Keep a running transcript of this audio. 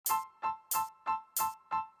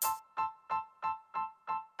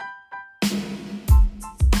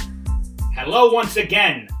Hello once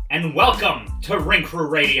again, and welcome to Ring Crew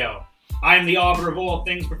Radio. I am the arbiter of all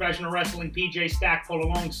things professional wrestling, PJ Stackpole,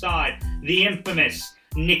 alongside the infamous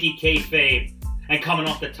Nikki Kayfabe. And coming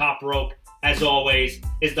off the top rope, as always,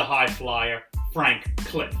 is the high flyer, Frank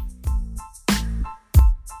Cliff.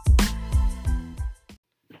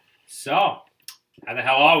 So, how the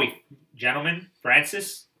hell are we, gentlemen?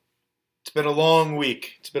 Francis? It's been a long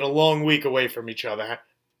week. It's been a long week away from each other.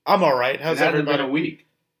 I'm all right. How's everybody? It hasn't been a week.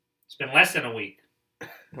 It's been less than a week.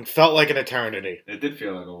 It felt like an eternity. It did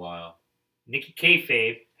feel like a while. Nikki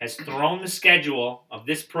Kayfabe has thrown the schedule of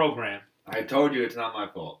this program. I told you it's not my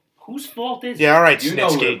fault. Whose fault is it? Yeah, all right, You know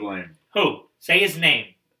who to Snitsky. blame. Who? Say his name.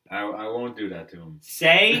 I won't do that to him.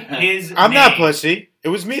 Say his name. I'm not pussy. It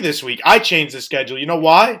was me this week. I changed the schedule. You know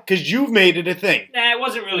why? Because you've made it a thing. Nah, it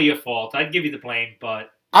wasn't really your fault. I'd give you the blame, but...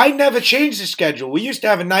 I never changed the schedule. We used to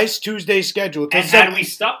have a nice Tuesday schedule. And had we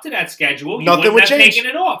stuck to that schedule, you Nothing wouldn't would have change. taken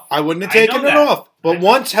it off. I wouldn't have I taken know it that. off. But I know.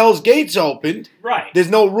 once Hell's Gates opened, Right. there's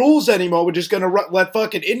no rules anymore. We're just going to let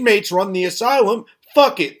fucking inmates run the asylum.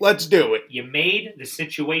 Fuck it. Let's do it. You made the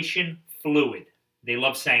situation fluid. They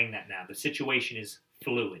love saying that now. The situation is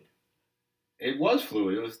fluid. It was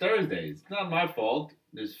fluid. It was Thursdays. It's not my fault.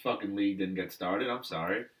 This fucking league didn't get started. I'm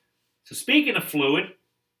sorry. So speaking of fluid,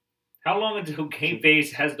 how long until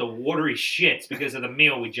Kayfabe has the watery shits because of the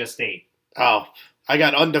meal we just ate? Oh, I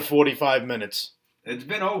got under 45 minutes. It's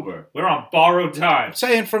been over. We're on borrowed time. I'm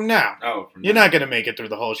saying from now. Oh, You're not going to make it through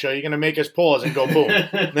the whole show. You're going to make us pause and go boom.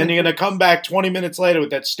 Then you're going to come back 20 minutes later with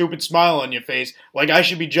that stupid smile on your face, like I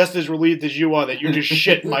should be just as relieved as you are that you just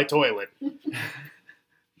shit in my toilet.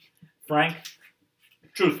 Frank,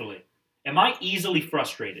 truthfully, am I easily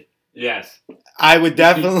frustrated? Yes. I would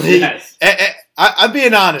definitely... Yes. I'm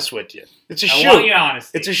being honest with you. It's a I want shoot. your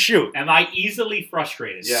honesty. It's a shoot. Am I easily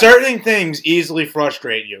frustrated? Yeah. Certain things easily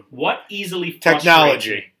frustrate you. What easily frustrates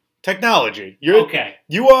Technology. me? Technology. Okay.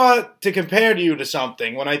 You are, to compare you to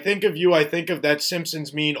something, when I think of you, I think of that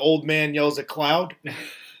Simpsons meme, old man yells at cloud.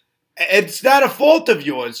 It's not a fault of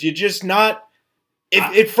yours. You're just not...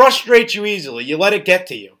 It frustrates you easily. You let it get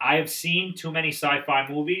to you. I have seen too many sci-fi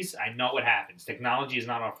movies. I know what happens. Technology is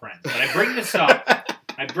not our friend. But I bring this up.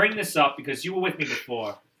 I bring this up because you were with me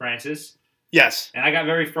before, Francis, Yes. and I got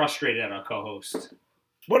very frustrated at our co-host.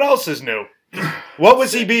 What else is new? What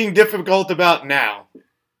was he being difficult about now?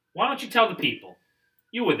 Why don't you tell the people?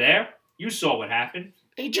 You were there. You saw what happened.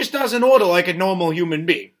 He just doesn't order like a normal human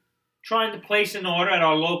being. Trying to place an order at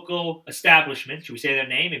our local establishment. Should we say their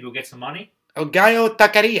name? Maybe we'll get some money. El Gallo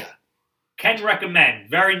Taqueria. Can recommend.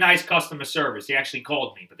 Very nice customer service. He actually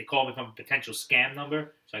called me, but they called me from a potential scam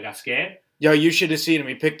number, so I got scared. Yo, you should have seen him.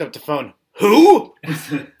 He picked up the phone. Who? He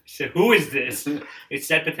said, "Who is this?" It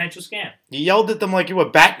said potential scam. You yelled at them like you were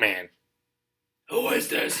Batman. Who is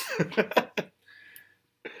this?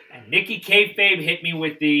 And Nikki Kayfabe hit me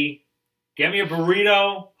with the, "Get me a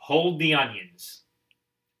burrito, hold the onions."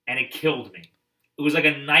 And it killed me. It was like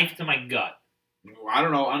a knife to my gut. I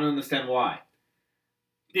don't know. I don't understand why.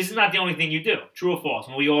 This is not the only thing you do. True or false?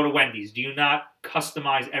 When we order Wendy's, do you not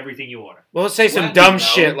customize everything you order? Well, let's say some Wendy, dumb no.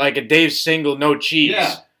 shit like a Dave Single, no cheese.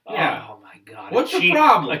 Yeah. Yeah. Oh my god. What's the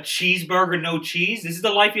problem? A cheeseburger, no cheese? This is the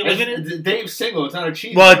life you're living in? It's Dave Single. It's not a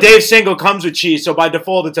cheese. Well, a Dave Single comes with cheese, so by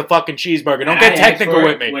default it's a fucking cheeseburger. Don't And get I asked technical for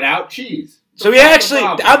with it me. Without cheese. So he What's the actually,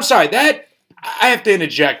 problem? I'm sorry, that, I have to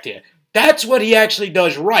interject here. That's what he actually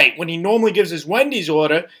does right. When he normally gives his Wendy's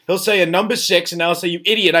order, he'll say a number 6, and now he'll say, "You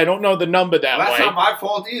idiot, I don't know the number that Well, that's way." not my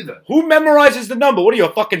fault either. Who memorizes the number? What are you,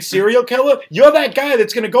 a fucking serial killer? You're that guy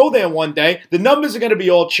that's going to go there one day, the numbers are going to be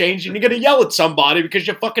all changed, and you're going to yell at somebody because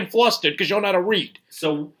you're fucking flustered because you don't know how to read.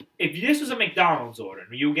 So, if this was a McDonald's order,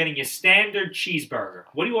 and you were getting your standard cheeseburger,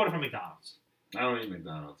 what do you order from McDonald's? I don't eat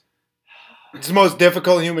McDonald's. It's the most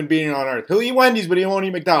difficult human being on earth. He'll eat Wendy's, but he won't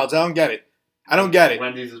eat McDonald's. I don't get it. I don't get it.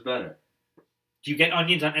 Wendy's is better. Do you get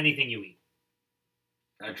onions on anything you eat?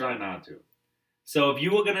 I try not to. So, if you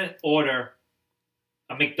were going to order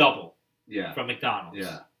a McDouble Yeah. from McDonald's,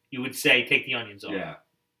 Yeah. you would say, take the onions off. Yeah.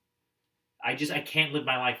 I can't live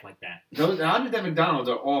my life like that. Those 100 at McDonald's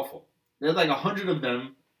are awful. There's like 100 of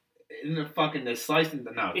them in the fucking, they're sliced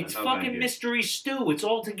into, no. It's no, fucking thank you. mystery stew. It's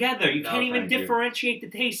all together. You No, can't even thank you. differentiate the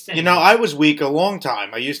taste. You know, I was weak a long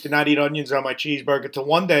time. I used to not eat onions on my cheeseburger till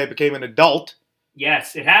one day I became an adult,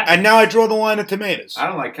 Yes, it happens. and now I draw the line at tomatoes. I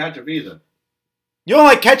don't like ketchup either. You don't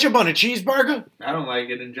like ketchup on a cheeseburger? I don't like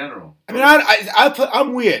it in general. I mean,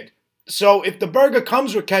 I'm weird. So if the burger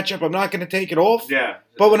comes with ketchup, I'm not going to take it off. Yeah.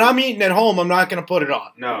 But when I'm eating at home, I'm not going to put it on.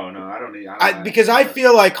 No, I don't eat. Because I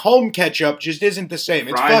feel like home ketchup just isn't the same.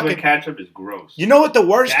 It's fries with fucking. ketchup is gross. You know what the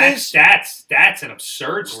worst is? That's an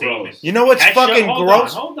absurd statement. You know what's Ketchup- fucking hold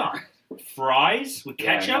gross? Hold on. Fries with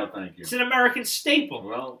Yeah, ketchup? no, thank you. It's an American staple.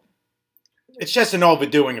 Well, It's just an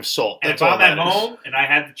overdoing of salt. And That's if all I'm at that is. home and I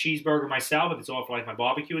have the cheeseburger myself, if it's off like my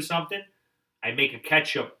barbecue or something, I make a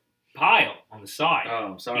ketchup pile on the side.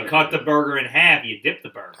 I'm sorry. You cut the burger in half, you dip the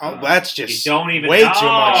burger. Oh, that's just You don't even way know. too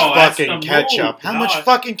much That's fucking the ketchup. move. How No, much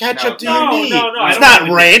fucking ketchup do no, you need? no, I It's don't not know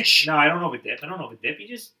if ranch. No, I don't know if dip. I don't know if dip. You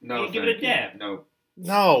just No, you give it a dab. No.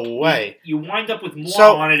 No way. You wind up with more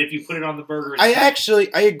So, on it if you put it on the burger. I itself.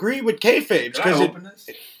 agree with kayfabe Did I because open this?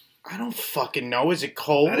 I don't fucking know. Is it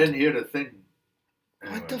cold? I didn't hear the thing.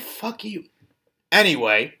 What the fuck are you?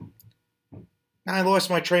 Anyway, now I lost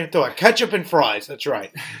my train of thought. Ketchup and fries. That's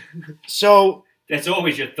right. So That's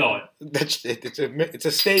always your thought. it's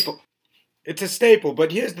a staple. It's a staple.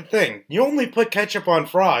 But here's the thing: you only put ketchup on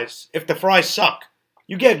fries if the fries suck.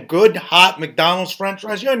 You get good hot McDonald's French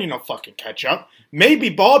fries. You don't need no fucking ketchup. Maybe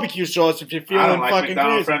barbecue sauce if you're I feeling don't like fucking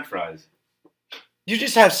McDonald's crazy. French fries. You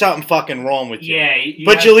just have something fucking wrong with you. Yeah,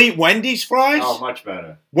 But you'll eat Wendy's fries? Oh, much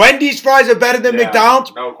better. Wendy's fries are better than Yeah,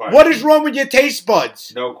 McDonald's? No question. What is wrong with your taste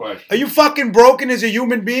buds? No question. Are you fucking broken as a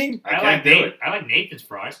human being? I I can't like do it. I like Nathan's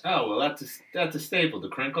fries. Oh well, that's a staple. The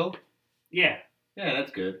crinkle. Yeah. Yeah,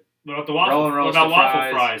 that's good. What about the waffle? Rolling What roaster about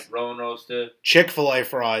waffle fries? Rolling roaster. Chick-fil-A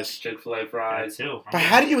fries. Chick-fil-A That fries. too. But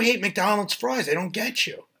how do you hate McDonald's fries? I don't get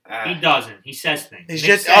you. He doesn't. He says things. He's Nick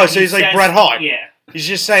just- said- oh, so he he's like says- Bret Hart. Yeah. He's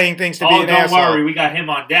just saying things to be Oh, an don't asshole. worry. We got him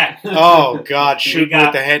on deck. Oh, God. We Shoot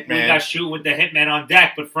got- with the We Hitman. got Shoot with the Hitman on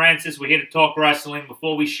deck. But Francis, we're here to talk wrestling.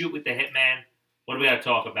 Before we shoot with the Hitman, what do we got to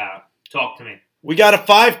talk about? Talk to me. We got a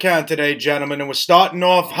 5 count today, gentlemen, and we're starting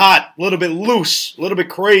off hot, a little bit loose, a little bit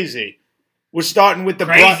crazy. We're starting with the...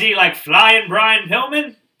 Crazy like flying Brian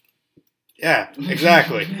Pillman? Yeah,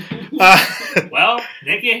 exactly. Well,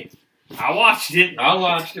 Nicky, I watched it. I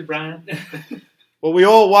watched it, Brian. Well, we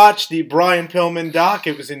all watched the Brian Pillman doc.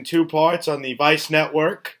 It was in 2 parts on the Vice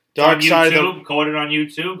Network. Dark on Side of the... YouTube. Caught it on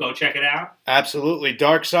YouTube. Go check it out. Absolutely.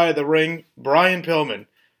 Dark Side of the Ring. Brian Pillman.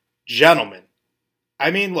 Gentlemen.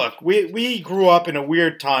 I mean, look, we grew up in a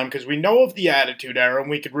weird time because we know of the Attitude Era, and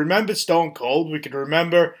we could remember Stone Cold. We could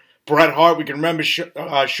remember Bret Hart. We can remember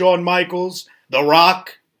Shawn Michaels, The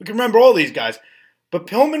Rock. We can remember all these guys. But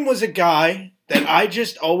Pillman was a guy that I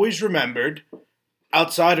just always remembered,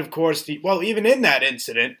 outside, of course, even in that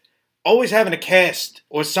incident, always having a cast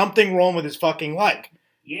or something wrong with his fucking leg.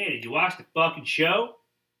 Yeah, did you watch the fucking show?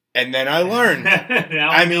 And then I learned. Now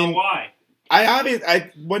I I know mean, why.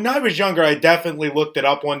 When I was younger, I definitely looked it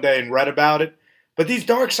up one day and read about it. But these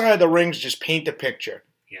Dark Side of the Rings just paint the picture.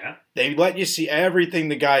 Yeah. They let you see everything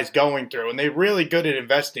the guy's going through, and they're really good at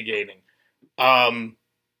investigating.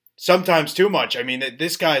 Sometimes too much. I mean,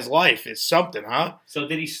 this guy's life is something, huh? So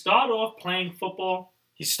did he start off playing football?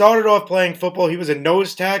 He started off playing football. He was a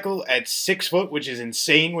nose tackle at 6 foot, which is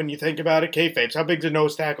insane when you think about it. Kayfabe, how big's a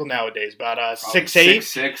nose tackle nowadays? About 6'8"?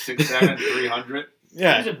 6'6", 6'7", 300. He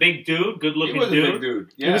Yeah. was a big dude, good He looking was a dude. big dude.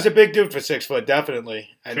 Yeah. He was a big dude for 6 foot,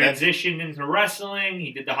 definitely. And then, Transitioned into wrestling.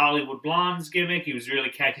 He did the Hollywood Blondes gimmick. He was really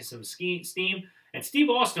catching some steam. And Steve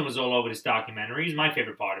Austin was all over this documentary. He's my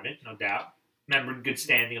favorite part of it, no doubt. Member in good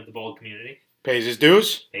standing of the bold community. pays his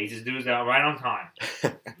dues. Pays his dues out right on time.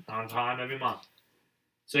 On time every month.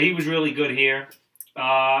 So he was really good here.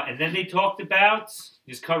 And then they talked about,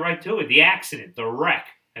 just cut right to it, the accident, the wreck.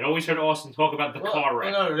 I'd always heard Austin talk about the car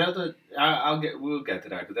wreck. We'll get to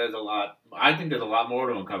that because there's a lot. I think there's a lot more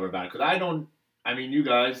to uncover about it because you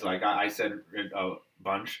guys, like I said a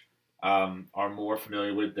bunch, are more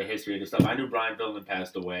familiar with the history of the stuff. I knew Brian Pillman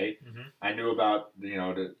passed away. Mhm. I knew about the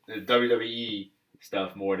WWE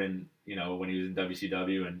stuff more than when he was in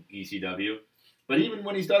WCW and ECW. But even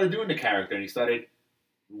when he started doing the character and he started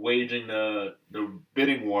waging the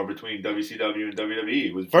bidding war between WCW and WWE,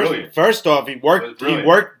 it was brilliant. First off, he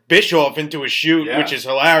worked Bischoff into a shoot, Yeah. which is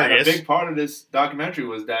And hilarious. a big part of this documentary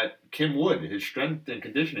was that Kim Wood, his strength and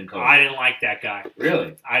conditioning coach. I didn't like that guy.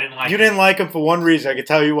 Really? I didn't like You him. didn't like him for one reason. I can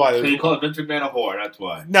tell you why. So you call Vince McMahon a whore, that's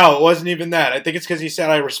why. No, it wasn't even that. I think it's because he said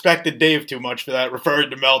I respected Dave too much for that, referring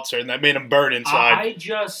to Meltzer, and that made him burn inside.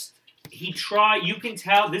 You can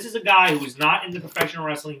tell, this is a guy who is not in the professional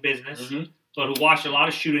wrestling business, but who watched a lot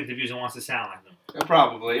of shoot interviews and wants to sound like them. Yeah,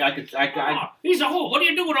 probably. I He's a whore. What do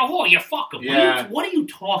you do with a whore? You fuck him. Yeah. What are you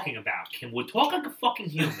talking about, Kim Wood? Talk like a fucking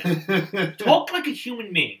human. Talk like a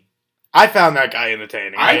human being. I found that guy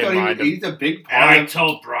entertaining. I I didn't mind thought him. he's a big And part I of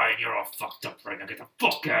told Brian, you're all fucked up right now. Get the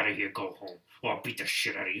fuck out of here. Go home. Or I'll beat the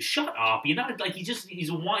shit out of you. Shut up. You're not like he's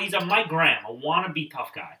a Mike Graham, a wannabe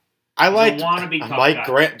tough guy. I liked wannabe tough Mike guy.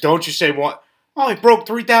 Grant. Don't you say what? Oh, he broke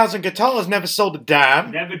 3,000 guitars, never sold a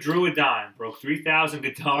dime. Never drew a dime. Broke 3,000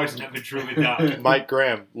 guitars, never drew a dime. Mike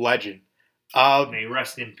Graham, legend. May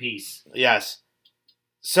rest in peace. Yes.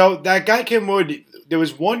 So that guy Kim Wood, there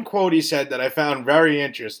was one quote he said that I found very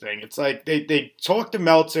interesting. It's like they talked to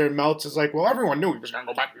Meltzer, and Meltzer's like, well, everyone knew he was going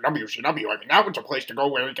to go back to WCW. I mean, that was a place to go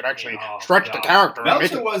where he could actually stretch the character.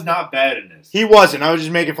 Meltzer was not bad in this. He wasn't. I was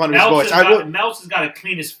just making fun of his voice. Meltzer's got to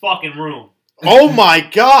clean his fucking room. Oh, my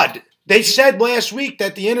God. They said last week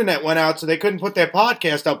that the internet went out, so they couldn't put their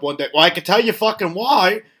podcast up one day. Well, I could tell you fucking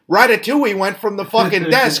why. Ratatouille went from the fucking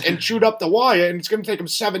desk and chewed up the wire, and it's going to take him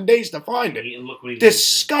 7 days to find it. Look what he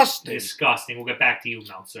Disgusting. Disgusting. We'll get back to you,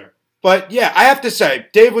 Meltzer. But, yeah, I have to say,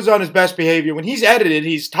 Dave was on his best behavior. When he's edited,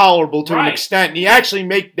 he's tolerable to an extent. And he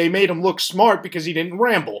actually they made him look smart because he didn't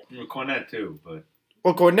ramble. Well, Cornette, too, but...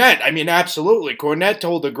 Well, Cornette, I mean, absolutely. Cornette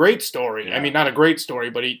told a great story. Yeah. I mean, not a great story,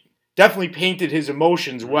 but he definitely painted his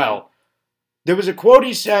emotions well. There was a quote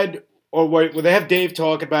he said, or where they have Dave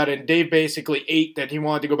talk about it, and Dave basically ate that he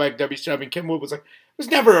wanted to go back to WCW, and Kim Wood was like, it was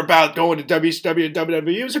never about going to WCW and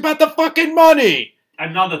WWE, it was about the fucking money!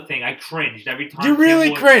 Another thing, I cringed every time. You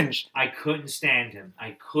really cringed? I couldn't stand him.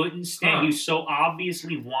 I couldn't stand He so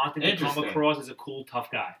obviously wanted to come across as a cool,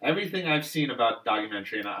 tough guy. Everything I've seen about the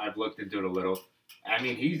documentary, and I've looked into it a little, I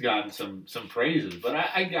mean, he's gotten some praises, but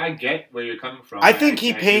I get where you're coming from. I think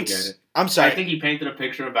he paints... I'm sorry. I think he painted a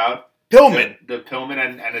picture about Pillman. The Pillman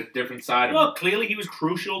and a different side of Well, clearly he was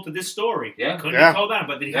crucial to this story. Yeah. Couldn't be told that,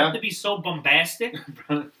 but did he have to be so bombastic?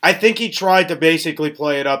 I think he tried to basically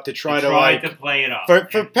play it up to try to play it up.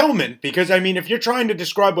 For Pillman, because, I mean, if you're trying to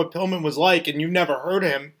describe what Pillman was like and you never heard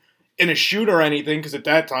him in a shoot or anything, because at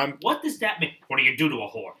that time... What does that mean? What do you do to a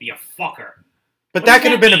whore? You fucker. But that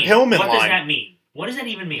could have been a Pillman line. What does that mean? What does that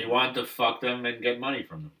even mean? You want to fuck them and get money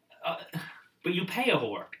from them. But you pay a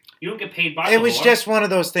whore. You don't get paid by It was just one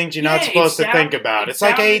of those things you're not supposed to think about. It's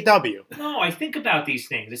like AEW. No, I think about these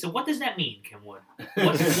things. I said, what does that mean, Kim Wood?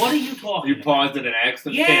 What are you talking about? You paused it and asked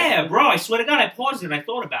them? Yeah, bro, I swear to God, I paused it and I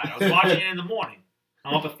thought about it. I was watching it in the morning.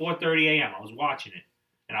 I'm up at 4:30 a.m. I was watching it.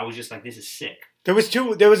 And I was just like, this is sick. There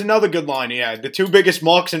was another good line he had. The two biggest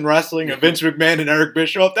marks in wrestling are Vince McMahon and Eric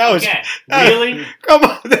Bischoff. That was... Really? Come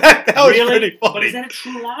on, that was pretty funny. But is that a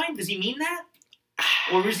true line? Does he mean that?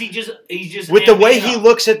 Or is he's just with the way he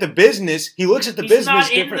looks at the business, he looks at the business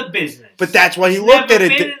different. He's not in the business. But that's why he looked at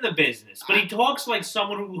it. He's never been in the business. But he talks like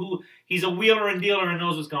someone who he's a wheeler and dealer and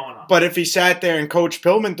knows what's going on. But if he sat there and coached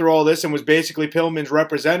Pillman through all this and was basically Pillman's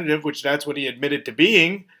representative, which that's what he admitted to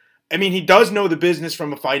being, I mean, he does know the business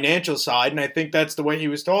from a financial side, and I think that's the way he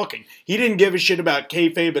was talking. He didn't give a shit about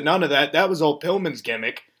kayfabe and none of that. That was all Pillman's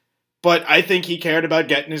gimmick. But I think he cared about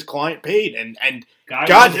getting his client paid, and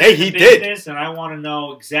God, hey, he did. And I want to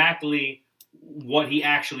know exactly what he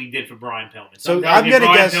actually did for Brian Pillman. So I'm going to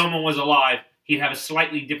guess... If Brian Pillman was alive, he'd have a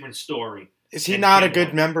slightly different story. Is he not a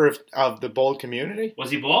good member of the bald community? Was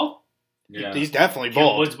he bald? Yeah. He's definitely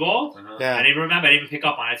bald. Kim Wood's bald? Uh-huh. Yeah. I didn't remember. I didn't pick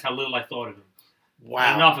up on it. That's how little I thought of him.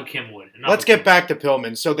 Wow. Enough of Kim Wood. Let's get back to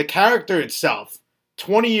Pillman. So the character itself,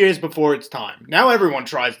 20 years before its time. Now everyone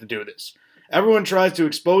tries to do this. Everyone tries to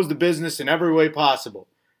expose the business in every way possible.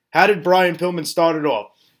 How did Brian Pillman start it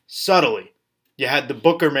off? Subtly. You had the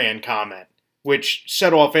Booker Man comment, which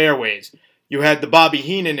set off airways. You had the Bobby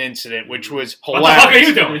Heenan incident, which was hilarious.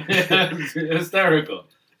 What the fuck are you doing? Hysterical.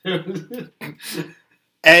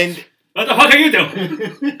 And what the fuck are you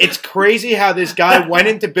doing? It's crazy how this guy went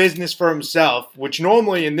into business for himself, which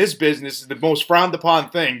normally in this business is the most frowned upon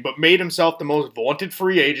thing, but made himself the most vaunted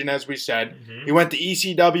free agent, as we said. Mm-hmm. He went to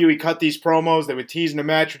ECW, he cut these promos, they were teasing a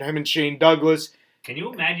match with him and Shane Douglas. Can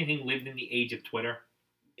you imagine him lived in the age of Twitter?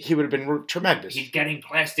 He would have been tremendous. He's getting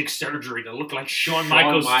plastic surgery to look like Shawn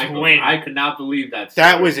Michaels' twin. I could not believe that.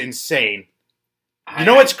 That was insane. You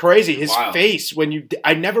know what's crazy? His face,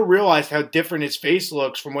 I never realized how different his face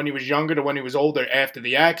looks from when he was younger to when he was older after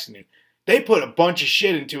the accident. They put a bunch of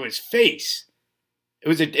shit into his face. It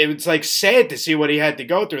was like sad to see what he had to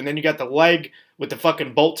go through. And then you got the leg with the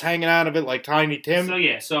fucking bolts hanging out of it like Tiny Tim.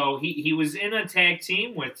 So he was in a tag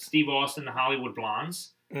team with Steve Austin, the Hollywood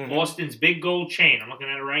Blondes. Mm-hmm. Austin's big gold chain. I'm looking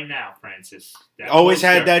at it right now, Francis. Always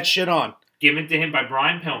had that shit on. Given to him by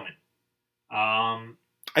Brian Pillman.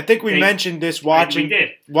 I think we mentioned this watching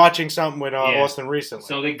something with Austin recently.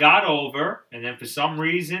 So they got over, and then for some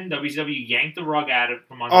reason, WCW yanked the rug out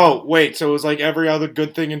from under. Oh, wait, so it was like every other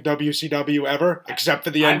good thing in WCW ever, except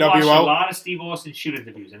for the NWO? I watched a lot of Steve Austin shoot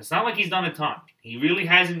interviews, and it's not like he's done a ton. He really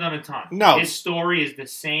hasn't done a ton. No. His story is the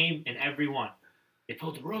same in every one. They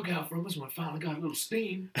pulled the rug out from us when I finally got a little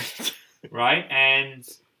steam. Right? And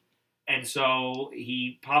so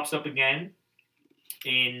he pops up again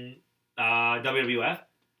in WWF.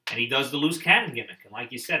 And he does the loose cannon gimmick. And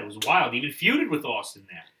like you said, it was wild. He even feuded with Austin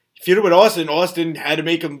there. feuded with Austin. Austin had to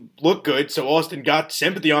make him look good, so Austin got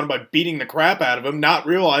sympathy on him by beating the crap out of him, not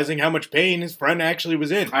realizing how much pain his friend actually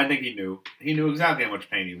was in. I think he knew. He knew exactly how much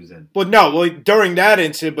pain he was in. But no, during that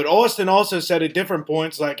incident, but Austin also said at different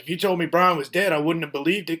points, like, if you told me Brian was dead, I wouldn't have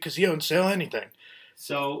believed it because he don't sell anything.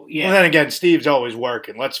 So, yeah. Well, then again, Steve's always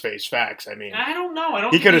working. Let's face facts. I mean, I don't know. I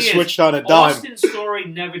don't he think could have is. switched on a dime. Austin's story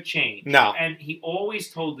never changed. No. And he always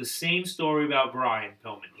told the same story about Brian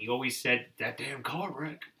Pillman. He always said, that damn car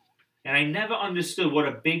wreck. And I never understood what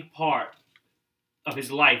a big part of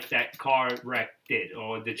his life that car wreck did,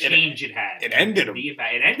 or the change it had. It ended him. It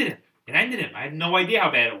ended him. It ended him. I had no idea how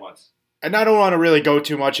bad it was. And I don't want to really go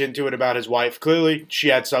too much into it about his wife. Clearly, she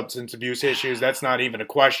had substance abuse issues. That's not even a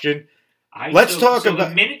question. Let's talk about...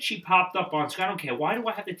 the minute she popped up on screen, I don't care. Why do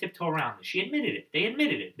I have to tiptoe around this? She admitted it. They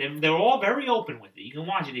admitted it. They're all very open with it. You can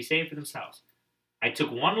watch it. They say it for themselves. I took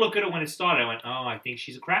one look at it when it started. I went, oh, I think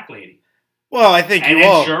she's a crack lady. Well, I think and you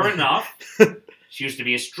all... sure enough, she used to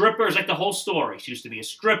be a stripper. It's like the whole story. She used to be a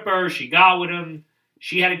stripper. She got with him.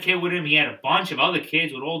 She had a kid with him. He had a bunch of other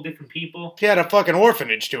kids with all different people. He had a fucking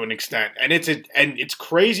orphanage to an extent, and it's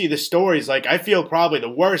crazy. The stories, like, I feel probably the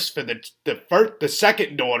worst for the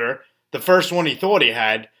second daughter, the first one he thought he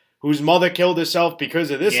had, whose mother killed herself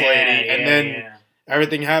because of this lady, and then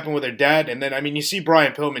everything happened with her dad, and then I mean, you see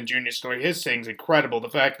Brian Pillman Jr.'s story. His thing's incredible. The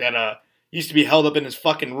fact that he used to be held up in his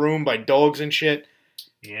fucking room by dogs and shit.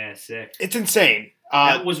 Yeah, sick. It's insane.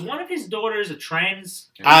 Was one of his daughters a trans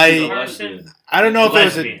person? I don't know if it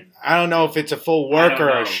was I don't know if it's a full work or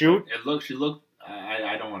a shoot. She looked.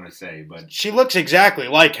 I don't want to say, but she looks exactly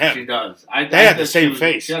like him. She does. They had the same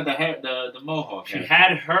face. She had the hair, the mohawk. She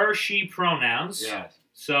had her, she pronouns. Yes.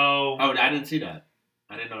 So. Oh, I didn't see that.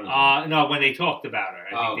 I didn't notice. No, when they talked about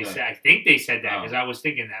her, I think they said that because I was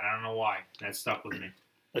thinking that. I don't know why. That stuck with me.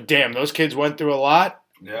 But damn, those kids went through a lot.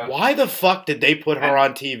 Yeah. Why the fuck did they put her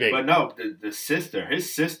on TV? But no, his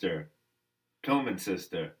sister, Pillman's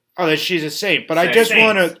sister. Oh, that she's a saint. But I just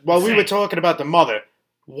want to, while we were talking about the mother,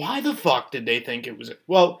 why the fuck did they think it was...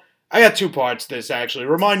 Well, I got two parts to this, actually.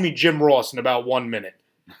 Remind me Jim Ross in about 1 minute.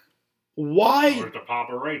 Why... Or the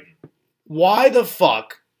Papa Rating. Why the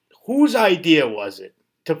fuck? Whose idea was it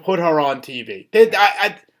to put her on TV?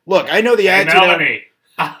 Look, I know the hey, answer... Melanie.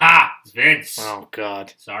 Ha it's Vince. Oh,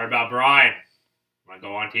 God. Sorry about Brian. Want to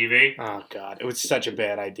go on TV? Oh, God. It was such a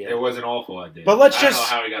bad idea. It was an awful idea. But I don't know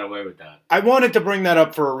how he got away with that. I wanted to bring that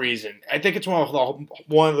up for a reason. I think it's one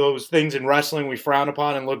of those things in wrestling we frown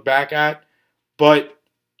upon and look back at. But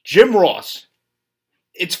Jim Ross,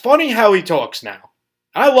 it's funny how he talks now.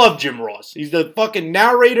 I love Jim Ross. He's the fucking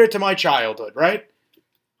narrator to my childhood, right?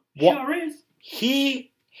 Sure is.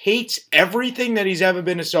 He hates everything that he's ever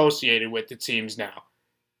been associated with, it seems now.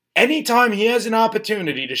 Anytime he has an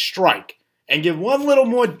opportunity to strike and give one little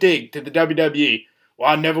more dig to the WWE, well,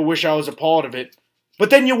 I never wish I was a part of it. But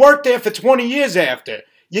then you worked there for 20 years after.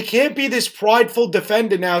 You can't be this prideful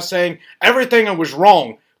defender now saying everything was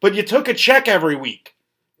wrong, but you took a check every week.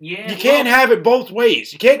 Yeah, you can't have it both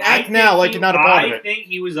ways. You can't act now like you're not a part of it. I think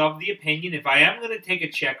he was of the opinion, if I am going to take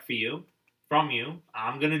a check from you,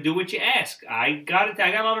 I'm going to do what you ask. I got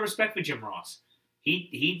a lot of respect for Jim Ross.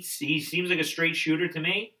 He seems like a straight shooter to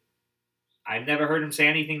me. I've never heard him say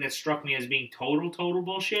anything that struck me as being total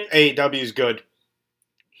bullshit. AEW is good.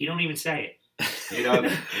 He don't even say it. He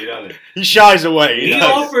doesn't. He shies away. He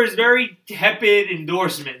offers very tepid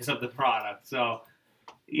endorsements of the product. So,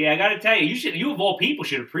 yeah, I got to tell you, you of all people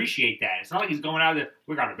should appreciate that. It's not like he's going out there,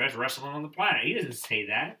 we got the best wrestling on the planet. He doesn't say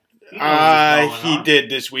that. He did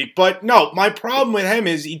this week. But no, my problem with him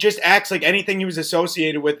is he just acts like anything he was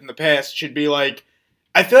associated with in the past should be like,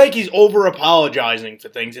 I feel like he's over-apologizing for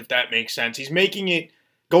things, if that makes sense. He's making it,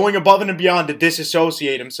 going above and beyond to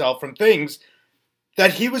disassociate himself from things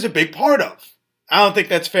that he was a big part of. I don't think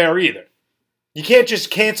that's fair either. You can't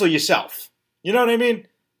just cancel yourself. You know what I mean?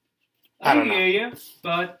 I don't know. hear you,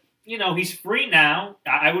 but, he's free now.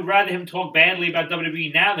 I would rather him talk badly about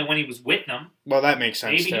WWE now than when he was with them. Well, that makes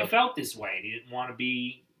sense, Maybe he felt this way. He didn't want to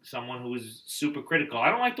be someone who was super critical. I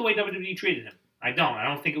don't like the way WWE treated him. I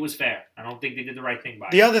don't think it was fair. I don't think they did the right thing by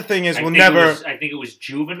him. The other thing is I think it was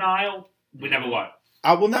juvenile. We never what?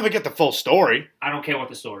 We'll never get the full story. I don't care what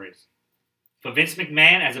the story is. For Vince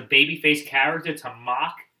McMahon as a babyface character to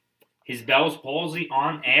mock his Bell's palsy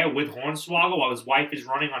on air with Hornswoggle while his wife is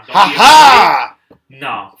running on WWE. Ha!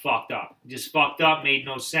 No, fucked up. Just fucked up, made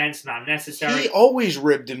no sense, not necessary. He always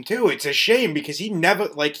ribbed him, too. It's a shame because he never,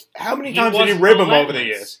 how many times did he rib him over the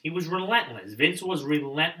years? He was relentless. Vince was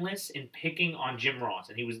relentless in picking on Jim Ross,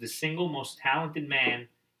 and he was the single most talented man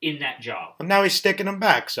in that job. Well, now he's sticking him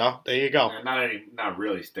back, so there you go. Not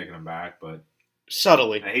really sticking him back, but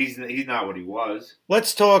subtly. He's not what he was.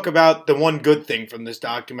 Let's talk about the one good thing from this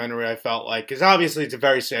documentary, I felt like. Because obviously it's a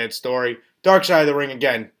very sad story. Dark Side of the Ring,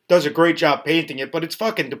 again, does a great job painting it, but it's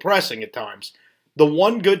fucking depressing at times. The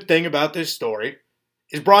one good thing about this story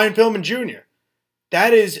is Brian Pillman Jr.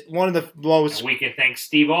 That is one of the most... And we can thank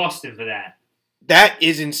Steve Austin for that. That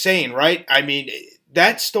is insane, right? I mean,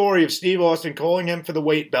 that story of Steve Austin calling him for the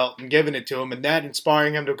weight belt and giving it to him and that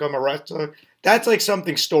inspiring him to become a wrestler, that's like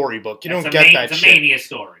something storybook. You don't get that shit. It's a Mania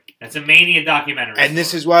story. That's a Mania documentary And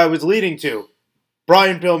this is what I was leading to.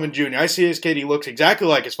 Brian Pillman Jr. I see his kid. He looks exactly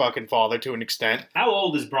like his fucking father to an extent. How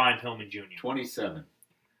old is Brian Pillman Jr.? 27.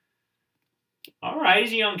 All right,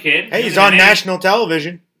 he's a young kid. Hey, he's on national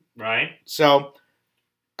television. Right. So,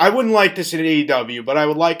 I wouldn't like this in AEW, but I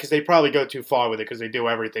would like, because they probably go too far with it, because they do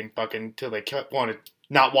everything fucking until they want to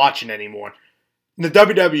not watching anymore. In the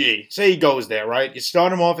WWE, say he goes there, right? You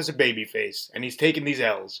start him off as a babyface, and he's taking these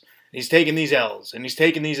L's. And he's taking these L's, and he's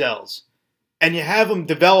taking these L's. And you have him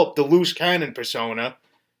develop the loose cannon persona,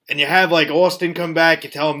 and you have, like, Austin come back, you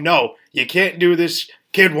tell him, no, you can't do this,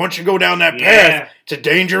 kid, once you go down that path, it's a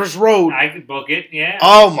dangerous road. I could book it, yeah.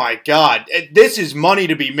 Oh, my God. This is money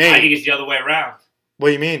to be made. I think it's the other way around. What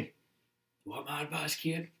do you mean? You want my advice,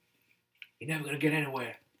 kid? You're never going to get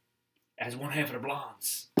anywhere as one half of the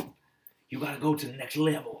blondes. You got to go to the next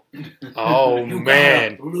level. Oh, you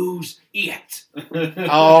man. Gotta lose it.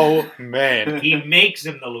 Oh, man. He makes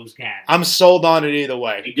him the loose cannon. I'm sold on it either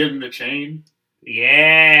way. He give him the chain.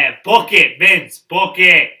 Yeah, book it, Vince. Book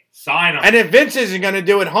it. Sign him. And if Vince isn't going to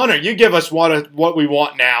do it, Hunter, you give us what we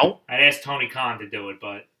want now. I'd ask Tony Khan to do it,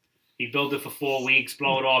 but he built it for 4 weeks,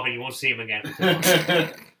 blow it off, and you won't see him again for 2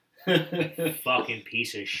 months. Fucking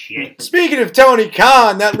piece of shit. Speaking of Tony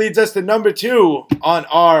Khan, that leads us to number 2 on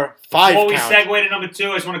our 5 Before we count. segue to number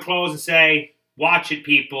 2, I just want to close and say, watch it,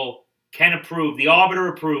 people. Ken approve. The Arbiter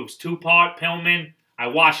approves. 2-part Pillman. I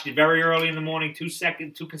watched it very early in the morning, 2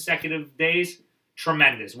 consecutive days.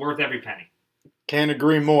 Tremendous. Worth every penny. Can't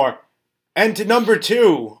agree more. And to number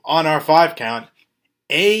 2 on our 5 count,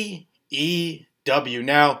 AEW.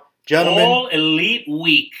 Now, gentlemen. All Elite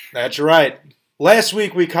Week. That's right. Last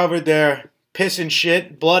week we covered their piss and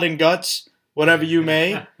shit, blood and guts, whatever you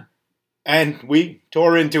may. And we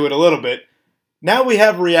tore into it a little bit. Now we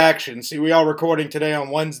have reactions. See, we are recording today on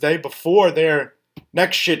Wednesday before their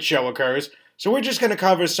next shit show occurs. So we're just going to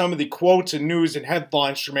cover some of the quotes and news and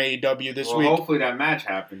headlines from AEW this week. Hopefully that match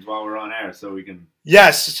happens while we're on air so we can...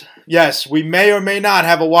 Yes. We may or may not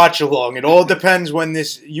have a watch-along. It all depends when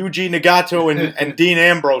this Yuji Nagato and Dean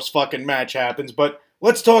Ambrose fucking match happens. But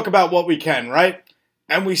let's talk about what we can, right?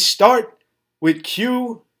 And we start with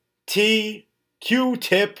Q-Tip,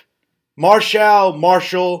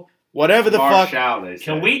 Marshall, whatever the fuck.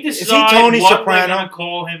 Can we decide Is he Tony what Soprano? we're going to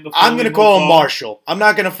call him before I'm going to we call move him on? Marshall. I'm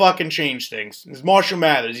not going to fucking change things. It's Marshall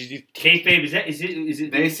Mathers. Kayfabe, is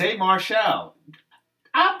it? They say Marshall.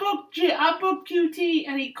 I booked QT,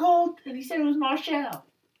 and he called, and he said it was Marshall.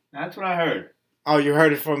 That's what I heard. Oh, you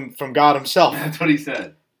heard it from God himself. That's what he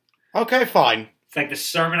said. Okay, fine. It's like the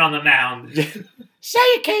Sermon on the Mound. Say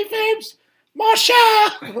it, kayfabes.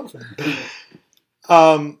 Marshall!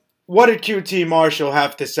 What did QT Marshall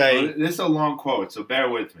have to say? Well, this is a long quote, so bear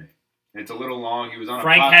with me. It's a little long. He was on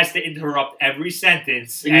Frank has to interrupt every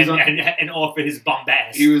sentence and offer his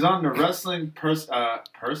bombast. He was on the Wrestling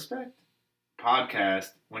Perspect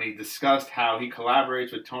podcast when he discussed how he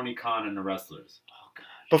collaborates with Tony Khan and the wrestlers.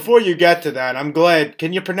 Before you get to that, I'm glad.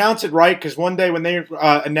 Can you pronounce it right? Because one day when they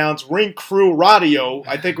announce Ring Crew Radio,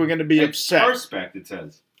 I think we're going to be upset. Perspect, it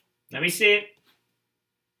says. Let me see it.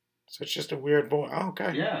 So it's just a weird boy. Oh,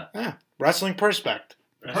 okay. Yeah. Wrestling Perspect.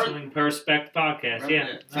 Wrestling Perspect podcast,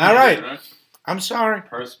 yeah. All right. I'm sorry.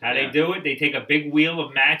 How they do it, they take a big wheel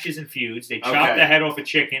of matches and feuds. They chop the head off a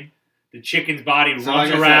chicken. The chicken's body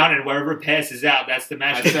runs around, and wherever it passes out, that's the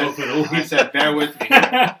match they go for the week. I said, bear with me.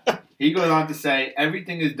 He goes on to say,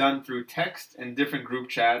 everything is done through text and different group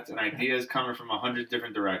chats and ideas coming from 100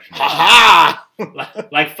 different directions. Ha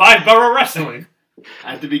Like Five Borough Wrestling.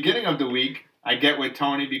 At the beginning of the week, I get with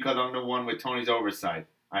Tony because I'm the one with Tony's oversight.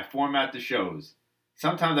 I format the shows.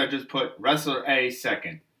 Sometimes I just put Wrestler A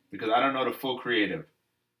second because I don't know the full creative.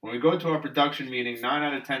 When we go to our production meeting, 9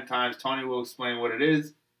 out of 10 times Tony will explain what it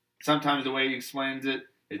is. Sometimes the way he explains it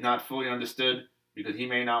is not fully understood because he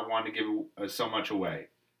may not want to give so much away.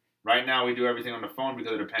 Right now we do everything on the phone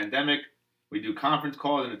because of the pandemic. We do conference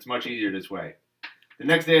calls and it's much easier this way. The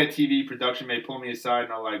next day at TV, production may pull me aside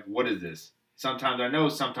and are like, what is this? Sometimes I know,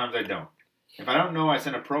 sometimes I don't. If I don't know, I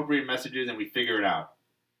send appropriate messages and we figure it out.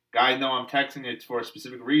 Guys know I'm texting, it's for a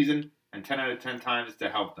specific reason, and 10 out of 10 times it's to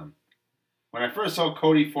help them. When I first saw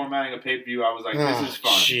Cody formatting a pay-per-view, I was like, this is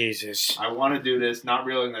fun. Jesus. I want to do this, not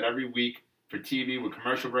realizing that every week for TV with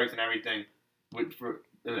commercial breaks and everything,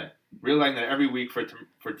 realizing that every week for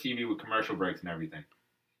TV with commercial breaks and everything.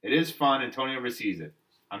 It is fun, and Tony oversees it.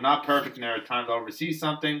 I'm not perfect, and there are times I'll oversee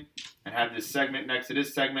something and have this segment next to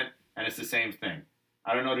this segment, and it's the same thing.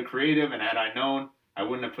 I don't know the creative, and had I known, I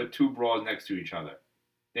wouldn't have put two brawls next to each other.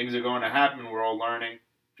 Things are going to happen, we're all learning.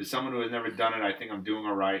 For someone who has never done it, I think I'm doing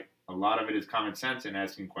all right. A lot of it is common sense and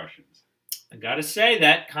asking questions. I gotta say,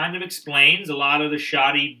 that kind of explains a lot of the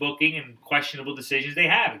shoddy booking and questionable decisions they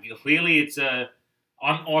have. Clearly, it's a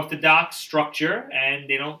unorthodox structure, and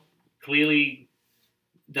they don't clearly...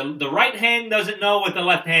 The right hand doesn't know what the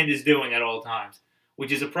left hand is doing at all times,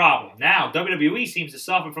 which is a problem. Now, WWE seems to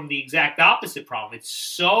suffer from the exact opposite problem. It's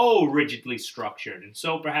so rigidly structured and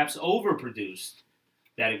so perhaps overproduced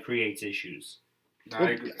that it creates issues.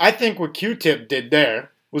 Well, I think what Q-Tip did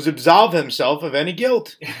there was absolve himself of any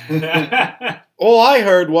guilt. All I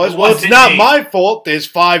heard was, well, it's not my fault. There's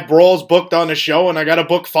 5 brawls booked on the show, and I got to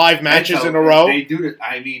book 5 matches in a row. They do it.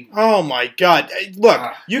 I mean... Oh, my God. Look,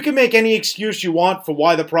 you can make any excuse you want for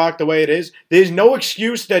why the product the way it is. There's no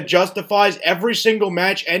excuse that justifies every single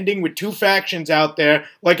match ending with 2 factions out there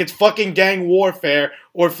like it's fucking gang warfare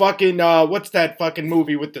or fucking, what's that fucking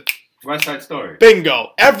movie with the... West Side Story.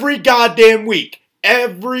 Bingo. Every goddamn week.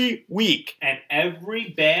 Every week. And every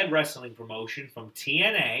bad wrestling promotion from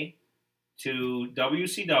TNA to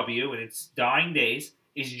WCW in its dying days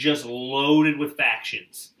is just loaded with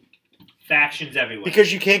factions. Factions everywhere.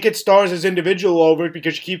 Because you can't get stars as individual over it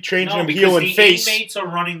because you keep changing them heel and face. The inmates are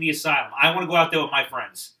running the asylum. I want to go out there with my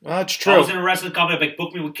friends. That's true. I was in a wrestling company, like,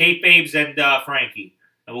 book me with kayfabes and Frankie,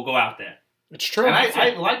 and we'll go out there. It's true. And I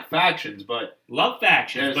like factions, but... Love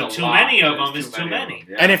factions, but too many of them is too many.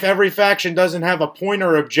 Yeah. And if every faction doesn't have a point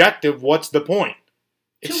or objective, what's the point?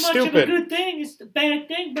 It's too much stupid. of a good thing is a bad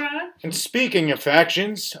thing, Brian. And speaking of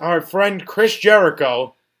factions, our friend Chris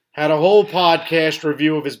Jericho had a whole podcast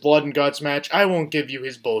review of his Blood and Guts match. I won't give you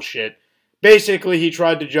his bullshit. Basically, he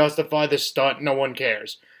tried to justify the stunt. No one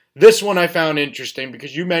cares. This one I found interesting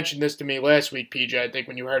because you mentioned this to me last week, PJ, I think,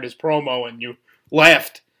 when you heard his promo and you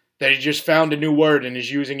laughed that he just found a new word and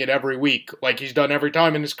is using it every week like he's done every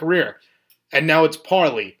time in his career. And now it's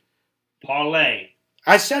parlay. Parlay.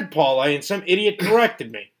 I said parlay and some idiot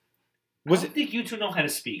corrected me. I don't think you two know how to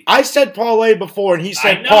speak. I said parlay before and he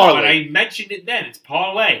said I know, parlay. But I mentioned it then. It's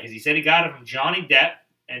parlay because he said he got it from Johnny Depp,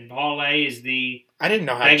 and parlay is the... I didn't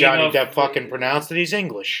know how Johnny Depp fucking pronounced it. He's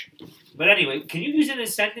English. But anyway, can you use it in a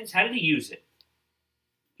sentence? How did he use it?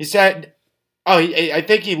 He said... Oh, I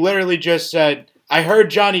think he literally just said... I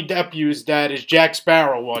heard Johnny Depp use that as Jack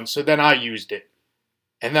Sparrow once, so then I used it.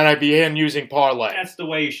 And then I began using parlay. That's the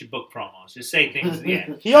way you should book promos. Just say things at the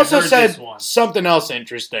end. He also said something else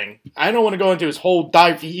interesting. I don't want to go into his whole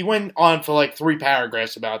dive. He went on for like 3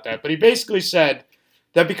 paragraphs about that. But he basically said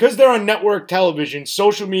that because they're on network television,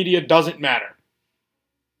 social media doesn't matter.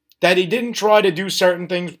 That he didn't try to do certain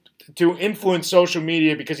things to influence social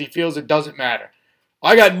media because he feels it doesn't matter.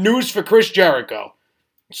 I got news for Chris Jericho.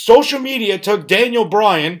 Social media took Daniel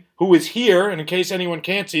Bryan, who is here, and in case anyone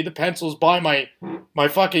can't see, the pencil's by my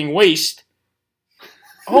fucking waist.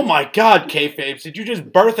 Oh my God, kayfabes, did you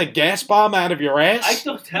just birth a gas bomb out of your ass? I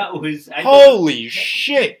thought that was... Holy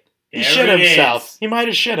shit. He shit himself. Is. He might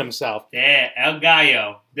have shit himself. There, El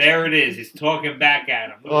Gallo. There it is. He's talking back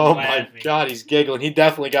at him. Oh my God, he's giggling. He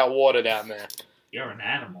definitely got water down there. You're an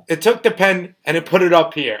animal. It took the pen and it put it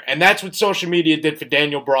up here. And that's what social media did for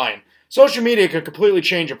Daniel Bryan. Social media could completely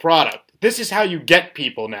change a product. This is how you get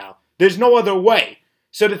people now. There's no other way.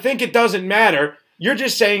 So to think it doesn't matter, you're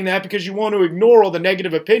just saying that because you want to ignore all the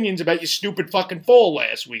negative opinions about your stupid fucking fall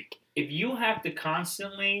last week. If you have to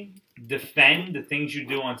constantly defend the things you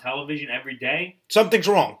do on television every day... Something's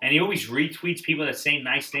wrong. And he always retweets people that say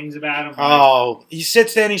nice things about him. Oh, he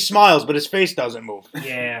sits there and he smiles, but his face doesn't move.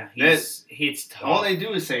 Yeah, it's tough. All they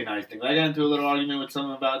do is say nice things. I got into a little argument with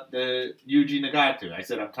someone about Yuji Nagata. I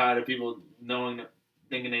said, I'm tired of people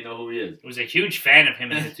thinking they know who he is. I was a huge fan of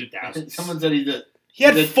him in the 2000s. Someone said he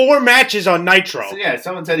had 4 matches on Nitro. So yeah,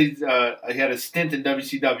 someone said he had a stint in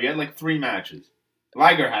WCW. He had like 3 matches.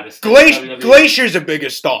 Liger had a stint in WWE. Glacier's a bigger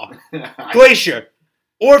star. Glacier.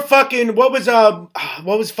 Or fucking, what was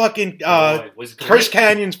Chris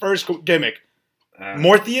Canyon's first gimmick?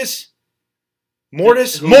 Morpheus?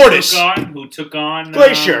 Mortis? Who took on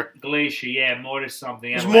Glacier. Glacier, yeah, Mortis something.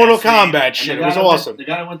 It was Mortal Kombat shit. It was awesome. The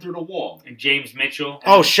guy went through the wall. And James Mitchell.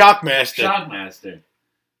 Oh, Shockmaster. Shockmaster.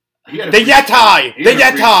 The Yeti! The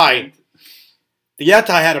Yeti! The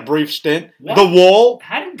Yeti had a brief stint. What? The Wall.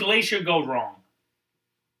 How did Glacier go wrong?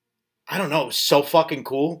 I don't know, it was so fucking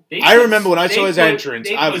cool. They I put- remember when I they saw his put- entrance,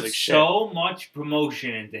 they I was put like, shit. so much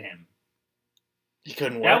promotion into him. He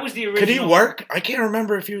couldn't work. That was the original. Could he work? I can't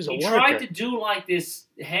remember if he was a He worker. tried to do like this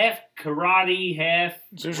half karate, half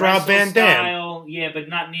It was Rob wrestle Van Dam. style. Yeah, but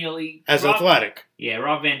not nearly As Rob, athletic. Yeah,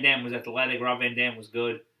 Rob Van Dam was athletic. Rob Van Dam was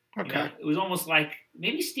good. You Okay. know, it was almost like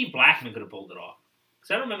maybe Steve Blackman could have pulled it off.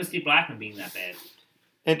 Because I don't remember Steve Blackman being that bad.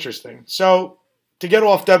 Interesting. So, to get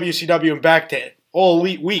off WCW and back to All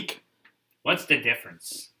Elite Week, What's the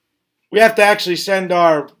difference? we have to actually send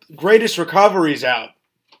our greatest recoveries out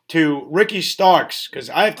to Ricky Starks, because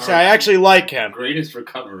I have to say, I actually like him. Greatest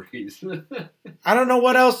recoveries. I don't know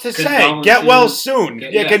what else to say. Condolences. Get well soon.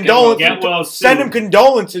 Get condolences. Get well Send soon. him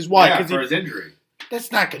condolences. Why? Yeah, 'Cause for his injury.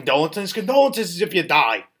 that's not condolences. Condolences is if you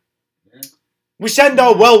die. Yeah. We send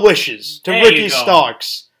our well wishes to There Ricky you go.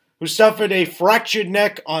 Starks, who suffered a fractured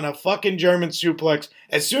neck on a fucking German suplex.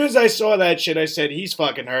 As soon as I saw that shit, I said, he's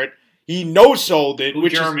fucking hurt. He no-sold it, Who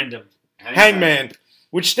which Germaned him? is Hangman,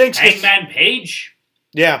 which stinks. 'cause- Hangman Page?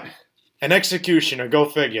 Yeah, an executioner. Go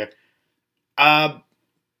figure.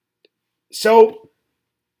 So,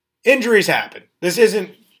 injuries happen. This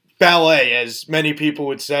isn't ballet, as many people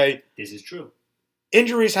would say. This is true.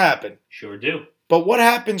 Injuries happen. Sure do. But what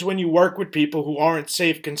happens when you work with people who aren't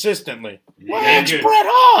safe consistently? You Well, get it's injured. Bret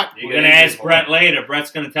Hart. You We're get going to injured ask more. Brett later.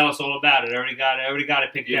 Brett's going to tell us all about it. I already got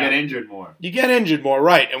it picked You out. get injured more. You get injured more,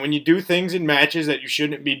 right? And when you do things in matches that you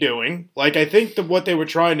shouldn't be doing, like I think what they were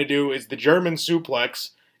trying to do is the German suplex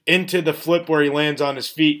into the flip where he lands on his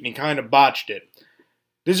feet, and he kind of botched it.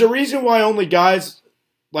 There's a reason why only guys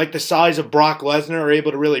like the size of Brock Lesnar are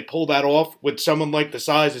able to really pull that off with someone like the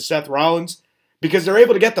size of Seth Rollins, because they're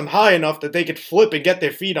able to get them high enough that they could flip and get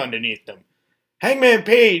their feet underneath them. Hangman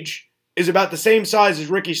Page is about the same size as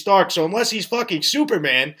Ricky Stark, so unless he's fucking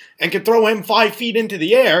Superman and can throw him 5 feet into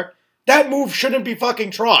the air, that move shouldn't be fucking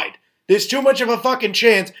tried. There's too much of a fucking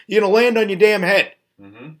chance you're gonna land on your damn head.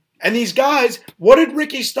 Mm-hmm. And these guys, what did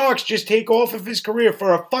Ricky Starks just take off of his career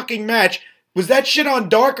for a fucking match? Was that shit on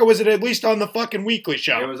Dark, or was it at least on the fucking weekly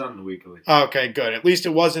show? It was on the weekly. Okay, good. At least it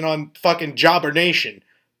wasn't on fucking Jobber Nation.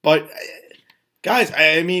 But, guys,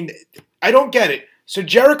 I mean, I don't get it. So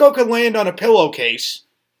Jericho could land on a pillowcase,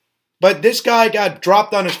 but this guy got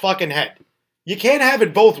dropped on his fucking head. You can't have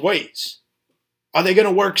it both ways. Are they going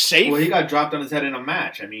to work safe? Well, he got dropped on his head in a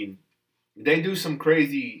match. I mean, they do some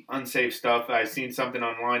crazy, unsafe stuff. I seen something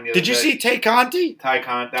online the other Did you day. see Tay Conti? Ty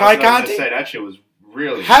Conti? Ty I was gonna Conti? say that shit was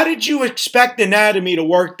really. How did you expect anatomy to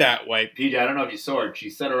work that way? PJ, I don't know if you saw it. She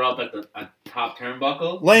set her up at the top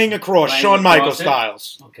turnbuckle, Laying across, Laying Shawn across Michaels it.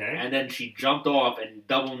 styles. Okay. and then she jumped off and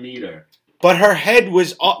double kneed her But her head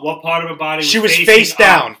was up, What part of her body was she was facing face up?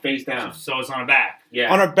 down face down. So it's on her back.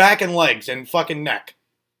 Yeah, on her back and legs and fucking neck.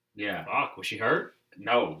 yeah. Fuck, was she hurt?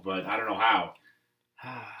 No, but I don't know how.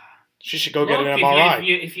 She should go get Look, an if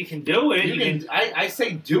MRI. if you can do it, You can, I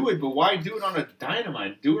say do it, but why do it on a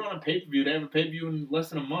Dynamite? Do it on a pay-per-view. They have a pay-per-view in less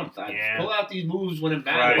than a month. Yeah. Pull out these moves when it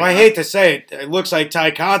matters. Well, I hate to say it, it looks like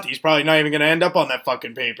Ty Conti's probably not even going to end up on that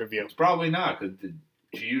fucking pay-per-view. It's probably not, because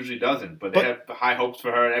she usually doesn't. But they have high hopes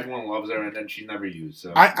for her. Everyone loves her, and then she's never used.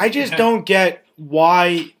 So I just don't get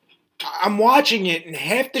why. I'm watching it, and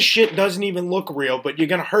half the shit doesn't even look real, but you're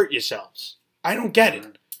going to hurt yourselves. I don't get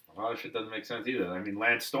it. A lot of shit doesn't make sense either. I mean,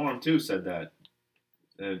 Lance Storm, too, said that.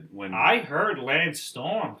 When I heard Lance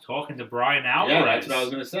Storm talking to Brian Alvarez. Yeah, that's what I was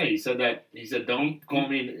going to say. He said, don't call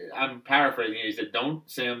me, I'm paraphrasing it. He said, don't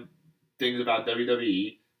say things about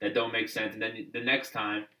WWE that don't make sense. And then the next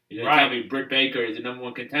time, you're going to tell me Britt Baker is the number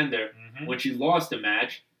one contender when she lost a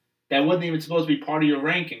match that wasn't even supposed to be part of your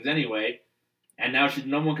rankings anyway. And now she's the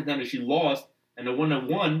number one contender. She lost, and the one that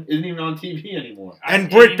won isn't even on TV anymore. And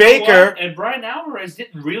Britt Baker. And Brian Alvarez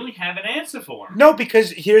didn't really have an answer for him. No, because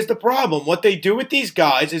here's the problem. What they do with these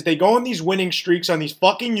guys is they go on these winning streaks on these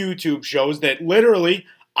fucking YouTube shows that literally,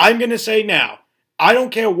 I'm going to say now, I don't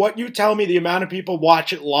care what you tell me the amount of people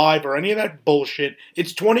watch it live or any of that bullshit.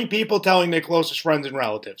 It's 20 people telling their closest friends and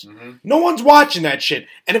relatives. Mm-hmm. No one's watching that shit.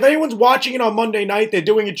 And if anyone's watching it on Monday night, they're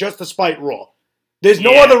doing it just to spite Raw. There's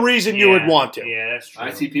no other reason you would want to. Yeah, that's true.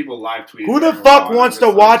 I see people live tweeting. Who the during fuck Raw, wants and to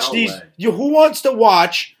I'm just watch like, these? no way. Who wants to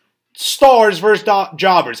watch stars versus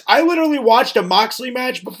jobbers? I literally watched a Moxley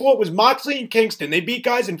match before. It was Moxley and Kingston. They beat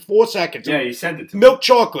guys in 4 seconds. Yeah, you sent it to me. Milk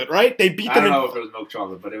chocolate, right? They beat I them don't in. know if it was milk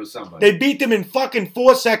chocolate, but it was somebody. They beat them in fucking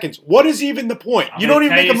 4 seconds. What is even the point? I'm You gonna don't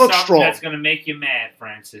even tell make them look something strong. That's going to make you mad,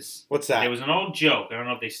 Francis. What's that? There was an old joke. I don't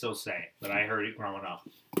know if they still say it, but I heard it growing up.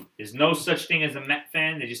 There's no such thing as a Met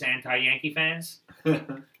fan. They're just anti-Yankee fans.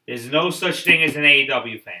 There's no such thing as an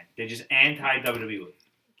AEW fan. They're just anti-WWE.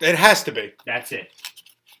 It has to be. That's it.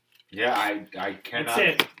 Yeah, I cannot.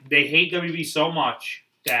 That's it. They hate WWE so much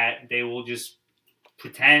that they will just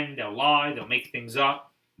pretend, they'll lie, they'll make things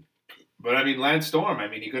up. But I mean, Lance Storm,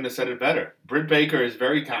 he couldn't have said it better. Britt Baker is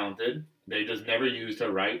very talented. They just never used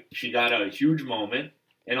her right. She got a huge moment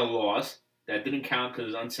in a loss that didn't count because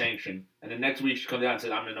it was unsanctioned. And the next week she comes out and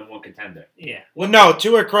says, I'm the number one contender. Yeah. Well, no,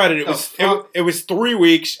 to her credit, it was 3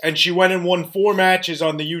 weeks, and she went and won 4 matches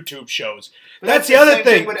on the YouTube shows. But that's the other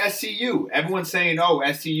thing with SCU. Everyone's saying,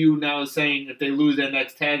 SCU now is saying if they lose their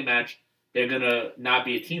next tag match, they're going to not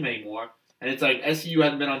be a team anymore. And it's like SCU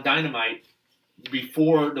hasn't been on Dynamite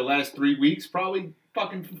before the last 3 weeks, probably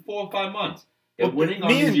fucking 4 or 5 months. They're winning on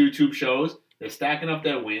these YouTube shows. They're stacking up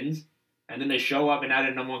their wins. And then they show up and now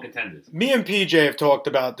they're number one contenders. Me and PJ have talked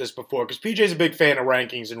about this before because PJ's a big fan of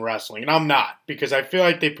rankings in wrestling, and I'm not because I feel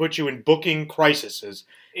like they put you in booking crises.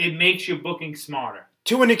 It makes your booking smarter.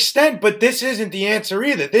 To an extent, but this isn't the answer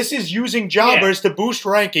either. This is using jobbers to boost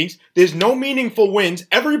rankings. There's no meaningful wins.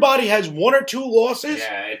 Everybody has 1 or 2 losses.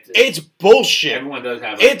 Yeah, it's bullshit. Everyone does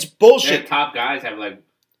have. It's bullshit. Their top guys have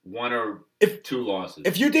 1 or 2 losses.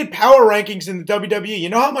 If you did power rankings in the WWE, you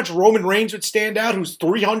know how much Roman Reigns would stand out, who's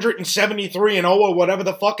 373-0 or whatever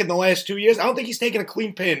the fuck in the last 2 years? I don't think he's taken a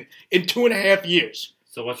clean pin in 2.5 years.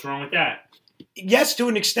 So what's wrong with that? Yes, to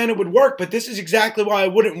an extent it would work, but this is exactly why I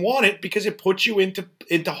wouldn't want it, because it puts you into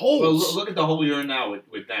holes. Well, look at the hole you're in now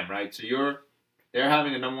with them, right? So they're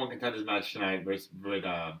having a number one contenders match tonight with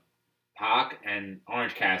Pac and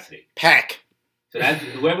Orange Cassidy. Pac. So that's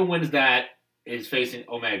whoever wins that is facing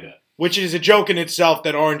Omega. Which is a joke in itself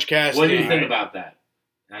that Orange Cassidy... What do you think about that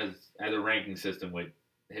as a ranking system with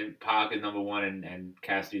Pac is number 1 and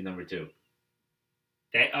Cassidy number 2?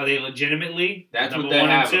 Are they legitimately that's number what they 1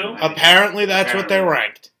 have and 2? Apparently that's what they're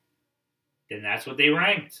ranked. Then that's what they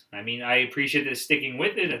ranked. I appreciate them sticking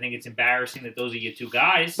with it. I think it's embarrassing that those are your 2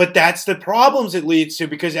 guys. But that's the problems it leads to,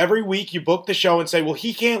 because every week you book the show and say, well,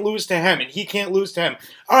 he can't lose to him, and he can't lose to him.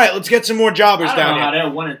 All right, let's get some more jobbers down here. I don't know how they're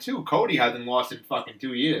 1 and 2. Cody hasn't lost in fucking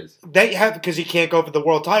 2 years. They have, because he can't go for the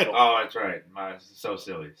world title. Oh, that's right. So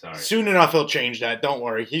silly. Sorry. Soon enough he'll change that. Don't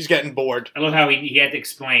worry. He's getting bored. I love how he had to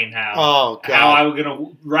explain how I was going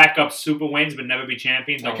to rack up super wins but never be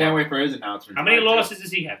champion. I can't wait for his announcement. How many losses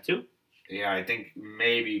does he have? 2? Yeah, I think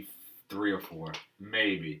maybe 3 or 4.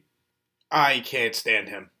 Maybe. I can't stand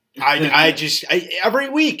him. I just every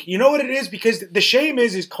week. You know what it is? Because the shame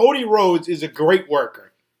is Cody Rhodes is a great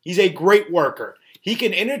worker. He's a great worker. He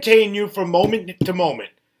can entertain you from moment to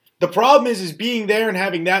moment. The problem is being there and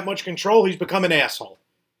having that much control, he's become an asshole.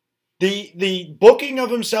 The booking of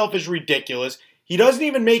himself is ridiculous. He doesn't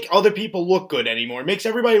even make other people look good anymore. He makes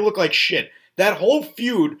everybody look like shit. That whole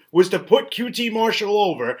feud was to put QT Marshall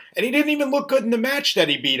over, and he didn't even look good in the match that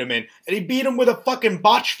he beat him in. And he beat him with a fucking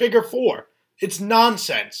botched figure 4. It's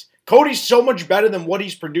nonsense. Cody's so much better than what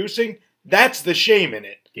he's producing. That's the shame in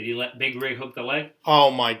it. Did he let Big Rig hook the leg?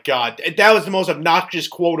 Oh my God. That was the most obnoxious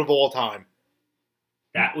quote of all time.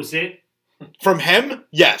 That was it? From him?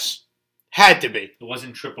 Yes. Had to be. It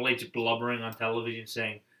wasn't Triple H blubbering on television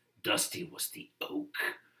saying, Dusty was the oak.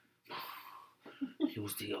 He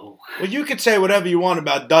was the oak. Well, you could say whatever you want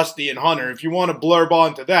about Dusty and Hunter if you want to blurb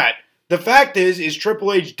onto that. The fact is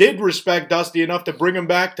Triple H did respect Dusty enough to bring him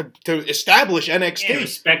back to establish NXT. Yeah,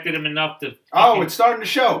 respected him enough to... it's starting the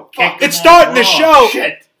show. It's starting the show.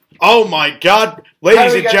 Shit. Oh my God.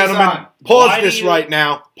 Ladies and gentlemen, pause this right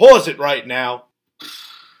now. Pause it right now.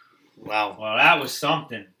 Wow. Well, that was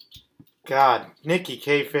something. God, Nikki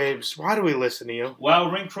Kayfabe, why do we listen to you?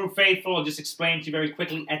 Well, Ring Crew Faithful, I'll just explain to you very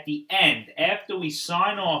quickly at the end. After we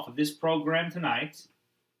sign off of this program tonight,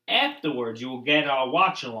 afterwards you will get our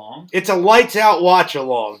watch-along. It's a lights-out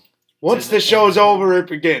watch-along. Once the show's over, it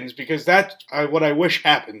begins, because that's what I wish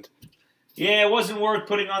happened. Yeah, it wasn't worth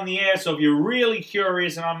putting on the air, so if you're really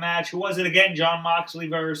curious in our match, who was it again? John Moxley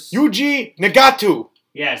versus... Yuji Nagatu.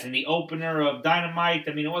 Yes, in the opener of Dynamite.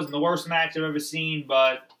 It wasn't the worst match I've ever seen,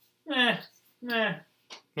 but...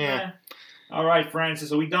 Yeah. All right,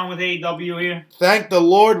 Francis, are we done with AEW here? Thank the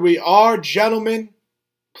Lord we are, gentlemen.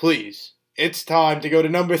 Please, it's time to go to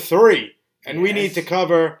number 3. And we need to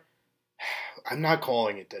cover... I'm not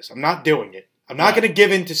calling it this. I'm not doing it. I'm not going to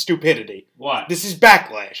give in to stupidity. What? This is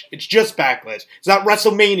Backlash. It's just Backlash. It's not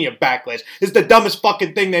WrestleMania Backlash. This is the dumbest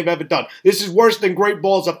fucking thing they've ever done. This is worse than Great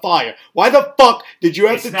Balls of Fire. Why the fuck did you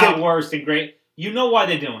have to take... It's not worse than Great... You know why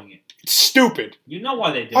they're doing it. It's stupid. You know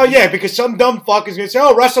why they do it. Oh, yeah, because some dumb fuck is going to say,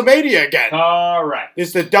 WrestleMania again. Correct.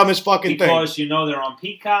 It's the dumbest fucking thing. Because they're on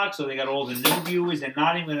Peacock, so they got all the new viewers. They're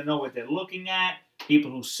not even going to know what they're looking at. People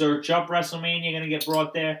who search up WrestleMania are going to get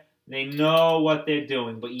brought there. They know what they're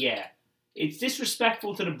doing. But, yeah, it's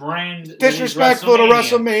disrespectful to the brand. Disrespectful to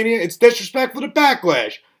WrestleMania. It's disrespectful to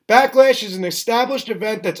Backlash. Backlash is an established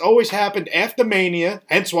event that's always happened after Mania,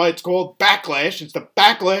 hence why it's called Backlash. It's the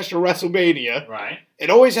Backlash of WrestleMania. Right. It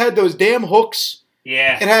always had those damn hooks.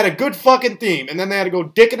 Yeah. It had a good fucking theme, and then they had to go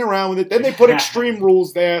dicking around with it. Then they put Extreme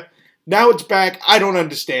Rules there. Now it's back. I don't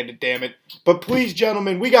understand it, damn it. But please,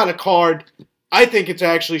 gentlemen, we got a card. I think it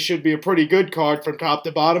actually should be a pretty good card from top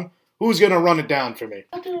to bottom. Who's going to run it down for me?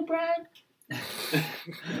 I'll do it, Brad.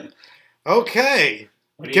 Okay.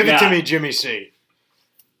 Give it to me, Jimmy C.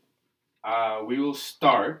 We will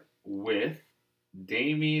start with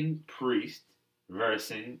Damian Priest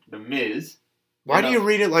versus The Miz. Why do you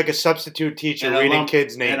read it like a substitute teacher reading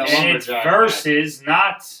kids' names? And it's versus,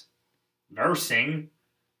 not versing.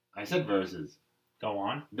 I said versus. Go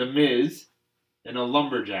on. The Miz in a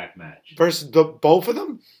lumberjack match. Versus both of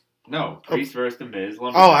them? No, Priest versus The Miz.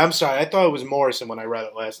 Oh, I'm sorry. I thought it was Morrison when I read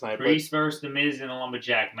it last night. Priest versus The Miz in a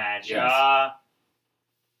lumberjack match. Yes.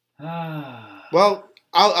 Well,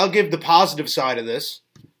 I'll give the positive side of this.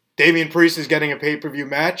 Damian Priest is getting a pay-per-view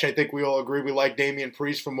match. I think we all agree we like Damian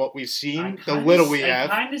Priest from what we've seen, the little we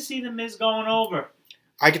have. I kind of see The Miz going over.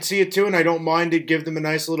 I could see it too, and I don't mind it. Give them a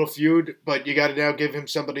nice little feud, but you got to now give him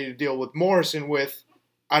somebody to deal with Morrison with.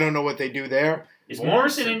 I don't know what they do there. Is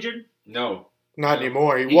Morrison injured? No. Not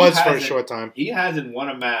anymore. He was for a short time. He hasn't won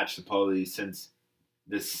a match, supposedly, since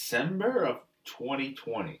December of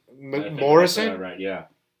 2020. Morrison? Right, yeah.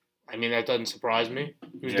 I mean, that doesn't surprise me.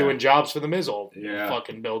 He was doing jobs for the Miz all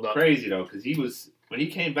fucking build up. Crazy, though, because when he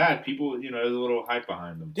came back, people, there was a little hype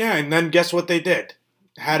behind him. Yeah, and then guess what they did?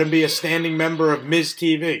 Had him be a standing member of Miz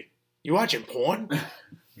TV. You watching porn?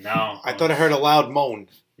 No. I thought I heard a loud moan.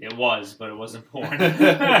 It was, but it wasn't porn.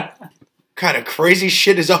 Kind of crazy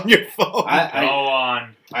shit is on your phone. Go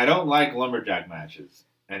on. I don't like lumberjack matches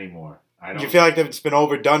anymore. You feel like it's been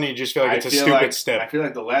overdone, or you just feel like it's a stupid step? I feel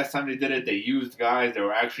like the last time they did it, they used guys that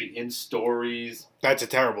were actually in stories. That's a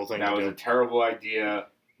terrible thing to do. That was a terrible idea.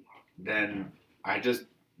 Then I just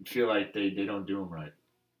feel like they don't do them right.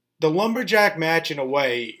 The lumberjack match, in a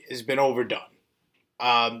way, has been overdone.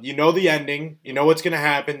 You know the ending. You know what's going to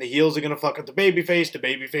happen. The heels are going to fuck up the babyface. The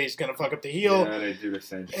babyface is going to fuck up the heel. Yeah, they do the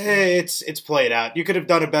same thing. It's played out. You could have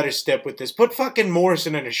done a better step with this. Put fucking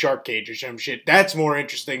Morrison in a shark cage or some shit. That's more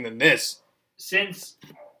interesting than this.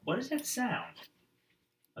 What does that sound?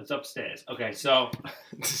 It's upstairs. Okay, so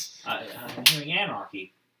I'm hearing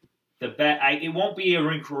anarchy. It won't be a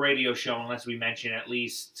Ring Crew Radio show unless we mention at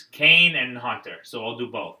least Kane and Hunter. So I'll do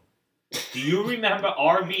both. Do you remember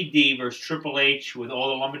RVD versus Triple H with all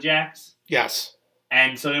the lumberjacks? Yes.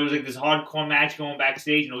 And so there was like this hardcore match going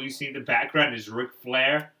backstage, and all you see in the background is Ric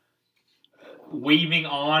Flair waving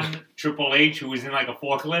on Triple H, who was in like a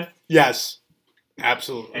forklift. Yes.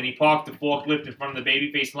 Absolutely. And he parked the forklift in front of the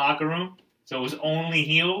babyface locker room. So it was only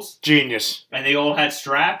heels. Genius. And they all had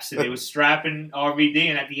straps, and they were strapping RVD,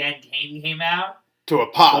 and at the end, Kane came out. To a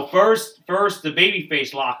pop. Well, first the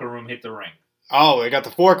babyface locker room hit the ring. Oh, they got the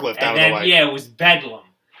forklift out of the way. Yeah, it was bedlam.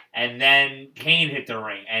 And then Kane hit the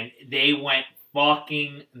ring, and they went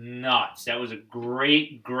fucking nuts. That was a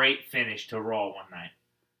great, great finish to Raw one night.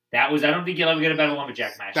 I don't think you'll ever get a better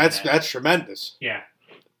lumberjack match. That's tremendous. Yeah.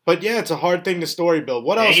 But yeah, it's a hard thing to story build.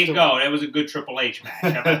 What else? There you go. That was a good Triple H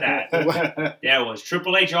match. How about that? There was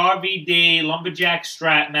Triple H RVD lumberjack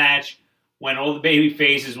strap match when all the baby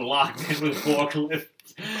faces were locked in with forklifts.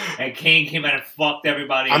 And Kane came out and fucked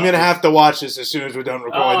everybody I'm going to have to watch this as soon as we're done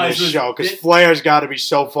recording this show, because Flair's got to be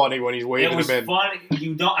so funny when he's waving him in. It was funny.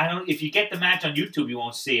 If you get the match on YouTube, you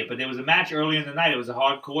won't see it, but there was a match earlier in the night. It was a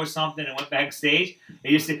hardcore something, and went backstage,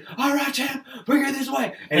 and you said, "All right, champ, bring her this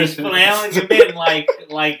way." And he's flailing him in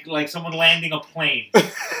like someone landing a plane.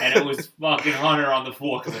 And it was fucking Hunter on the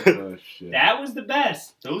forklift. Oh, shit. That was the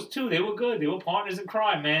best. Those two, they were good. They were partners in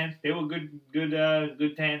crime, man. They were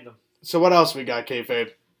good tandem. So what else we got, kayfabe?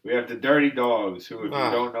 We have the Dirty Dogs, who, if you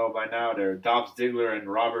don't know by now, they're Dolph Ziggler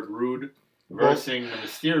and Robert Roode versus the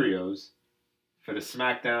Mysterios for the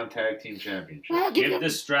SmackDown Tag Team Championship. Give the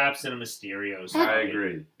straps to the Mysterios. I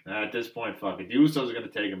agree. At this point, fuck it. The Usos are going to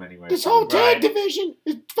take them anyway. This whole tag division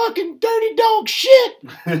is fucking dirty dog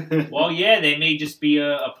shit. Well, yeah, they may just be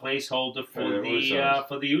a placeholder for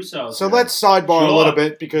the Usos. So let's sidebar a little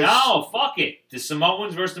bit because no, fuck it. The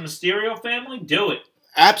Samoans versus the Mysterio family, do it.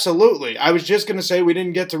 Absolutely. I was just going to say we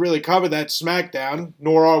didn't get to really cover that SmackDown,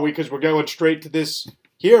 nor are we because we're going straight to this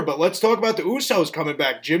here. But let's talk about the Usos coming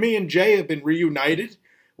back. Jimmy and Jay have been reunited.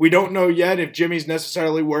 We don't know yet if Jimmy's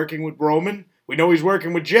necessarily working with Roman. We know he's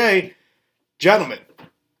working with Jay. Gentlemen,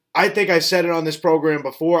 I think I said it on this program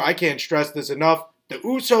before. I can't stress this enough. The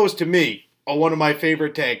Usos, to me, are one of my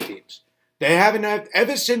favorite tag teams. They haven't had,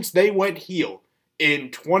 ever since they went heel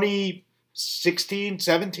in 2016,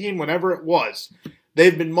 17, whenever it was,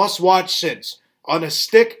 They've been must-watch since. On a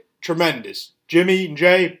stick, tremendous. Jimmy and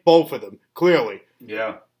Jay, both of them, clearly.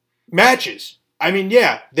 Yeah. Matches. I mean,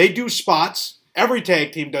 yeah, they do spots. Every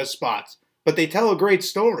tag team does spots. But they tell a great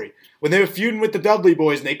story. When they were feuding with the Dudley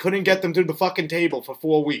Boys and they couldn't get them to the fucking table for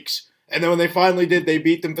 4 weeks. And then when they finally did, they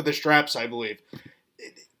beat them for the straps, I believe.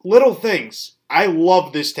 Little things. I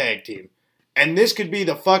love this tag team. And this could be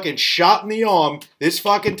the fucking shot in the arm this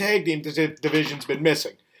fucking tag team division's been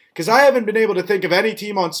missing. Because I haven't been able to think of any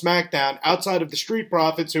team on SmackDown outside of the Street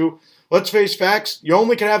Profits who, let's face facts, you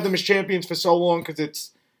only can have them as champions for so long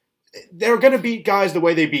because they're going to beat guys the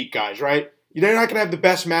way they beat guys, right? They're not going to have the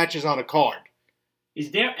best matches on a card.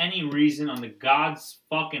 Is there any reason on the God's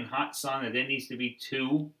fucking hot sun that there needs to be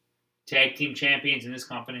 2 tag team champions in this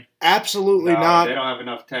company? Absolutely No, not. They don't have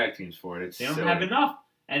enough tag teams for it. They don't have enough.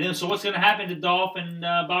 And then, so what's going to happen to Dolph and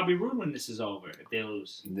Bobby Roode when this is over, if they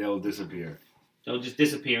lose? They'll disappear. They'll just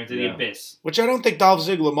disappear into the abyss. Which I don't think Dolph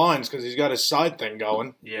Ziggler minds because he's got his side thing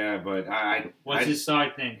going. Yeah, but What's his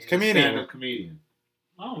side thing? Comedian. Stand-up comedian.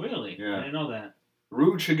 Oh, really? Yeah. I didn't know that.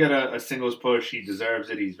 Rude should get a singles push. He deserves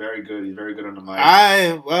it. He's very good. He's very good on the mic.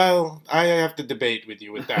 I have to debate with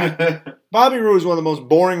you with that. Bobby Roode is one of the most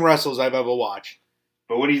boring wrestlers I've ever watched.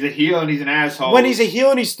 But when he's a heel and he's an asshole. When he's a heel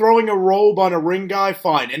and he's throwing a robe on a ring guy,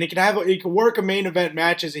 fine. And he can work a main event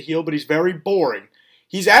match as a heel, but he's very boring.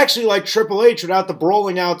 He's actually like Triple H without the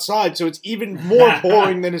brawling outside, so it's even more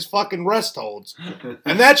boring than his fucking rest holds.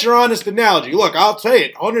 And that's your honest analogy. Look, I'll say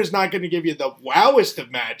it. Hunter's not going to give you the wowest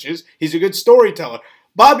of matches. He's a good storyteller.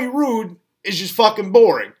 Bobby Roode is just fucking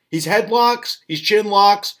boring. He's headlocks. He's chin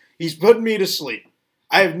locks. He's putting me to sleep.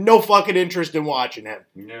 I have no fucking interest in watching him.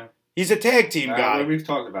 Yeah. He's a tag team guy. We've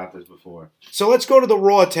talked about this before. So let's go to the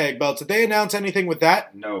Raw tag belts. Did they announce anything with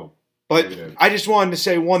that? No. But I just wanted to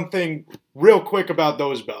say one thing real quick about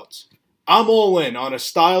those belts. I'm all in on a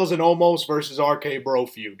Styles and Omos versus RK Bro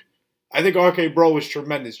feud. I think RK Bro is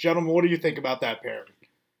tremendous. Gentlemen, what do you think about that pairing?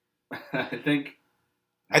 I think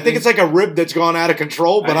it's like a rib that's gone out of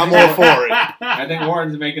control, but I'm all for it. I think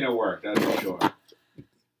Orton's making it work, that's for sure.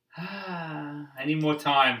 I need more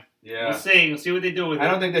time. Yeah. We'll see. We'll see what they do with it.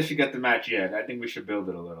 I don't think they should get the match yet. I think we should build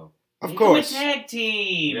it a little. Of course. Make them a tag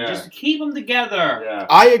team. Yeah. Just keep them together. Yeah.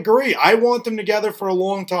 I agree. I want them together for a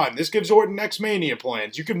long time. This gives Orton X-Mania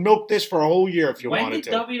plans. You can milk this for a whole year if you When wanted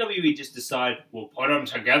did to. WWE just decide, we'll put them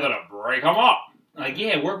together to break them up? Like,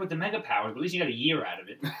 yeah, work with the Mega Powers, but at least you got a year out of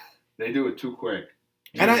it. They do it too quick.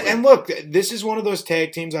 And look, this is one of those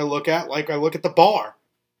tag teams I look at like I look at the Bar.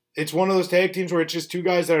 It's one of those tag teams where it's just 2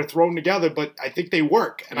 guys that are thrown together, but I think they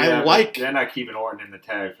work. And I like... They're not keeping Orton in the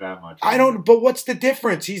tag for that much. But what's the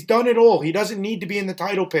difference? He's done it all. He doesn't need to be in the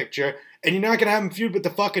title picture, and you're not going to have him feud with the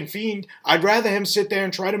fucking Fiend. I'd rather him sit there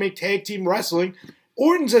and try to make tag team wrestling.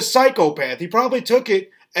 Orton's a psychopath. He probably took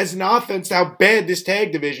it as an offense to how bad this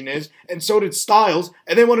tag division is, and so did Styles,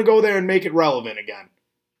 and they want to go there and make it relevant again.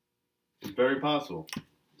 It's very possible.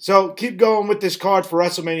 So, keep going with this card for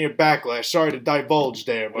WrestleMania Backlash. Sorry to divulge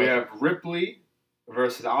there, but... We have Ripley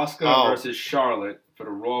versus Asuka versus Charlotte for the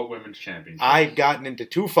Raw Women's Championship. I've gotten into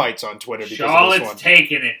 2 fights on Twitter because of this Charlotte's one.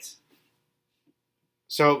 taking it.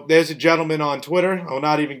 So, there's a gentleman on Twitter. I will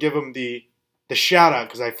not even give him the shout-out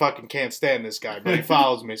because I fucking can't stand this guy, but he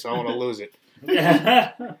follows me, so I want to lose it.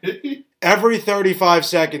 Every 35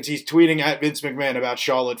 seconds, he's tweeting at Vince McMahon about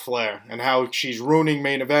Charlotte Flair and how she's ruining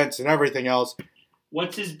main events and everything else.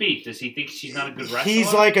 What's his beef? Does he think she's not a good wrestler?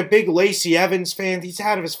 He's like a big Lacey Evans fan. He's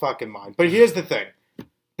out of his fucking mind. But here's the thing.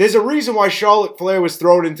 There's a reason why Charlotte Flair was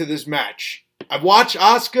thrown into this match. I've watched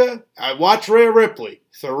Asuka. I've watched Rhea Ripley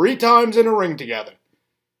 3 times in a ring together.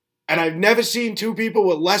 And I've never seen 2 people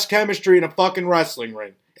with less chemistry in a fucking wrestling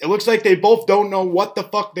ring. It looks like they both don't know what the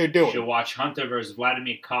fuck they're doing. You should watch Hunter versus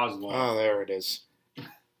Vladimir Kozlov. Oh, there it is.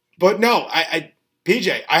 But no,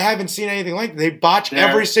 PJ, I haven't seen anything like that. They botch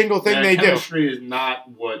every single thing they do. Chemistry is not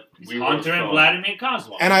what we Hunter and Vladimir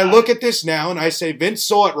Kozlov. And I look at this now and I say, Vince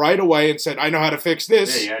saw it right away and said, I know how to fix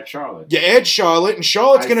this. Yeah, you had Charlotte. You add Charlotte, and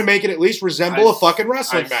Charlotte's going to make it at least resemble a fucking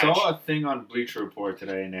wrestling match. I saw a thing on Bleacher Report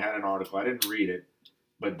today, and they had an article. I didn't read it,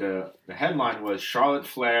 but the headline was, Charlotte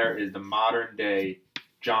Flair is the modern-day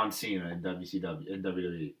John Cena in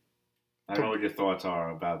WWE. I don't know what your thoughts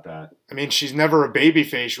are about that. I mean, she's never a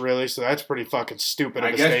babyface, really, so that's pretty fucking stupid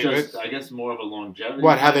of a statement. I guess more of a longevity.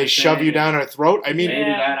 What, how they shove you down her throat? I mean, maybe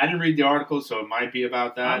that. I didn't read the article, so it might be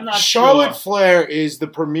about that. I'm not Charlotte sure. Flair is the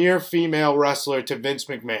premier female wrestler to Vince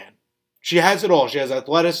McMahon. She has it all. She has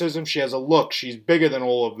athleticism. She has a look. She's bigger than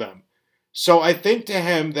all of them. So I think to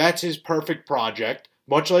him, that's his perfect project.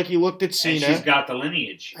 Much like he looked at Cena. And she's got the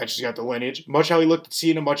lineage. Much how he looked at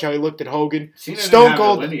Cena. Much how he looked at Hogan. Cena Stone didn't have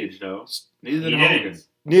Cold a lineage, though. Neither He did didn't. Hogan.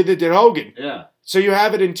 Neither did Hogan. Yeah. So you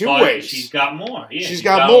have it in two But ways. she's got more. Yeah, She's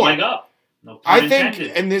got a more. leg up. No pun I think,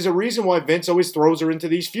 intended. and there's a reason why Vince always throws her into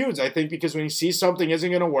these feuds. I think because when he sees something isn't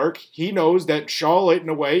going to work, he knows that Charlotte, in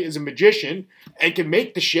a way, is a magician and can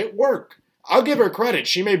make the shit work. I'll give her credit.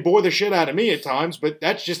 She may bore the shit out of me at times, but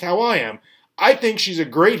that's just how I am. I think she's a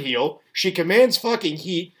great heel. She commands fucking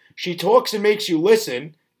heat. She talks and makes you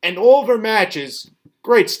listen. And all of her matches,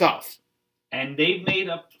 great stuff. And they've made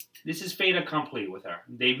up. This is fait accompli with her.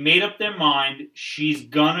 They've made up their mind. She's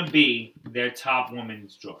gonna be their top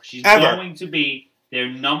women's draw. She's going to be their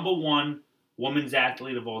number one women's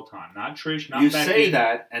athlete of all time. Not Trish, not You Becky. say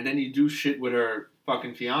that, and then you do shit with her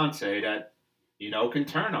fucking fiance that, can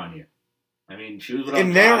turn on you. I mean, she was with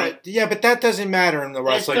Andrade. Yeah, but that doesn't matter in the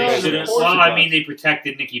wrestling does. business. Of course Well, it I does. mean, they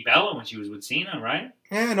protected Nikki Bella when she was with Cena, right?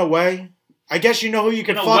 Yeah, in a way. I guess you know who you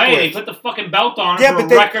can In a fuck way, they with. put the fucking belt on her Yeah, for but a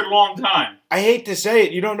they- record long time. I hate to say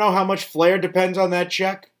it. You don't know how much Flair depends on that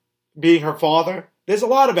check, being her father. There's a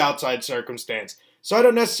lot of outside circumstance. So I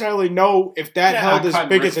don't necessarily know if that held as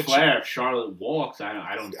big as a Flair. check. If Charlotte walks,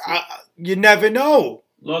 I don't. See. You never know.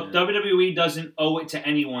 Look, Yeah. WWE doesn't owe it to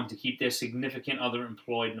anyone to keep their significant other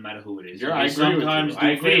employed, no matter who it is. Yeah, They I agree with you. sometimes I do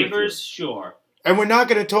agree with favors, sure. And we're not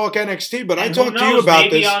going to talk NXT, but I And who talked to you knows, about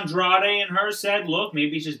maybe this. Andrade and her said, look,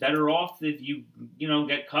 maybe it's just better off if you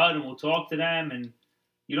get cut and we'll talk to them. And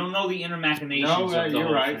you don't know the inner machinations No, of the you're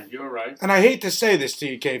whole right. thing. You're right. And I hate to say this to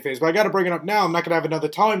you, K-Face, but I got to bring it up now. I'm not going to have another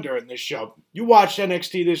time during this show. You watched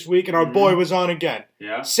NXT this week, and our Mhm. boy was on again.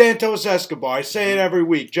 Yeah. Santos Escobar. I say it every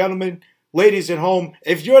week. Gentlemen, ladies at home,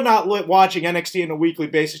 if you're not watching NXT on a weekly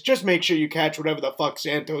basis, just make sure you catch whatever the fuck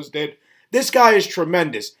Santos did. This guy is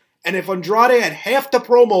tremendous. And if Andrade had half the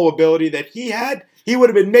promo ability that he had, he would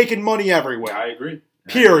have been making money everywhere. I agree.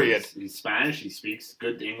 Period. He's Spanish. He speaks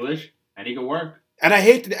good English, and he can work. And I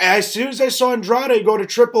hate that as soon as I saw Andrade go to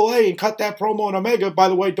AAA and cut that promo on Omega, by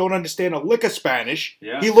the way, don't understand a lick of Spanish,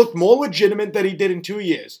 Yeah. he looked more legitimate than he did in 2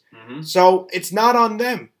 years. Mm-hmm. So it's not on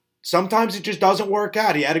them. Sometimes it just doesn't work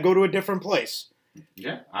out. He had to go to a different place.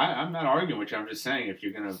 Yeah, I'm not arguing with you. I'm just saying if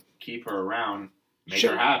you're gonna keep her around, make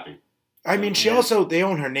Sure. her happy. I mean, she Yeah. also, they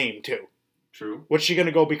own her name too. True. What's she going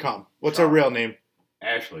to go become? What's her Charlotte. real name?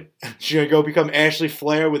 Ashley. She going to go become Ashley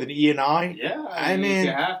Flair with an E and I? Yeah, I if mean-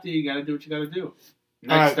 you have to, you gotta do what you gotta do. All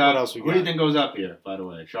Next right, what up, else we who do you got? think goes up here, by the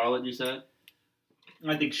way? Charlotte, you said?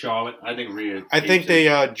 I think Charlotte. I think Rhea. I think takes they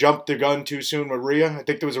it. jumped the gun too soon with Rhea. I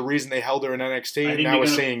think there was a reason they held her in NXT, I and think now they're we're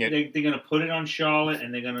gonna, seeing it. They're going to put it on Charlotte,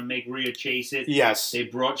 and they're going to make Rhea chase it. Yes. They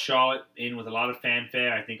brought Charlotte in with a lot of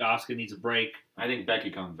fanfare. I think Asuka needs a break. I think Becky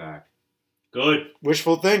comes back. Good.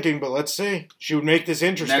 Wishful thinking, but let's see. She would make this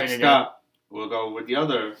interesting Next again. up, we'll go with the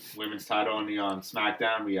other women's title on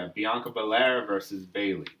SmackDown. We have Bianca Belair versus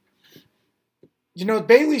Bayley. You know,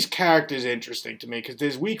 Bailey's character is interesting to me because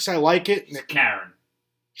there's weeks I like it. It's Karen.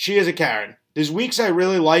 She is a Karen. There's weeks I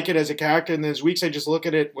really like it as a character, and there's weeks I just look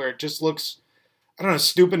at it where it just looks, I don't know,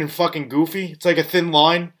 stupid and fucking goofy. It's like a thin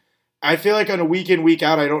line. I feel like on a week in, week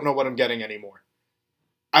out, I don't know what I'm getting anymore.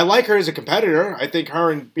 I like her as a competitor. I think her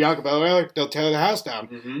and Bianca Belair, they'll tear the house down.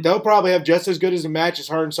 Mm-hmm. They'll probably have just as good as a match as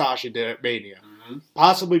her and Sasha did at Mania. Mm-hmm.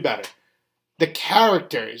 Possibly better. The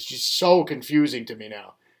character is just so confusing to me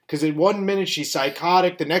now. Because in 1 minute she's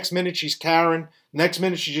psychotic, the next minute she's Karen, the next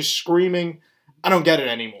minute she's just screaming. I don't get it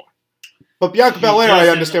anymore. But Bianca Belair, I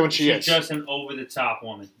understand what she is. She's just an over-the-top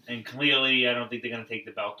woman. And clearly, I don't think they're going to take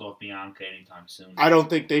the belt off Bianca anytime soon. I don't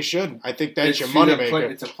think they should. I think that's your She's a moneymaker.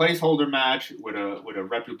 It's a placeholder match with a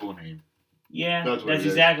reputable name. Yeah, That's that's, what it is.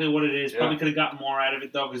 exactly what it is. Yeah. Probably could have gotten more out of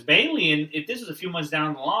it, though, because Bayley, and if this was a few months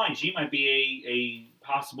down the line, she might be a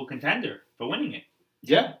possible contender for winning it.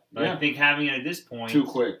 Yeah, But I think having it at this point... Too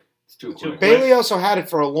quick. It's too Too quick. Bailey also had it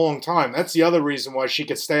for a long time. That's the other reason why she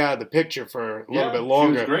could stay out of the picture for a little bit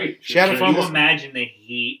longer. She was great. She had it was from Can you this- imagine the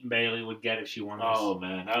heat Bayley would get if she won this? Oh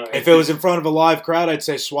man! If it was in front of a live crowd, I'd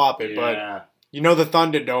say swap it. But yeah. you know the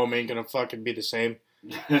Thunderdome ain't going to fucking be the same.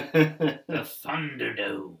 The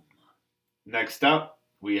Thunderdome. Next up,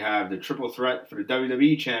 we have the triple threat for the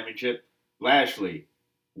WWE Championship: Lashley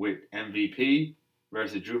with MVP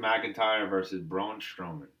versus Drew McIntyre versus Braun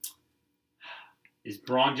Strowman. Is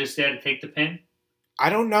Braun just there to take the pin? I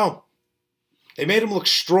don't know. They made him look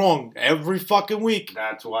strong every fucking week.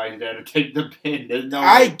 That's why he's there to take the pin. There's no.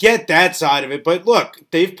 I get that side of it, but look,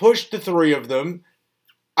 they've pushed the three of them.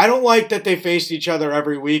 I don't like that they faced each other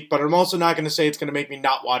every week, but I'm also not going to say it's going to make me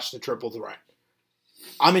not watch the triple threat.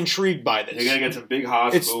 I'm intrigued by this. You're gonna get some big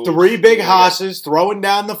Haas It's moves. 3 big You're gonna Hosses throwing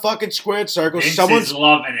down the fucking squared circle. Vince Someone's is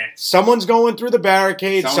loving it. Someone's going through the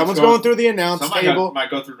barricade. Someone's going through the get- announce Somebody table.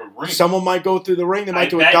 might go through the ring. Someone might go through the ring. They might I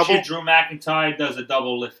do a bet double. you Drew McIntyre does a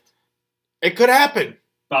double lift. It could happen.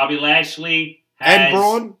 Bobby Lashley And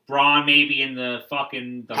Braun? Braun maybe in the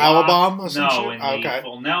fucking... Powerbomb or some No, shit? in the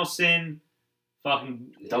full Nelson.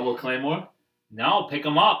 Fucking... Double Claymore? No, pick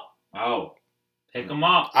him up. Oh. Pick him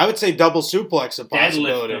up. I would say double suplex a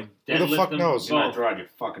possibility. Deadlift him. Who the fuck knows? You're not drawing your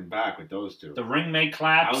fucking back with those two. The ring may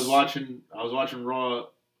collapse. I was watching Raw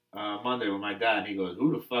Monday with my dad, and he goes,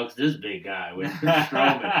 "Who the fuck's this big guy with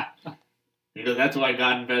Strowman?" He goes, "That's why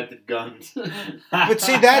God invented guns." But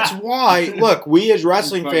see, that's why. Look, we as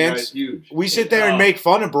wrestling fans, we sit there and make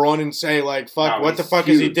fun of Braun and say, like, "Fuck, what the fuck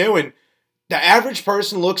is he doing?" The average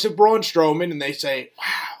person looks at Braun Strowman and they say,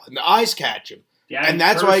 "Wow," and the eyes catch him, and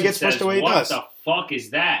that's why he gets pushed the way he does. What the fuck is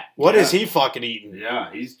that? What is he fucking eating?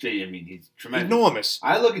 Yeah, he's tremendous. Enormous.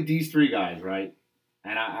 I look at these three guys, right,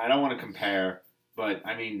 and I don't want to compare, but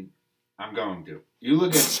I mean, I'm going to. You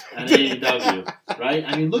look at an AEW, right?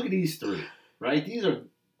 I mean, look at these three, right? These are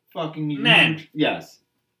fucking men. Huge. Yes,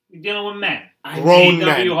 you're dealing with men. Grown men.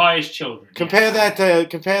 AEW hires children. Compare that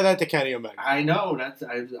to Kenny Omega. I know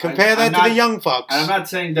compare that to the young fucks. And I'm not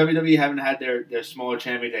saying WWE haven't had their smaller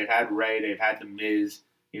champions. They've had Ray. They've had the Miz.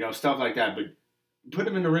 Stuff like that. But put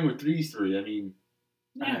them in the ring with these three. I mean.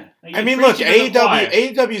 Yeah. I mean, look,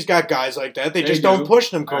 AEW's got guys like that. They just don't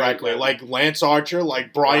push them correctly. Like Lance Archer,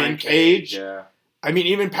 like Brian Cage. Yeah. I mean,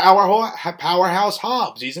 even Powerhouse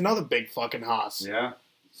Hobbs. He's another big fucking hoss. Yeah.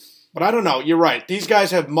 But I don't know. You're right. These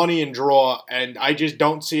guys have money and draw, and I just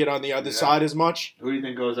don't see it on the other side as much. Who do you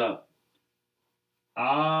think goes up?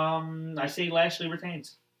 I say Lashley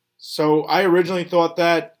retains. So I originally thought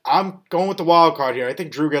that. I'm going with the wild card here. I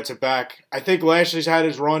think Drew gets it back. I think Lashley's had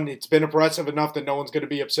his run. It's been impressive enough that no one's going to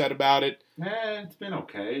be upset about it. It's been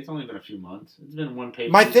okay. It's only been a few months. It's been one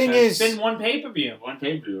pay-per-view. My thing is... It's been one pay-per-view. One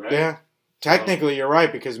pay-per-view, right? Yeah. Technically, you're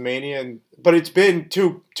right, because Mania... But it's been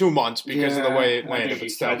two months because of the way it landed.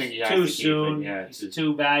 I think he too soon. It's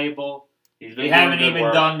too valuable. They haven't even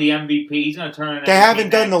done the MVP. He's going to turn it. They haven't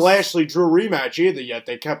done the Lashley Drew rematch either yet.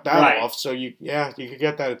 They kept that off, so you could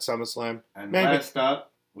get that at SummerSlam. And last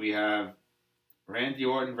up, we have Randy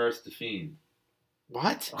Orton versus The Fiend.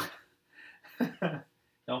 What?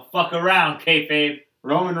 Don't fuck around, kayfabe.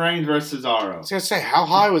 Roman Reigns versus Cesaro. I was going to say, how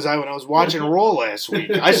high was I when I was watching Raw last week?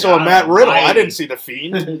 I saw Matt Riddle. I didn't see The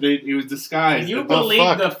Fiend. He was disguised. Can you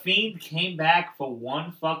believe The Fiend came back for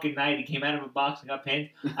one fucking night? He came out of a box and got pinned.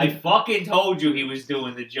 I fucking told you he was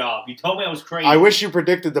doing the job. You told me I was crazy. I wish you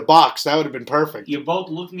predicted the box. That would have been perfect. You both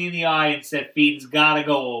looked me in the eye and said, Fiend's got to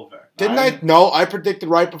go over. Didn't I? No, I predicted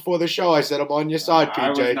right before the show. I said I'm on your side,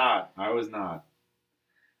 PJ. I was not.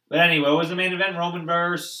 But anyway, what was the main event? Roman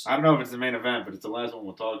versus... I don't know if it's the main event, but it's the last one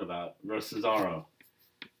we'll talk about. Versus Cesaro.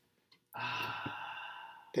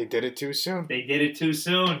 They did it too soon. They did it too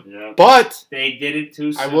soon. Yeah. But... They did it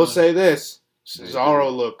too soon. I will say this.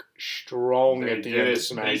 Cesaro looked strong at the end of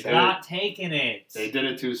SmackDown. He's not taking it. They did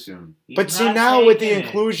it too soon. But see, now with the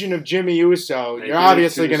inclusion of Jimmy Uso, you're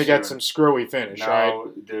obviously going to get some screwy finish, right?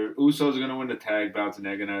 No, the Usos are going to win the tag belts, and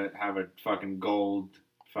they're going to have a fucking gold...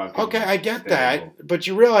 Okay, I get that, but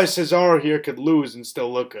you realize Cesaro here could lose and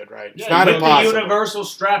still look good, right? It's yeah, not impossible. The Universal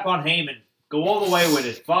strap on Heyman. Go all the way with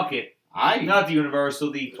it. Fuck it. Not the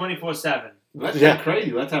Universal, the 24/7. Let's get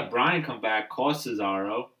crazy. Let's have Bryan come back, cost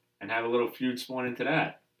Cesaro, and have a little feud spawn into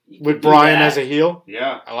that. With Bryan as a heel?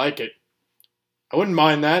 Yeah. I like it. I wouldn't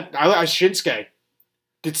mind that. I Shinsuke.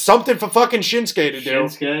 It's something for fucking Shinsuke to do.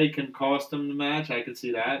 Shinsuke can cost him the match. I could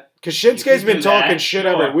see that. Because Shinsuke's been talking shit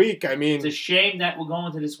every week. I mean, it's a shame that we're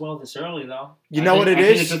going to this well this early, though. You know what it is? I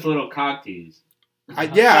think it's just a little cock tease.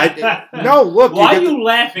 No, look. Why are you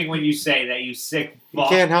laughing when you say that, you sick fuck?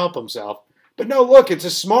 He can't help himself. But no, look, it's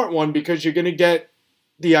a smart one because you're going to get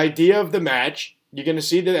the idea of the match. You're going to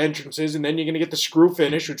see the entrances, and then you're going to get the screw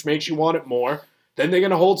finish, which makes you want it more. Then they're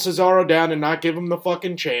going to hold Cesaro down and not give him the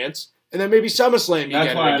fucking chance. And then maybe SummerSlam you That's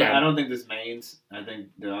get why it again. I don't think this mains. I think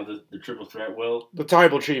the triple threat will. The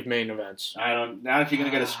Tribal Chief main events. Not if you're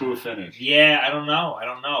gonna get a screw finish. Yeah, I don't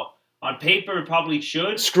know. On paper, it probably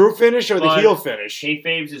should. Screw finish or the heel finish?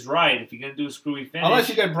 Kayfabe is right. If you're gonna do a screwy finish, unless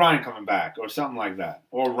you get Bryan coming back or something like that,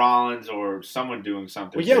 or Rollins or someone doing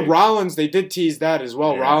something. Well, yeah, big. Rollins. They did tease that as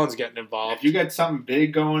well. Yeah. Rollins getting involved. If you get something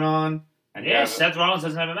big going on. And Seth Rollins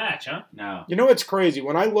doesn't have a match, huh? No. You know what's crazy?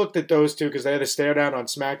 When I looked at those two, because they had a stare down on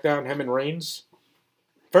SmackDown, him and Reigns.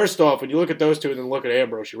 First off, when you look at those two and then look at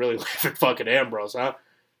Ambrose, you really laugh at fucking Ambrose, huh?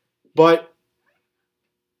 But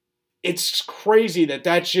it's crazy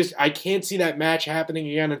that's just... I can't see that match happening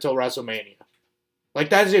again until WrestleMania.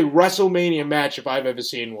 Like, that is a WrestleMania match if I've ever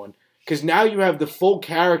seen one. Because now you have the full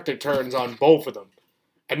character turns on both of them.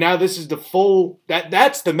 And now this is the full...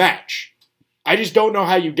 That's the match. I just don't know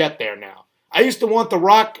how you get there now. I used to want The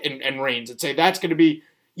Rock and Reigns and say that's going to be...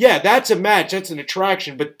 Yeah, that's a match. That's an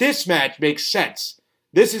attraction. But this match makes sense.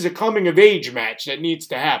 This is a coming-of-age match that needs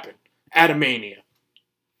to happen at a Mania.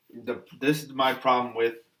 This is my problem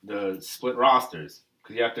with the split rosters.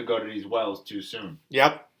 Because you have to go to these wells too soon.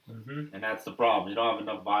 Yep. Mm-hmm. And that's the problem. You don't have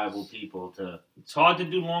enough viable people to... It's hard to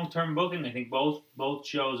do long-term booking. I think both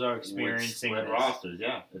shows are with experiencing split this. rosters.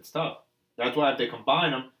 Yeah, it's tough. That's why if they combine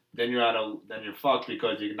them, then you're fucked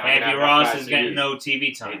because you're not Half gonna your have enough rosters guys to getting use. no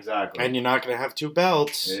TV time. Exactly. And you're not going to have 2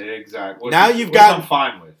 belts. Exactly. Now you've got... I'm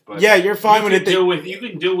fine with. But Yeah, you're fine with it. You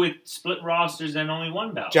can do with split rosters and only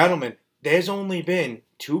 1 belt. Gentlemen, there's only been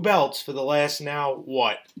 2 belts for the last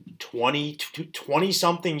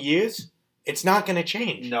 20-something years? It's not going to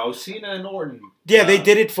change. No, Cena and Orton. Yeah, they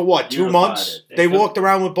did it for 2 unified months? it. They walked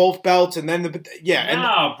around with both belts and then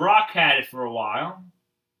No, Brock had it for a while.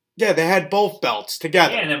 Yeah, they had both belts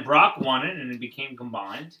together. Yeah, and then Brock won it, and it became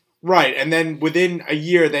combined. Right, and then within a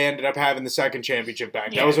year, they ended up having the second championship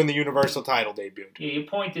back. Yeah. That was when the Universal title debuted. Yeah, your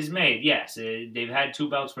point is made. Yes, they've had 2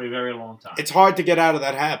 belts for a very long time. It's hard to get out of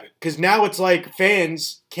that habit. Because now it's like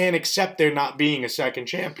fans can't accept there not being a second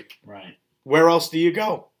champion. Right. Where else do you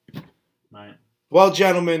go? Right. Well,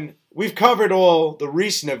 gentlemen, we've covered all the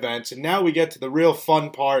recent events, and now we get to the real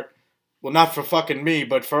fun part. Well, not for fucking me,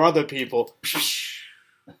 but for other people.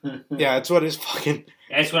 Yeah, that's what it's fucking...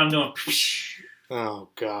 That's what I'm doing. Oh,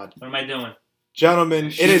 God. What am I doing? Gentlemen,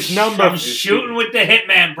 it is number... I'm shooting with the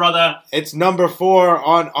Hitman, brother. It's number 4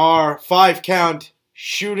 on our 5 count.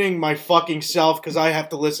 Shooting my fucking self because I have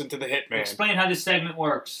to listen to the Hitman. Explain how this segment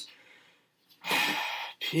works.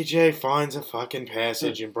 PJ finds a fucking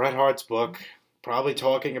passage in Bret Hart's book, probably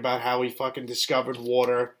talking about how he fucking discovered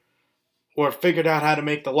water or figured out how to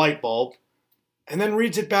make the light bulb, and then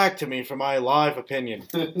reads it back to me for my live opinion.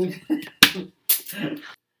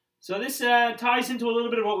 So this ties into a little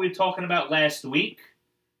bit of what we were talking about last week,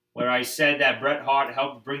 where I said that Bret Hart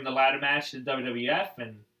helped bring the ladder match to the WWF,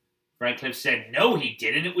 and Frank Cliff said, no, he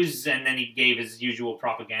didn't. And then he gave his usual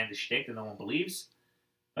propaganda shtick that no one believes.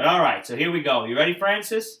 But all right, so here we go. You ready,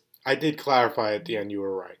 Francis? I did clarify at the end you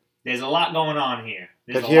were right. There's a lot going on here.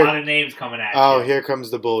 There's But a lot of names coming at you. Oh, here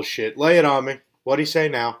comes the bullshit. Lay it on me. What'd he say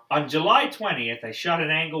now? On July 20th, I shot an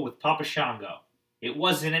angle with Papa Shango. It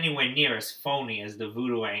wasn't anywhere near as phony as the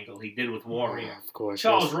voodoo angle he did with Warrior. Of course.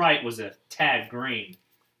 Charles yes. Wright was a tad green,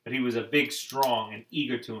 but he was a big, strong, and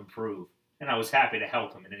eager to improve, and I was happy to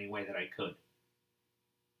help him in any way that I could.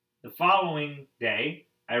 The following day,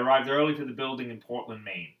 I arrived early to the building in Portland,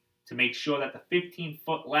 Maine, to make sure that the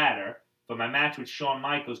 15-foot ladder for my match with Shawn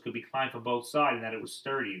Michaels could be climbed from both sides and that it was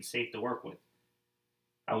sturdy and safe to work with.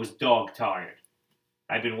 I was dog-tired.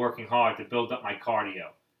 I'd been working hard to build up my cardio,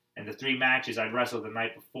 and the 3 matches I'd wrestled the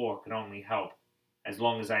night before could only help, as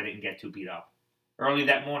long as I didn't get too beat up. Early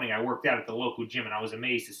that morning, I worked out at the local gym, and I was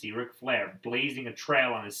amazed to see Ric Flair blazing a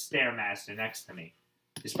trail on his Stairmaster next to me.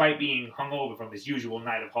 Despite being hungover from his usual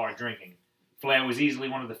night of hard drinking, Flair was easily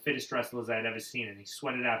one of the fittest wrestlers I had ever seen, and he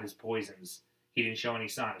sweated out his poisons. He didn't show any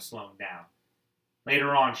sign of slowing down.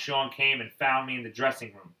 Later on, Shawn came and found me in the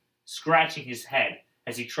dressing room, scratching his head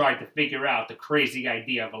as he tried to figure out the crazy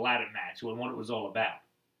idea of a ladder match and what it was all about.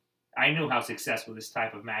 I knew how successful this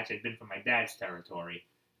type of match had been for my dad's territory.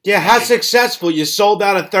 Yeah, how successful? You sold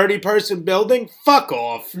out a 30-person building? Fuck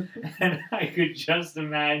off. And I could just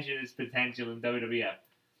imagine his potential in WWF.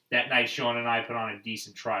 That night, Shawn and I put on a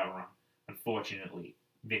decent trial run. Unfortunately,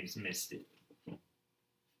 Vince missed it.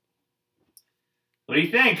 What do you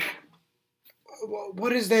think?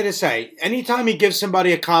 What is there to say? Anytime he gives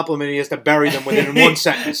somebody a compliment, he has to bury them within one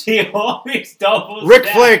sentence. He always doubles Ric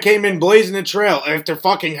down. Flair came in blazing the trail after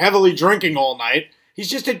fucking heavily drinking all night. He's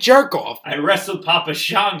just a jerk-off. I wrestled Papa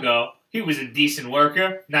Shango. He was a decent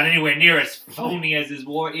worker. Not anywhere near as phony as his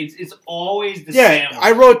war. It's always the same. Yeah,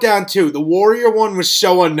 I wrote down, too. The Warrior one was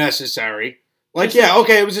so unnecessary. Like, yeah,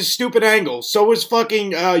 okay, it was a stupid angle. So was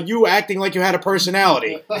fucking you acting like you had a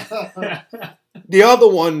personality. The other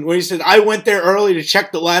one, where he said, I went there early to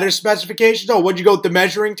check the ladder specifications. Oh, what'd you go with the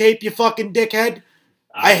measuring tape, you fucking dickhead?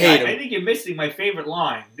 I hate him. I think you're missing my favorite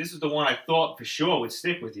line. This is the one I thought for sure would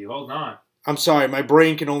stick with you. Hold on. I'm sorry, my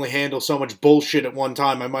brain can only handle so much bullshit at one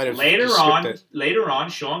time. I might have Later skipped on,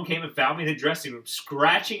 Shawn came and found me in the dressing room,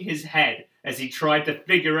 scratching his head as he tried to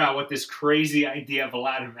figure out what this crazy idea of a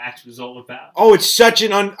ladder match was all about. Oh, it's such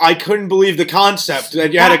an I couldn't believe the concept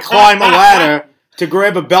that you had to climb a ladder to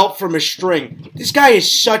grab a belt from a string. This guy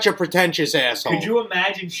is such a pretentious asshole. Could you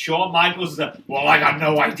imagine Shawn Michaels? Well, I got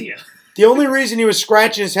no idea. The only reason he was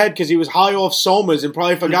scratching his head because he was high off somas and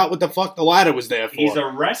probably forgot what the fuck the ladder was there for. He's a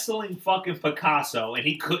wrestling fucking Picasso, and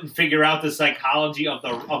he couldn't figure out the psychology of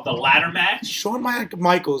the ladder match. Shawn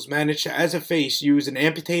Michaels managed to, as a face, use an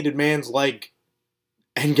amputated man's leg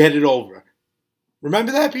and get it over.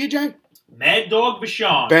 Remember that, PJ? Mad Dog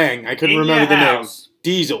Vachon. Bang. I couldn't In remember your the name. house.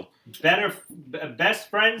 Diesel. Best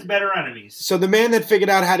friends, better enemies. So the man that figured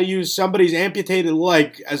out how to use somebody's amputated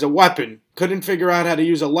leg as a weapon couldn't figure out how to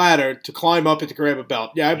use a ladder to climb up and to grab a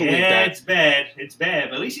belt. Yeah, I believe that. It's bad. It's bad.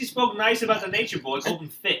 But at least he spoke nice about the Nature Boy, called him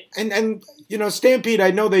fit. And you know, Stampede,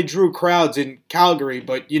 I know they drew crowds in Calgary,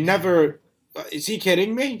 but you never... is he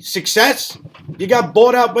kidding me? Success? You got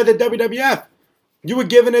bought out by the WWF. You were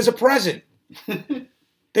given as a present. What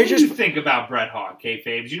do you think about Bret Hart,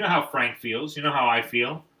 kayfabes? You know how Frank feels. You know how I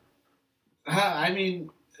feel. I mean,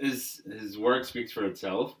 his work speaks for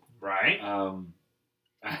itself. Right. Some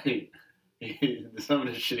of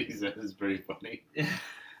the shit he says is pretty funny.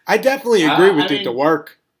 I definitely agree with you. The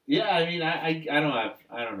work. Yeah, I mean, I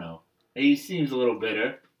don't know. He seems a little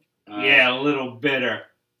bitter. Yeah, a little bitter.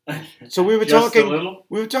 So we were Just talking. a little?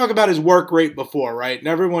 We were talking about his work rate before, right? And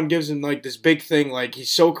everyone gives him like this big thing, like he's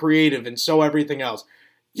so creative and so everything else.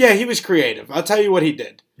 Yeah, he was creative. I'll tell you what he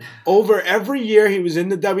did. Over every year he was in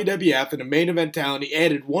the WWF in a main event talent, he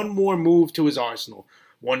added one more move to his arsenal.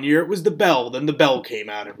 One year it was the bell, then the bell came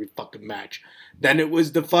out every fucking match. Then it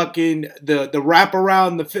was the fucking, the wrap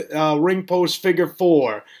around the ring post figure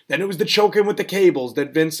 4. Then it was the choking with the cables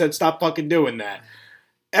that Vince said stop fucking doing that.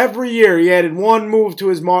 Every year he added one move to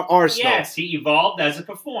his arsenal. Yes, he evolved as a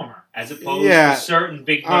performer, as opposed to certain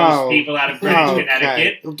big-nosed people out of Greenwich,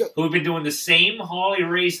 Connecticut, who have been doing the same Harley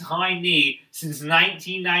Race high knee since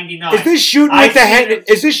 1999. Is this shooting with the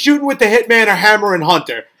Is this shooting with the Hitman or Hammer and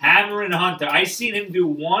Hunter? Hammer and Hunter. I've seen him do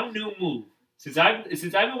one new move since I've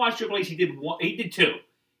been watching Triple H. He did two.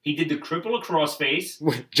 He did the cripple across face.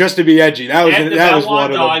 Just to be edgy. That was one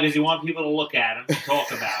of them. Because he wanted people to look at him and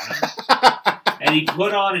talk about him. And he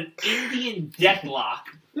put on an Indian deathlock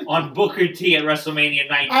on Booker T at WrestleMania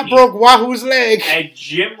 19. I broke Wahoo's leg. And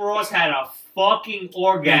Jim Ross had a fucking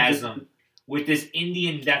orgasm with this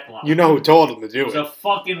Indian deathlock. You know who told him to do it. It was a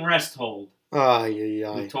fucking rest hold. Who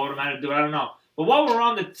told him how to do it? I don't know. But while we're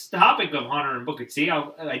on the topic of Hunter and Booker T,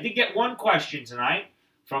 I did get one question tonight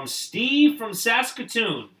from Steve from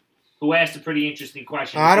Saskatoon, who asked a pretty interesting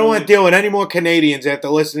question. I don't want to deal with any more Canadians after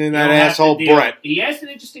listening to that asshole Brett. He asked an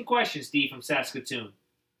interesting question, Steve from Saskatoon.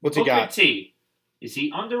 What's he got? Booker T, is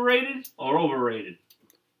he underrated or overrated?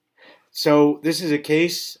 So this is a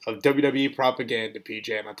case of WWE propaganda,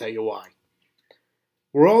 PJ, and I'll tell you why.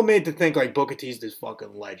 We're all made to think like Booker T's this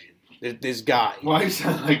fucking legend. This guy. Why you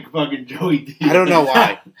sound like fucking Joey D? I don't know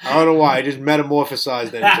why. I just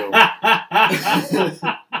metamorphosized into him.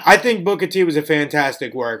 I think Booker T was a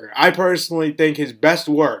fantastic worker. I personally think his best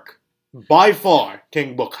work, by far,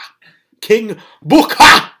 King Booker. King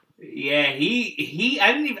Booker! Yeah,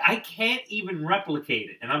 I can't even replicate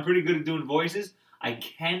it. And I'm pretty good at doing voices. I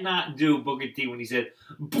cannot do Booker T when he said,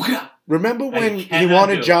 Booker! Remember when he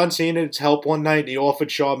wanted John Cena's help one night and he offered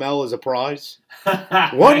Sharmell as a prize?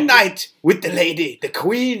 One night with the lady, the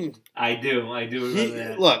queen. I do remember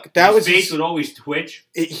that. Look, his face would always twitch.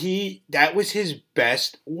 That was his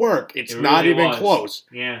best work. It's not really even close.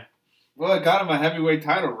 Yeah. Well, it got him a heavyweight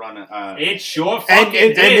title run. It sure fucking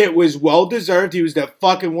did. And it was well deserved. He was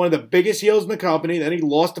one of the biggest heels in the company. Then he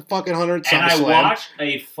lost the fucking Hunter at SummerSlam. And I watched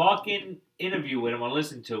a fucking interview with him. I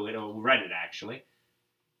listened to it, or read it actually.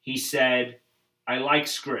 He said, I like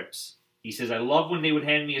scripts. He says, I love when they would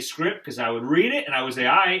hand me a script because I would read it and I would say,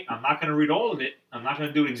 all right, I'm not going to read all of it. I'm not going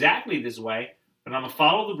to do it exactly this way, but I'm going to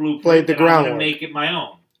follow the blueprint and I'm going to make it my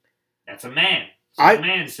own. That's a man. That's what a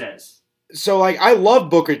man says. So, I love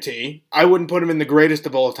Booker T. I wouldn't put him in the greatest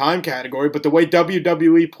of all time category, but the way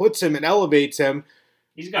WWE puts him and elevates him.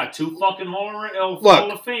 He's got 2 fucking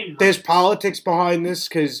Hall of Fame. There's politics behind this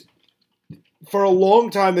because for a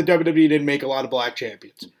long time, the WWE didn't make a lot of black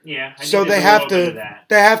champions. Yeah. So they have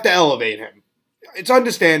to elevate him. It's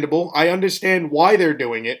understandable. I understand why they're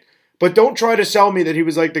doing it. But don't try to sell me that he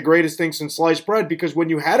was like the greatest thing since sliced bread, because when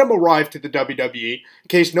you had him arrive to the WWE, in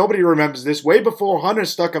case nobody remembers this, way before Hunter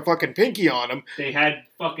stuck a fucking pinky on him. They had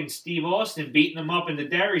fucking Steve Austin beating him up in the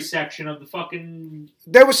dairy section of the fucking...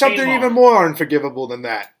 There was something even more unforgivable than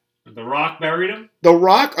that. The Rock buried him? The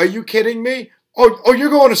Rock? Are you kidding me? Oh, you're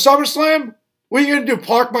going to SummerSlam? What are you going to do,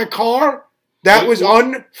 park my car? That was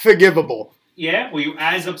unforgivable. Yeah? Were you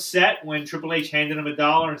as upset when Triple H handed him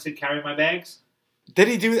 $1 and said, carry my bags? Did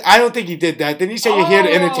he do that? I don't think he did that. Didn't he say you're here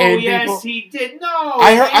to entertain people? Yes, he did. No.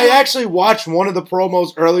 I actually watched one of the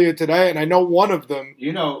promos earlier today, and I know one of them.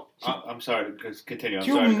 You know, I'm sorry, continue.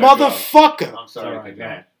 You motherfucker. I'm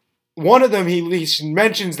sorry. One of them, he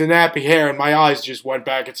mentions the nappy hair, and my eyes just went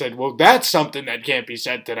back and said, well, that's something that can't be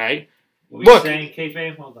said today. What were you saying,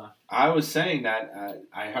 kayfabe? Hold on. I was saying that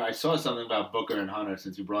I saw something about Booker and Hunter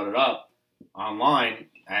since you brought it up. online,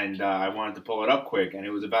 and I wanted to pull it up quick, and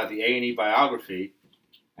it was about the A&E biography,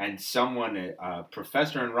 and someone,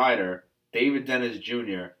 professor and writer, David Dennis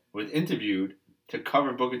Jr., was interviewed to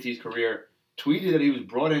cover Booker T's career, tweeted that he was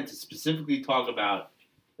brought in to specifically talk about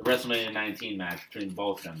the WrestleMania 19 match between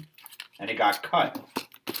both of them, and it got cut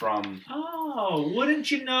from... Oh,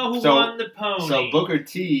 wouldn't you know who won the pony? So Booker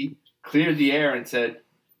T cleared the air and said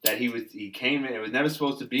that he came in. It was never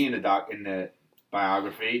supposed to be in the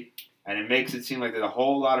biography, and it makes it seem like there's a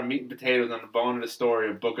whole lot of meat and potatoes on the bone of the story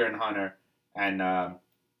of Booker and Hunter, and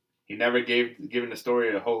he never given the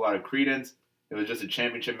story a whole lot of credence. It was just a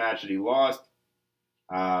championship match that he lost.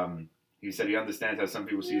 He said he understands how some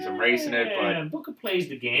people see some race in it, but Booker plays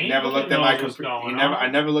the game. He never Booker looked at my knows what's going I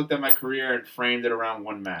on. never looked at my career and framed it around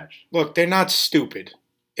one match. Look, they're not stupid.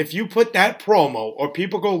 If you put that promo, or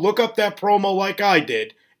people go look up that promo like I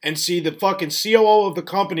did, and see the fucking COO of the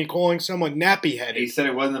company calling someone nappy-headed. He said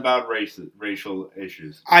it wasn't about racial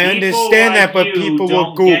issues. I understand that, but people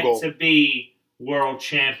will Google. Don't get to be world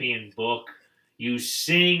champion, Book. You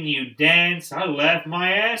sing, you dance. I laughed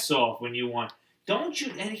my ass off when you won. Don't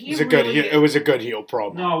you? And he It was a good heel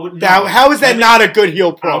promo. No. How is that not a good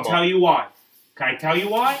heel promo? I'll tell you why. Can I tell you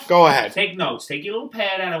why? Go ahead. Take notes. Take your little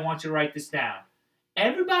pad out. I want you to write this down.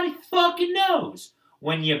 Everybody fucking knows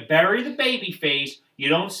when you bury the baby face, you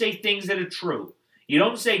don't say things that are true. You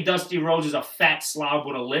don't say Dusty Rhodes is a fat slob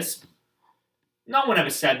with a lisp. No one ever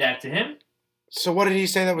said that to him. So what did he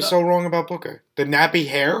say that was so wrong about Booker? The nappy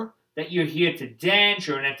hair? That you're here to dance,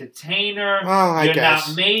 you're an entertainer, I guess.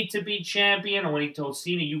 Not made to be champion, or when he told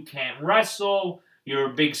Cena you can't wrestle, you're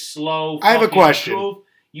a big slow I have a question. Proof.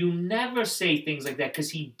 You never say things like that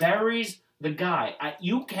because he buries the guy.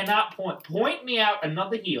 You cannot point me out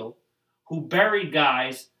another heel who buried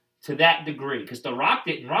guys to that degree, because The Rock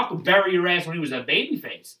didn't. Rock would bury your ass when he was a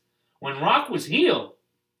babyface. When Rock was heel,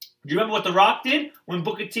 do you remember what The Rock did when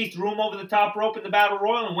Booker T threw him over the top rope in the Battle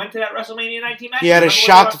Royal and went to that WrestleMania 19 match? He had a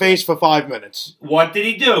shocked face for 5 minutes. What did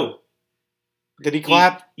he do? Did he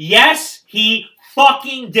clap? Yes, he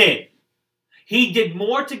fucking did. He did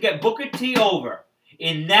more to get Booker T over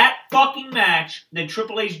in that fucking match than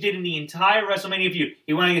Triple H did in the entire WrestleMania feud.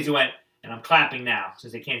 He went against, he went, and I'm clapping now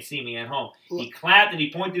since they can't see me at home. He clapped and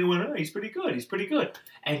he pointed and went, oh, he's pretty good, he's pretty good.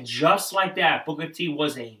 And just like that, Booker T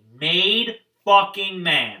was a made fucking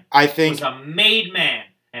man. I think was a made man,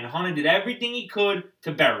 and Hunter did everything he could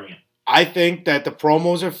to bury him. I think that the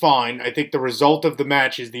promos are fine. I think the result of the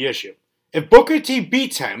match is the issue. If Booker T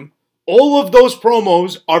beats him, all of those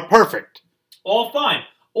promos are perfect. All fine.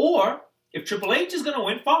 Or if Triple H is going to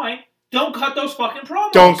win, fine. Don't cut those fucking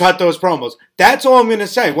promos. Don't cut those promos. That's all I'm going to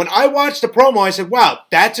say. When I watched the promo, I said, wow,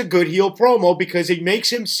 that's a good heel promo because it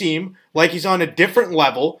makes him seem like he's on a different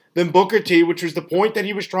level than Booker T, which was the point that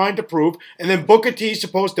he was trying to prove. And then Booker T is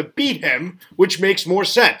supposed to beat him, which makes more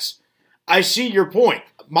sense. I see your point.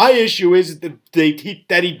 My issue is that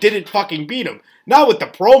he didn't fucking beat him. Not with the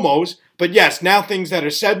promos, but yes, now things that are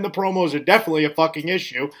said in the promos are definitely a fucking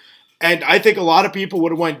issue. And I think a lot of people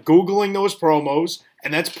would have went Googling those promos,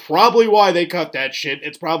 and that's probably why they cut that shit.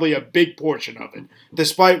 It's probably a big portion of it,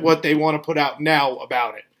 despite what they want to put out now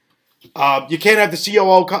about it. You can't have the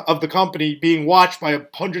COO of the company being watched by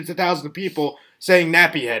hundreds of thousands of people saying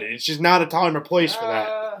nappy-headed. It's just not a time or place for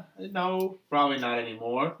that. No, probably not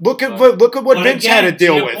anymore. Look at what Vince had to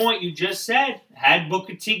deal with. The point you just said, had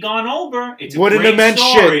Booker T gone over, it's a wouldn't great have meant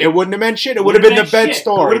story. shit. It wouldn't have meant shit. It would have been the best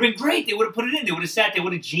story. It would have been great. They would have put it in. They would have sat there.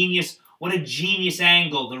 What a genius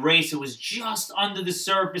angle. The race, it was just under the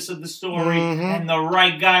surface of the story, and the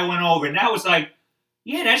right guy went over. And that was like,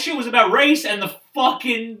 yeah, that shit was about race, and the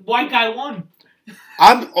fucking white guy won.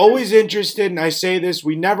 I'm always interested, and I say this,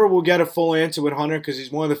 we never will get a full answer with Hunter because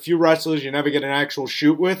he's one of the few wrestlers you never get an actual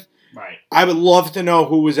shoot with. Right. I would love to know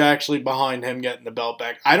who was actually behind him getting the belt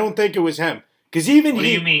back. I don't think it was him. Because even What do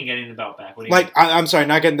you mean getting the belt back? What do you mean? mean? I'm sorry,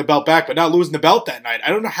 not getting the belt back, but not losing the belt that night. I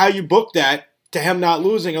don't know how you booked that to him not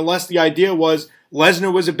losing unless the idea was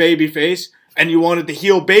Lesnar was a babyface and you wanted the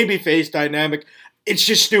heel babyface dynamic. It's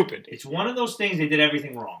just stupid. It's one of those things they did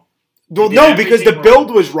everything wrong. Well, no, because the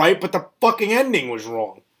build was right, but the fucking ending was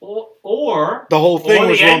wrong. Or the whole thing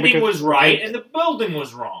was the wrong ending because was right and the building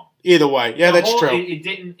was wrong. Either way, yeah, that's true. It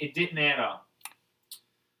didn't add up.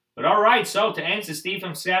 But all right, so to answer Steve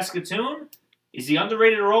from Saskatoon, is he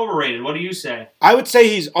underrated or overrated? What do you say? I would say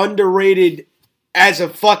he's underrated as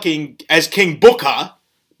King Booker,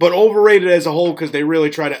 but overrated as a whole because they really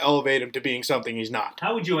try to elevate him to being something he's not.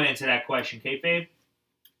 How would you answer that question, kayfabe?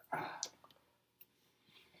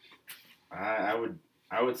 I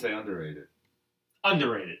would say underrated.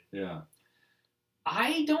 Underrated. Yeah.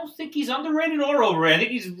 I don't think he's underrated or overrated. I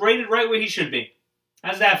think he's rated right where he should be.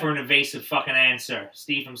 How's that for an evasive fucking answer?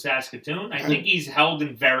 Steve from Saskatoon. I think he's held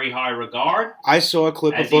in very high regard. I saw a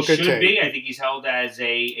clip as of Booker he should T. be. I think he's held as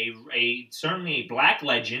a certainly a black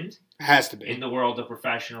legend Has to be. in the world of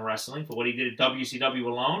professional wrestling for what he did at WCW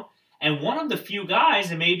alone. And one of the few guys,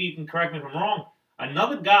 and maybe you can correct me if I'm wrong,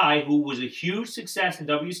 another guy who was a huge success in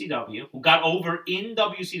WCW, who got over in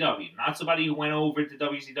WCW, not somebody who went over to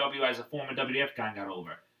WCW as a former WWF guy and got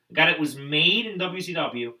over. A guy that was made in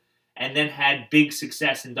WCW and then had big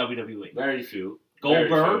success in WWE. Very few.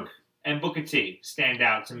 Goldberg and Booker T stand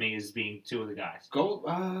out to me as being two of the guys.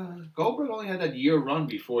 Goldberg only had that year run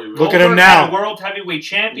before he really... Look at him Goldberg now. had a World Heavyweight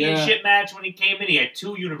Championship match when he came in. He had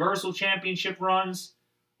 2 Universal Championship runs.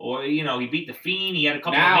 Or, he beat The Fiend. He had a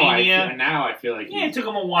couple of Mania. Now I feel like It took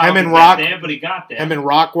him a while Him to and get Rock- there, but he got there. Him and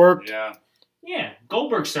Rock worked. Yeah. Yeah,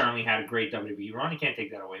 Goldberg certainly had a great WWE run. You can't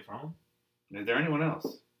take that away from him. Is there anyone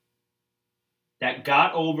else? That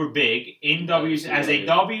got over big in as a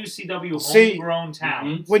WCW See, homegrown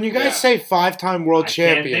talent. When you guys say 5-time world I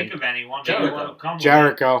champion, can't think of anyone. Maybe Jericho. one will come with it.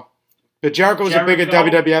 Jericho. But Jericho was a bigger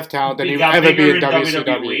Jericho, WWF talent than he would got ever be bigger in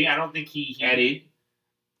WCW. I don't think he Eddie.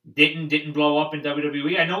 didn't blow up in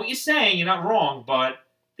WWE. I know what you're saying. You're not wrong, but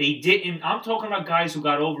they didn't. I'm talking about guys who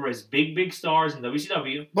got over as big stars in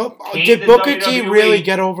WCW. But Came did to Booker T WWE. really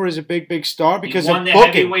get over as a big star because he won of the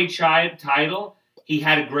booking? heavyweight title. He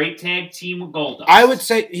had a great tag team with Goldust. I would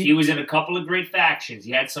say he was in a couple of great factions.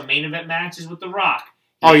 He had some main event matches with The Rock.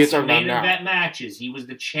 Oh, you're some talking main about now. event matches. He was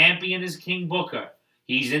the champion as King Booker.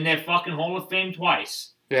 He's in their fucking Hall of Fame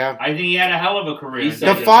twice. Yeah. I think he had a hell of a career. He's in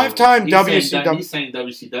The saying- WWE. 5-time He's WCW. saying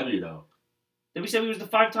WCW, though. WCW was the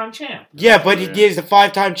 5-time champ. Yeah, but Yeah. he is the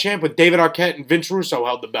 5-time champ with David Arquette and Vince Russo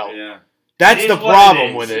held the belt. Yeah. That's It the is what problem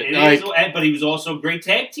is. with it. Is, but he was also a great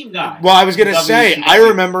tag team guy. Well, I was going to say, WCW. I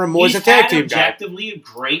remember him more as a He's tag had team guy. objectively a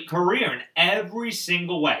great career in every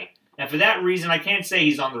single way. And for that reason, I can't say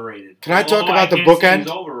he's underrated. Can I talk Although about the can't say bookend? He's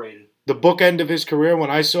overrated. The bookend of his career, when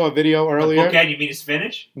I saw a video earlier. The bookend, you mean his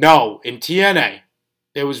finish? No, in TNA.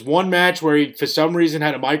 There was one match where he, for some reason,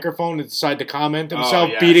 had a microphone and decided to comment himself,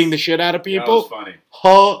 yes. beating the shit out of That was people. funny.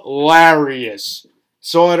 Hilarious.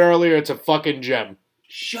 Saw it earlier. It's a fucking gem.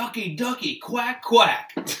 Shucky ducky, quack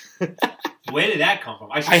quack. Where did that come from?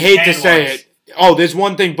 I hate to say it. Oh, there's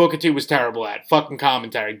one thing Booker T was terrible at. Fucking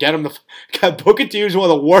commentary. Get him the... God, Booker T was one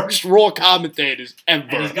of the worst Raw commentators ever.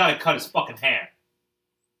 And he's got to cut his fucking hair.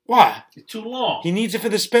 Why? It's too long. He needs it for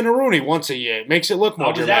the Spinneroonie once a year. It makes it look I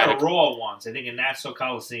more was dramatic. at a Raw once, I think in Nassau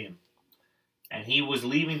Coliseum. And he was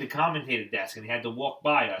leaving the commentator desk and he had to walk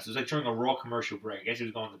by us. It was like during a Raw commercial break. I guess he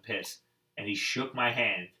was going to piss. And he shook my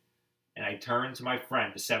hand. And I turned to my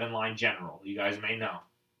friend, the 7-line general, you guys may know.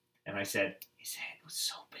 And I said, his hand was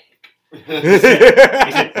so big. He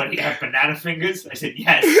said, but he had banana fingers? I said,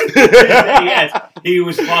 yes. I said, yes. He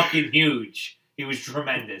was fucking huge. He was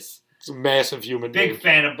tremendous. It's a massive human Big being.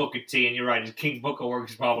 fan of Booker T, and you're right, his King Booker work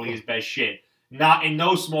is probably his best shit. Not in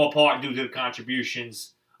no small part due to the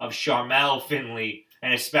contributions of Sharmell Finley,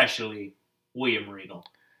 and especially William Regal.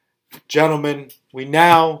 Gentlemen, we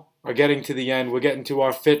now are getting to the end. We're getting to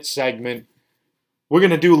our 5th segment. We're going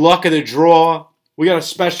to do Luck of the Draw. We got a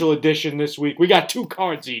special edition this week. We got 2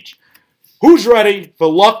 cards each. Who's ready for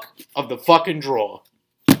Luck of the fucking Draw?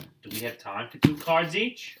 Do we have time for 2 cards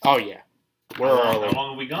each? Oh, yeah. We're How early. long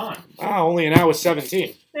have we gone? Only an hour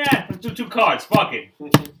 17. Yeah, let's do 2 cards. Fuck it.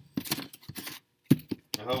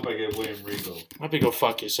 I hope I get William Regal. Let me go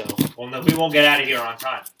fuck yourself. Well, no, we won't get out of here on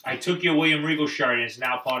time. I took your William Regal shirt, and it's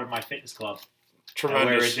now part of my fitness club. I wear it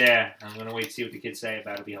Tremendous. there. I'm going to wait to see what the kids say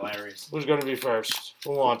about it. It'll be hilarious. Who's going to be first?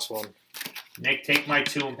 Who wants one? Nick, take my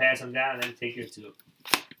 2 and pass them down, and then take your 2.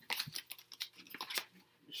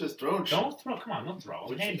 It's just throwing shit. Don't throw. Come on, don't throw.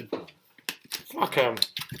 Hand it to him. Fuck him.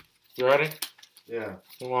 You ready? Yeah.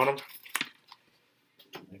 You want him?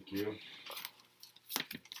 Thank you.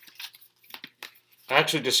 I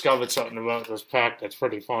actually discovered something about this pack that's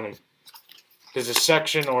pretty funny. There's a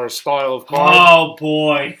section or a style of card Oh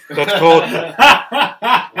boy! that's called.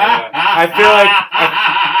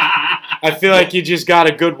 I feel like you just got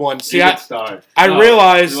a good one. See, I start.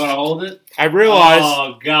 realized. You want to hold it? I realized.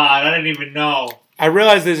 Oh God, I didn't even know. I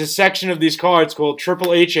realized there's a section of these cards called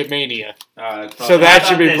Triple H at Mania. So How that should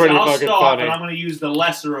about be this? pretty I'll fucking start, funny. but I'm going to use the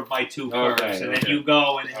lesser of my 2 first, Okay, and then okay. you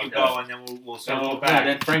go, and then you Okay. go, and then we'll circle So back.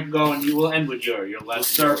 then Frank go and you will end with your We'll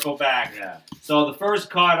last. circle back. Yeah. So the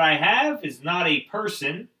first card I have is not a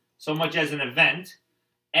person so much as an event.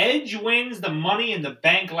 Edge wins the Money in the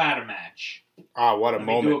Bank ladder match. Ah, what a Let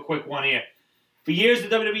me do moment. a quick one here. For years, the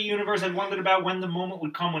WWE Universe had wondered about when the moment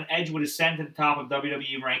would come when Edge would ascend to the top of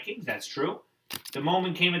WWE rankings. That's true. The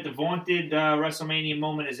moment came at the vaunted WrestleMania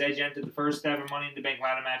moment as Edge entered the first ever Money in the Bank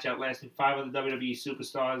ladder match, outlasting 5 other WWE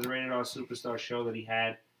superstars. The Rated R Superstar show that he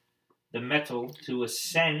had the mettle to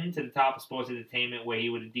ascend to the top of sports entertainment, where he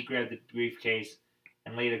would indeed grab the briefcase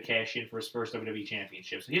and later cash in for his first WWE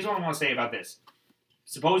Championship. So here's what I want to say about this.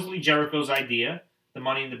 Supposedly Jericho's idea, the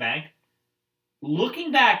Money in the Bank.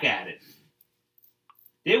 Looking back at it,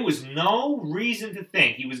 there was no reason to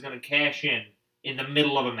think he was going to cash in the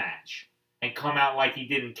middle of a match and come out like he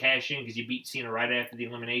did and cash in because he beat Cena right after the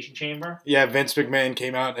Elimination Chamber. Yeah, Vince McMahon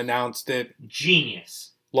came out and announced it. Genius.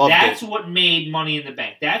 Loved That's it. what made Money in the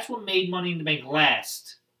Bank. That's what made Money in the Bank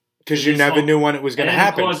last. Because you never knew when it was going to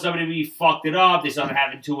happen. And then, of course, WWE fucked it up. They started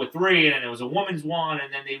having 2 or 3, and then there was a women's one,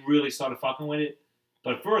 and then they really started fucking with it.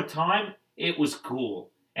 But for a time, it was cool.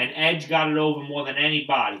 And Edge got it over more than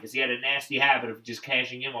anybody because he had a nasty habit of just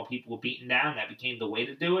cashing in while people were beaten down. That became the way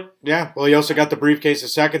to do it. Yeah, well, he also got the briefcase a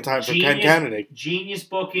second time for Ken Kennedy. Genius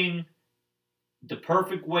booking. The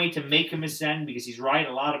perfect way to make him ascend because he's right.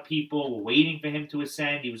 A lot of people were waiting for him to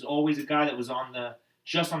ascend. He was always a guy that was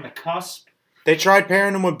just on the cusp. They tried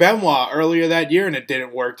pairing him with Benoit earlier that year and it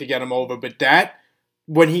didn't work to get him over. But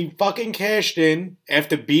when he fucking cashed in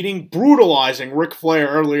after brutalizing Ric Flair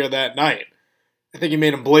earlier that night, I think he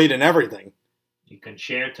made him bleed and everything. He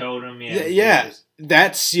concertoed him. Yeah.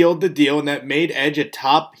 That sealed the deal and that made Edge a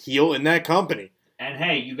top heel in that company. And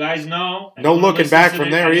hey, you guys know. No looking back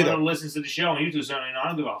from there either. Anyone who listens to the show, and you two certainly know, I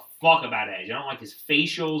don't give a fuck about Edge. I don't like his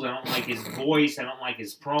facials. I don't like his voice. I don't like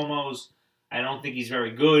his promos. I don't think he's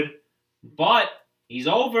very good. But he's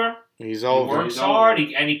over. He's over. He works hard,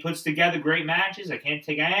 and he puts together great matches. I can't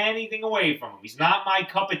take anything away from him. He's not my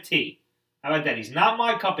cup of tea. How about that? He's not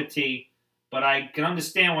my cup of tea. But I can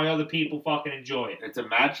understand why other people fucking enjoy it. It's a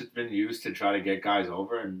match that's been used to try to get guys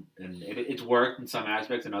over, and it's worked in some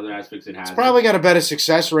aspects. In other aspects, it hasn't. It's probably got a better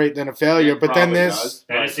success rate than a failure. But then there's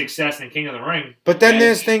better success than King of the Ring. But then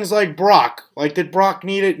there's things like Brock. Like, did Brock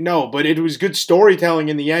need it? No, but it was good storytelling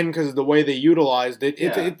in the end because of the way they utilized it.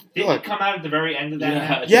 Did it come out at the very end of that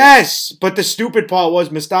match? Yes, but the stupid part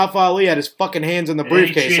was Mustafa Ali had his fucking hands in the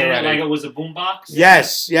briefcase already. Like it was a boombox.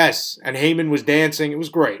 Yes, and Heyman was dancing. It was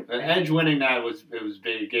great. Edge winning that was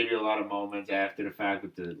big. It gave you a lot of moments after the fact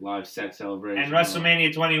with the live sex celebration. And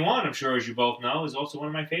WrestleMania 21, I'm sure as you both know, is also one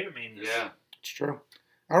of my favorite manias. Yeah, it's true.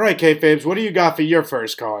 All right, Kayfabes, what do you got for your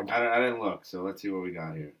first card? I didn't look, so let's see what we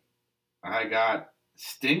got here. I got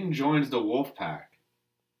Sting joins the Wolfpack.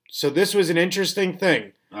 So this was an interesting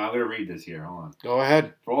thing. I'm going to read this here. Hold on. Go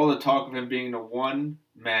ahead. For all the talk of him being the one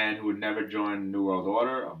man who would never join the New World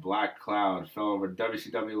Order, a black cloud fell over the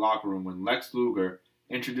WCW locker room when Lex Luger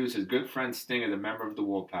introduced his good friend Sting as a member of the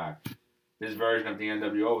Wolfpack. This version of the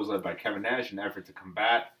NWO was led by Kevin Nash in an effort to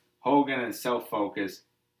combat Hogan and self-focus.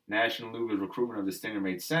 Nash and Luger's recruitment of the Stinger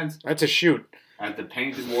made sense. That's a shoot. As the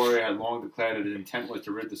Painted Warrior had long declared that his intent was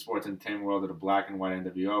to rid the sports entertainment world of the black and white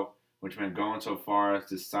NWO, which meant going so far as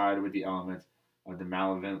to side with the elements of the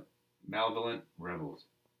malevolent rebels.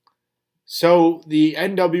 So the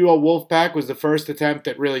NWO Wolfpack was the first attempt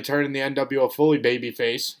at really turning the NWO fully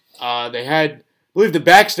babyface. They had... I believe the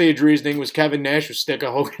backstage reasoning was Kevin Nash was sick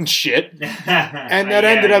of Hogan's shit. And that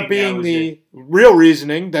ended up being the real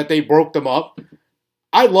reasoning that they broke them up.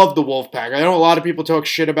 I love the Wolfpack. I know a lot of people talk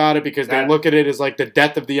shit about it because they look at it as like the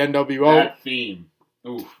death of the NWO. That theme.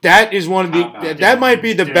 Oof. That is one of the... That might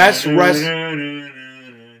be the best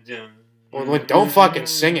Well, don't fucking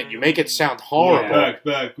sing it. You make it sound horrible.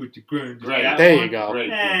 Back with the grind. There you go. Great.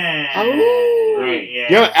 Great. Yeah.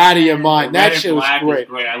 You're out of your mind. That shit was great.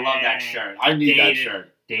 I love that shirt. I need that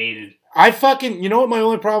shirt. Dated. I fucking... You know what my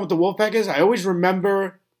only problem with the Wolfpack is? I always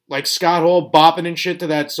remember... like Scott Hall bopping and shit to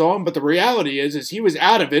that song, but the reality is he was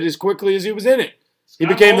out of it as quickly as he was in it. He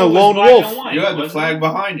became the lone wolf. You had the flag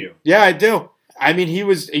behind you. Yeah, I do. I mean, he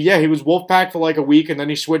was Wolfpack for like a week, and then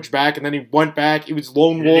he switched back, and then he went back. He was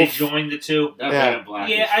lone wolf. They joined the two. Yeah,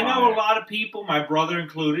 I know a lot of people, my brother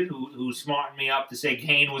included, who smartened me up to say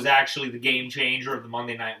Kane was actually the game changer of the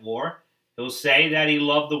Monday Night War. He'll say that he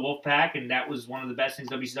loved the Wolfpack, and that was one of the best things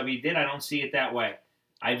WCW did. I don't see it that way.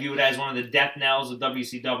 I view it as one of the death knells of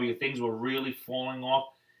WCW. Things were really falling off.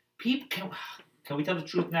 People, can we tell the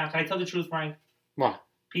truth now? Can I tell the truth, Frank? What?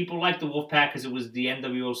 People liked the Wolfpack because it was the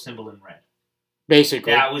NWO symbol in red.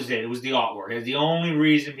 Basically. That was it. It was the artwork. It was the only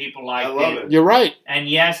reason people liked it. I love it. You're right. And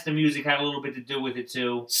yes, the music had a little bit to do with it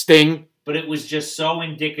too. Sting. But it was just so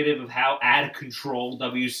indicative of how out of control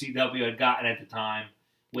WCW had gotten at the time.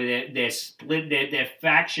 With their split, they're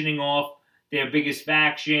factioning off their biggest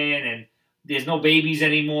faction, and there's no babies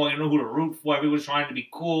anymore. You know who to root for. Everyone's trying to be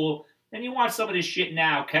cool. Then you watch some of this shit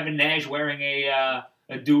now. Kevin Nash wearing a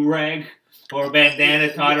do-rag. or a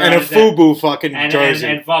bandana tied around And a his head. FUBU fucking and jersey.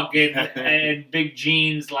 and fucking and big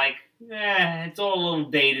jeans, like, it's all a little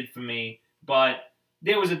dated for me. But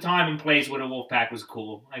there was a time and place where the Wolfpack was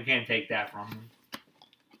cool. I can't take that from them.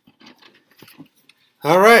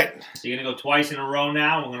 All right. So you're gonna go twice in a row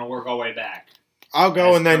now. We're gonna work our way back. I'll go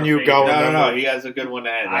That's and then you perfect. go. No, and no, then no. we'll- He has a good one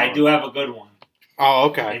to add. I do have a good one. Oh,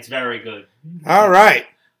 okay. It's very good. All right.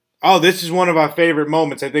 Oh, this is one of our favorite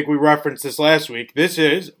moments. I think we referenced this last week. This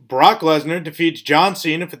is Brock Lesnar defeats John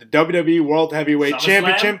Cena for the WWE World Heavyweight SummerSlam?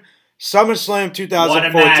 Championship. SummerSlam What a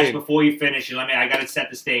 2014. match! Before you finish, I gotta set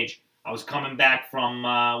the stage. I was coming back from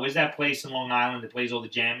where's that place in Long Island that plays all the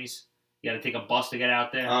jammies? You gotta take a bus to get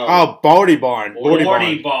out there. Oh, Bordy Barn. Bordy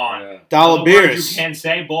Bordy Barn. Barn. Yeah. Dollar The word beers. You can't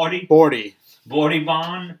say Bordy. Bordy. Bordy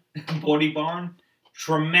Barn. Bordy Barn.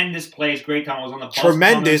 Tremendous place. Great time. I was on the bus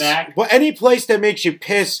Tremendous. coming back. Well, any place that makes you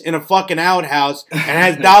piss in a fucking outhouse and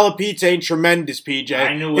has dollar pizza ain't tremendous, PJ.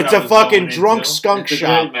 I knew what It's I a was fucking going drunk into. skunk It's a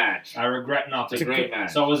shop. great match. I regret nothing. It's a great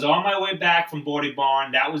match. So I was on my way back from Bordy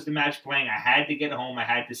Barn. That was the match playing. I had to get home. I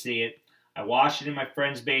had to see it. I watched it in my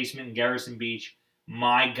friend's basement in Garrison Beach.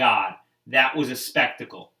 My God, that was a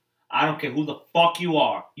spectacle. I don't care who the fuck you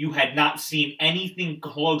are. You had not seen anything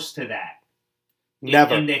close to that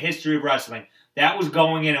Never. in the history of wrestling. That was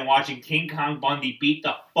going in and watching King Kong Bundy beat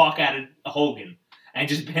the fuck out of Hogan and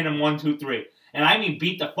just pin him 1, 2, 3. And I mean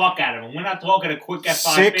beat the fuck out of him. We're not talking a quick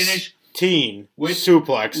F5 finish. 16 With-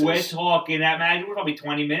 suplexes. We're talking that match was probably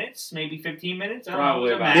 20 minutes, maybe 15 minutes. I don't know. Probably It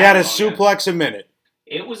was a about match. He had a Yeah. suplex a minute.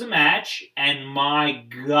 It was a match, and my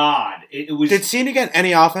God, it was. Did Cena get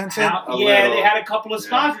any offense in? how, A yeah, little. they had a couple of Yeah.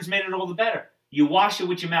 spots which made it all the better. You wash it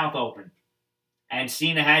with your mouth open. And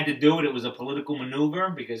Cena had to do it. It was a political maneuver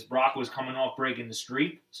because Brock was coming off breaking the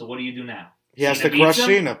streak. So what do you do now? He has Cena to crush beats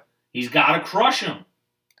him? Cena. He's got to crush him.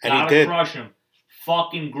 And he Gotta did. crush him.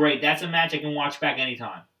 Fucking great. That's a match I can watch back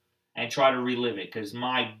anytime and try to relive it because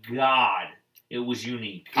my God, it was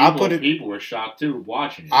unique. I'll put it- People were shocked too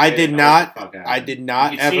watching it. I They did didn't know not. what the fuck I happened. did You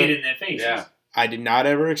not could see it ever. in their faces. Yeah. I did not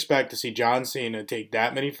ever expect to see John Cena take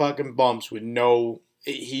that many fucking bumps with no.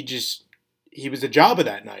 He was a jobber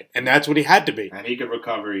that night, and that's what he had to be. And he could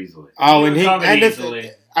recover easily. Oh, and recovered and if,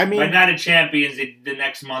 easily. I mean, But Night of Champions, the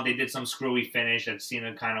next month they did some screwy finish that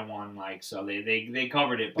Cena kind of won, so they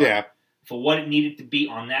covered it. But yeah, for what it needed to be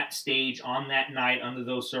on that stage, on that night, under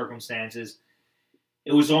those circumstances,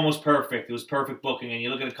 it was almost perfect. It was perfect booking. And you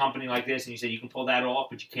look at a company like this and you say you can pull that off,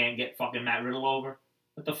 but you can't get fucking Matt Riddle over.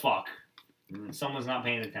 What the fuck? Someone's not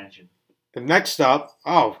paying attention. the next up.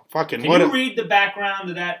 Oh, fucking Can what? you read the background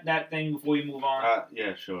of that thing before you move on?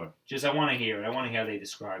 Yeah, sure. Just I want to hear it. I want to hear how they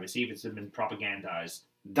describe it. See if it's been propagandized.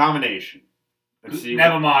 Domination. Let's see.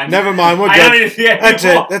 Never mind. Never mind. We're I don't good. need to see it That's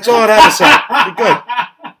anymore. it. That's all I had to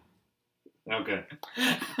say. You're good. Okay.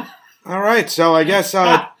 All right. So I guess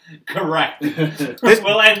Correct. This-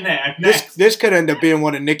 We'll end there. this Next. this could end up being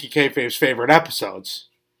one of Nikki Kayfabe's favorite episodes.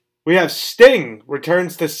 We have Sting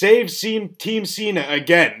returns to save Team Cena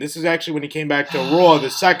again. This is actually when he came back to Raw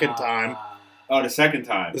the second time. Oh, the second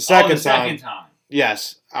time. The second the time. second time.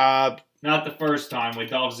 Yes. Not the first time when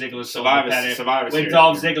Dolph Ziggler sold Survivor- the pedigree. Survivor When Series.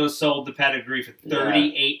 Dolph Ziggler sold the pedigree for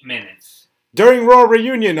 38 minutes. During Raw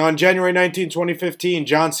Reunion on January 19, 2015,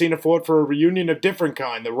 John Cena fought for a reunion of different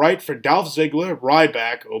kind. The right for Dolph Ziggler,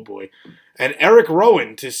 Ryback, oh boy, and Eric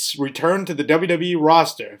Rowan to return to the WWE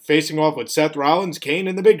roster, facing off with Seth Rollins, Kane,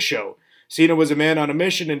 and The Big Show. Cena was a man on a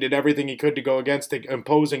mission and did everything he could to go against the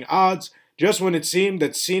imposing odds. Just when it seemed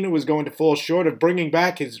that Cena was going to fall short of bringing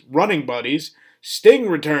back his running buddies, Sting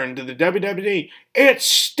returned to the WWE. It's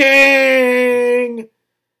Sting!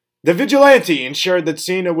 The Vigilante ensured that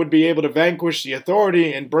Cena would be able to vanquish the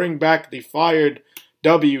Authority and bring back the fired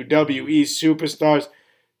WWE superstars.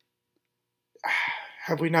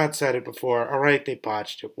 Have we not said it before? All right, they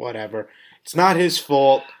botched it. Whatever. It's not his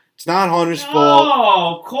fault. It's not Hunter's fault.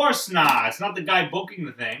 No, of course not. It's not the guy booking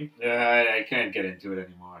the thing. Yeah, I can't get into it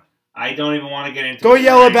anymore. I don't even want to get into Go it.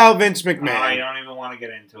 yell Frank. about Vince I McMahon. don't even want to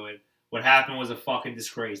get into it. What happened was a fucking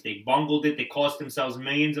disgrace. They bungled it. They cost themselves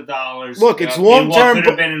millions of dollars. Look, it's in what long-term. could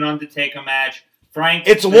have been an Undertaker match. Frank,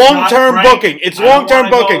 It's does not- long-term Frank, booking. It's I don't long-term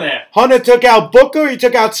wanna go booking. there. Hunter took out Booker. He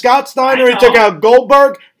took out Scott Steiner. I He took know. out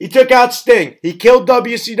Goldberg. He took out Sting. He killed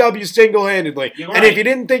WCW single-handedly. You're And if right. you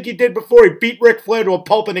didn't think he did before, he beat Ric Flair to a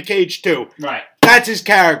pulp in a cage too. Right. That's his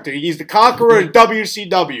character. He's the conqueror of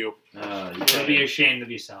WCW. You'll be ashamed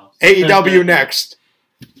of yourself. AEW next.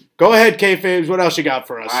 Go ahead, Kayfabes. What else you got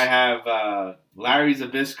for us? I have Larry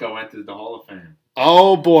Zbyszko entered the Hall of Fame.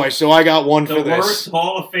 Oh boy, so I got one The for this. worst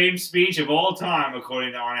Hall of Fame speech of all time,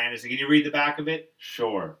 according to Arn Anderson. Can you read the back of it?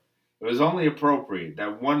 Sure. It was only appropriate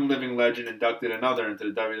that one living legend inducted another into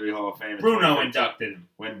the WWE Hall of Fame. in Bruno 2015. inducted him.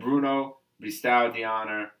 When Bruno bestowed the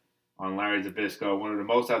honor on Larry Zbyszko, one of the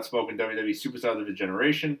most outspoken WWE superstars of his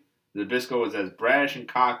generation. Zbyszko was as brash and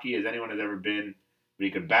cocky as anyone has ever been, but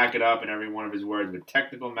he could back it up in every one of his words with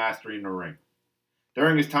technical mastery in the ring.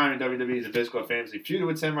 During his time in WWE, Zbyszko famously feuded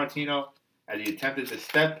with San Martino as he attempted to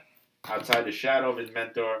step outside the shadow of his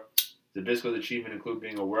mentor. Zbyszko's achievement included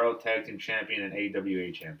being a World Tag Team Champion and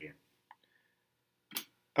AWA Champion.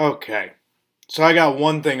 Okay. So I got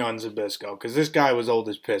one thing on Zbyszko, because this guy was old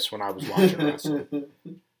as piss when I was watching wrestling.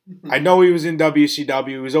 I know he was in WCW.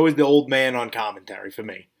 He was always the old man on commentary for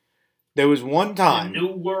me. There was one time... The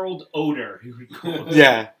New World Odor, you would call it.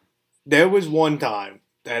 Yeah. There was one time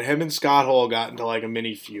that him and Scott Hall got into like a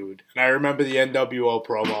mini feud. And I remember the NWO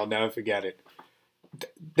promo. I'll never forget it.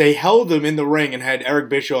 They held him in the ring and had Eric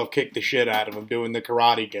Bischoff kick the shit out of him doing the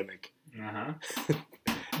karate gimmick. Uh-huh.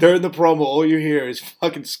 During the promo, all you hear is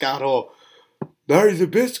fucking Scott Hall. Larry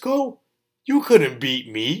Zbyszko, you couldn't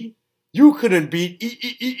beat me. You couldn't beat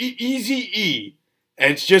Eazy-E.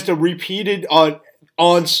 And it's just a repeated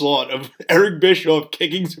onslaught of Eric Bischoff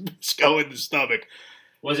kicking Zbyszko in the stomach.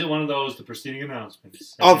 Was it one of those, the preceding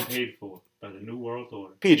announcements paid for by the New World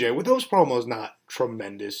Order? PJ, were those promos not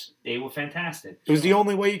tremendous? They were fantastic. It was the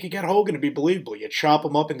only way you could get Hogan to be believable. You chop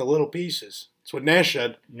him up into little pieces. That's what Nash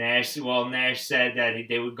said. Nash said that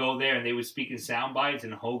they would go there and they would speak in sound bites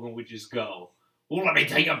and Hogan would just go, well, let me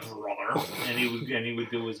tell you, brother. And he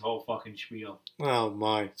would do his whole fucking spiel. Oh,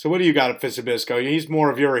 my. So what do you got for Zbyszko? He's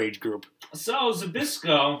more of your age group. So,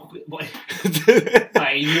 Zbyszko,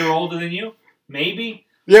 a year older than you? Maybe?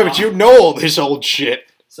 Yeah, but you know all this old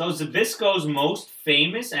shit. So, Zbyszko's most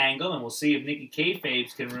famous angle, and we'll see if Nikki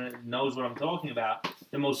Kayfabe knows what I'm talking about.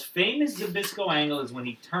 The most famous Zbyszko angle is when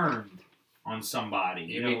he turned on somebody.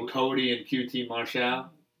 You mean Cody and QT Marshall?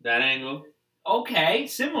 That angle? Okay,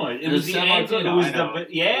 similar. It It was was the angle. It was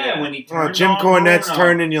Yeah. when he turned Jim on Cornette's Bruno.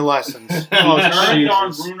 turning your lessons. He Oh, turned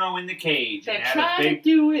on Jesus. Bruno in the cage. They and had try a big... to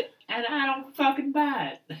do it, and I don't fucking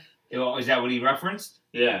buy it. Oh, is that what he referenced?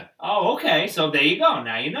 Yeah. Oh, okay. So there you go.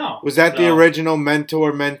 Now you know. Was that the So- original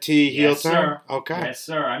mentor-mentee heel Yes, turn? sir. Okay. Yes,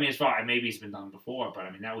 sir. I mean, as far maybe it's been done before, but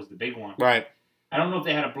I mean that was the big one. Right. I don't know if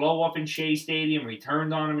they had a blow up in Shea Stadium or he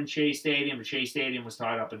turned on him in Shea Stadium, but Shea Stadium was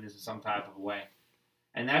tied up in this in some type of way.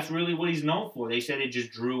 And that's really what he's known for. They said it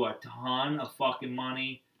just drew a ton of fucking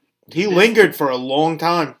money. He lingered for a long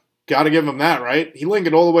time. Got to give him that, right? He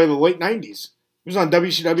lingered all the way to the late 90s. He was on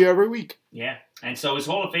WCW every week. Yeah. And so his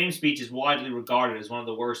Hall of Fame speech is widely regarded as one of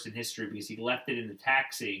the worst in history because he left it in the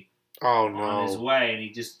taxi Oh, on his no. way and he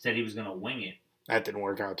just said he was going to wing it. That didn't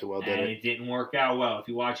work out too well, did And it? it didn't work out well. If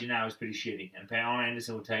you watch it now, it's pretty shitty. And Arn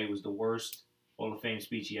Anderson will tell you it was the worst Hall of Fame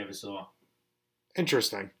speech he ever saw.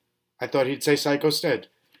 Interesting. I thought he'd say Psycho Sid.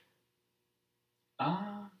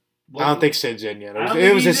 Ah. I don't think Sid's in yet. I don't It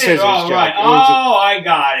think was a he's in. scissors Oh, joke. right. It was a- Oh, I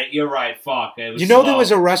got it. You're right. Fuck. It was You know, slow. there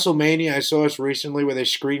was a WrestleMania I saw us recently where they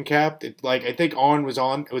screen capped. It, like, I think Arn was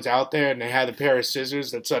out there, and they had a pair of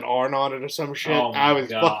scissors that said Arn on it or some shit. Oh, my I was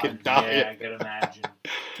God. fucking dying. Yeah, I can imagine.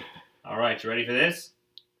 All right, you ready for this?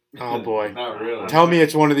 Oh boy! Not really. Tell me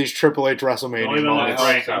it's one of these Triple H Don't WrestleMania even look moments.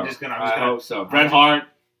 Frank. so. I'm just gonna. I hope so. Bret Hart.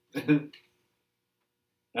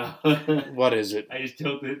 What is it? I just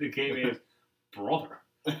tilted the game. Brother.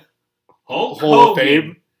 Hulk Hall of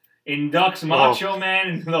Hogan Fame? inducts Macho Man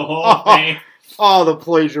into the Hall Oh. of Fame. Oh, the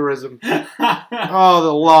plagiarism. Oh,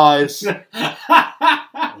 the lies.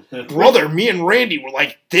 Brother, me and Randy were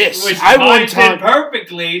like this. Which I one ties in time.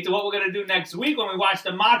 perfectly to what we're going to do next week when we watch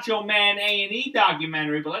the Macho Man A&E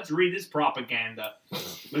documentary. But let's read this propaganda.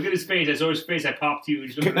 Look at his face. I saw his face. I popped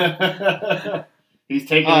huge. Look at He's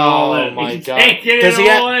taking it all Oh in. my He's god! taking it Does he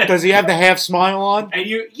all in. have? Does he have the half smile on? And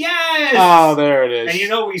you, yes! Oh, there it is. And you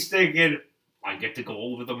know he's thinking, I get to go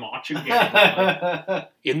over the march again.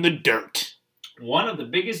 In the dirt. One of the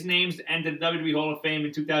biggest names to enter the WWE Hall of Fame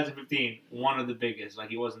in 2015. One of the biggest, like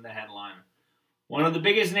he wasn't the headliner. One of the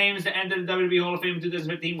biggest names to enter the WWE Hall of Fame in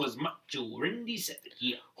 2015 was Macho Randy Savage.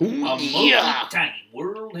 Yeah. A multi-time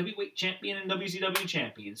world heavyweight champion and WCW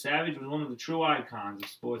champion. Savage was one of the true icons of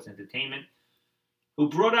sports entertainment who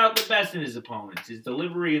brought out the best in his opponents. His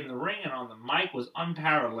delivery in the ring and on the mic was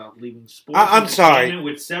unparalleled, leaving sports I'm sorry. entertainment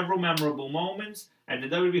with several memorable moments. At the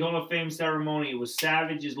WWE Hall of Fame ceremony, it was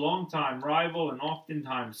Savage's longtime rival and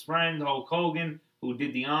oftentimes friend, Hulk Hogan, who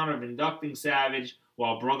did the honor of inducting Savage,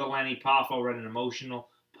 while brother Lenny Poffo read an emotional,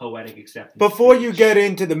 poetic acceptance Before speech. you get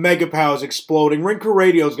into the Mega Powers exploding, Ring Crew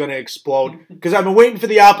Radio is going to explode because I've been waiting for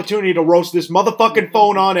the opportunity to roast this motherfucking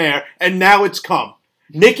phone on air, and now it's come.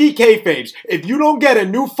 Nikki Kayfabes, if you don't get a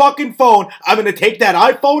new fucking phone, I'm going to take that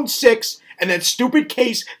iPhone 6 and that stupid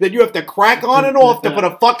case that you have to crack on and off to put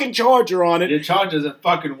a fucking charger on it. Your charger's a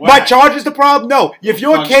fucking whack. My charger's the problem? No. If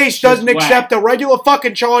your Fucking case doesn't shit's accept a regular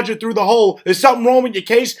fucking charger through the hole, there's something wrong with your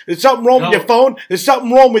case, there's something wrong with your phone, there's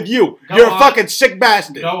something wrong with you. You're a fucking sick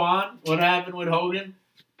bastard. Go on. What happened with Hogan?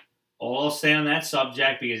 All I'll say on that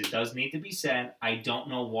subject, because it does need to be said, I don't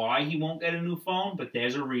know why he won't get a new phone, but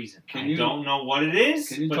there's a reason. I don't know what it is,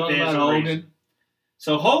 Can you but talk there's about a Hogan? reason.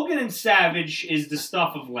 So Hogan and Savage is the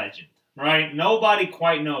stuff of legend, right? Nobody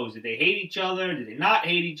quite knows. Did they hate each other? Did they not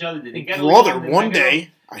hate each other? Did they get Brother, along? Did they one not get along?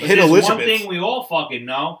 day, I But hit there's Elizabeth. one thing we all fucking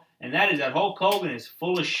know, and that is that Hulk Hogan is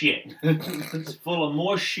full of shit. It's full of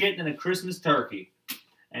more shit than a Christmas turkey.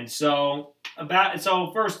 And so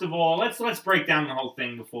first of all, let's break down the whole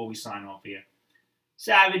thing before we sign off here.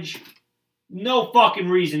 Savage, no fucking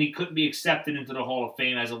reason he couldn't be accepted into the Hall of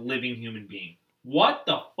Fame as a living human being. What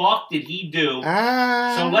the fuck did he do?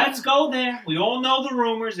 So let's go there. We all know the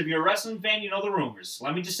rumors. If you're a wrestling fan, you know the rumors.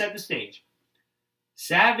 Let me just set the stage.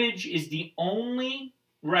 Savage is the only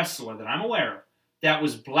wrestler that I'm aware of that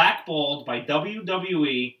was blackballed by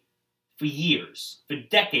WWE for years, for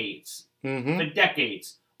decades. Mm-hmm. For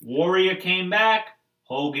decades. Warrior came back.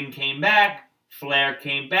 Hogan came back. Flair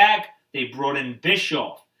came back. They brought in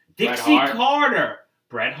Bischoff. Dixie Carter.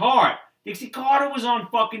 Bret Hart. Dixie Carter was on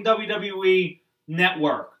fucking WWE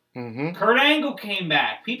Network. Mm-hmm. Kurt Angle came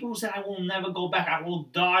back. People who said, I will never go back. I will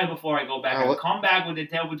die before I go back. I'll come back with the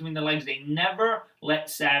tail between the legs. They never let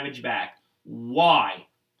Savage back. Why?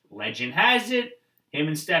 Legend has it, him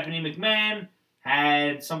and Stephanie McMahon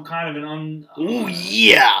had some kind of an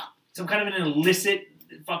some kind of an illicit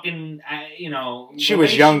fucking, She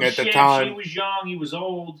was young at the time. She was young. He was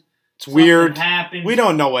old. It's weird. Happened. We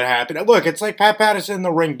don't know what happened. Look, it's like Pat Patterson and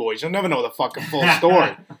the Ring Boys. You'll never know the fucking full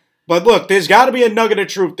story. But look, there's got to be a nugget of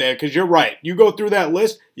truth there, because you're right. You go through that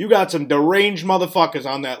list, you got some deranged motherfuckers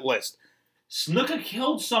on that list. Snooker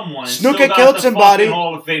killed someone. Snooker killed somebody.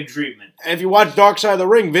 Hall of Fame treatment. And if you watch Dark Side of the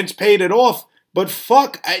Ring, Vince paid it off. But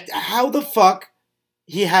how the fuck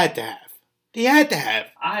he had to have? He had to have.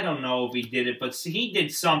 I don't know if he did it, but he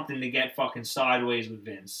did something to get fucking sideways with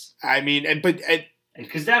Vince. I mean,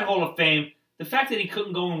 because that Hall of Fame, the fact that he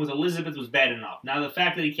couldn't go in with Elizabeth was bad enough. Now the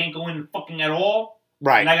fact that he can't go in fucking at all,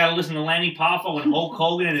 right? And I gotta listen to Lanny Poffo and Hulk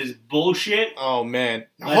Hogan and his bullshit. Oh man,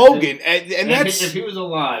 Hogan, and that's if he was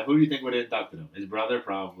alive, who do you think would have inducted him? His brother,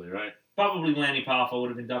 probably, right? Probably Lanny Poffo would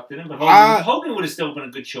have inducted him, but Hogan would have still been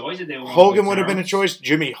a good choice if they were. Hogan would have been a choice.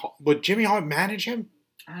 Would Jimmy Hart manage him?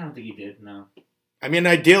 I don't think he did. No. I mean,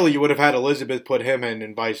 ideally, you would have had Elizabeth put him in,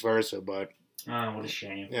 and vice versa. But what a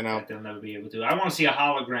shame. You know, that they'll never be able to. I want to see a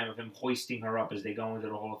hologram of him hoisting her up as they go into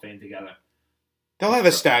the Hall of Fame together. They'll have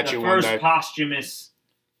a statue the one day. First posthumous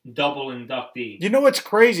double inductee. You know what's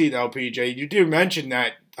crazy though, PJ? You did mention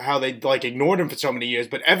that how they ignored him for so many years,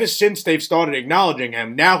 but ever since they've started acknowledging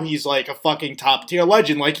him, now he's like a fucking top tier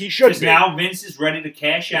legend, like he should be. Now Vince is ready to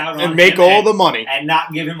cash out on and make him all the money and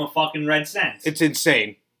not give him a fucking red cent. It's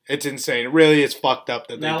insane. It's insane. It really is fucked up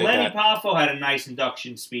that they did that. Now Lenny Poffo had a nice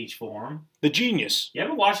induction speech for him. The genius. You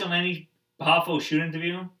ever watch a Lenny Poffo shoot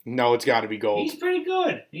interview? No, it's got to be gold. He's pretty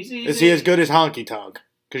good. Is he as good as Honky Tonk?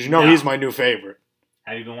 Because you know he's my new favorite.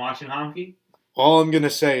 Have you been watching Honky? All I'm going to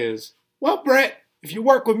say is, well, Brett, if you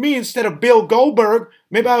work with me instead of Bill Goldberg,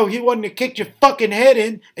 maybe he wouldn't have kicked your fucking head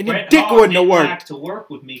in and your dick wouldn't have worked. Back to work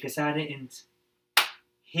with me because I didn't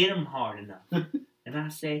hit him hard enough. And I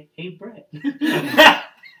say, hey, Brett.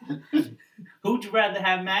 Who'd you rather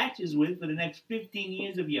have matches with for the next 15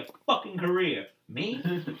 years of your fucking career? Me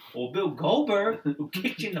or Bill Goldberg, who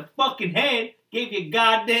kicked you in the fucking head, gave you a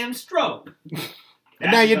goddamn stroke?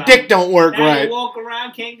 And now your dick don't work now right. You walk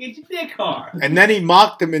around, can't get your dick hard. And then he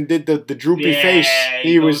mocked him and did the droopy face.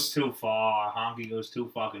 He goes too far. Honky goes too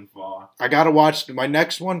fucking far. I gotta watch my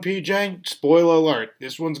next one, PJ. Spoiler alert.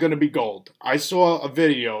 This one's gonna be gold. I saw a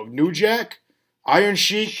video of New Jack, Iron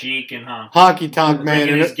Sheik and Honky Tonk Man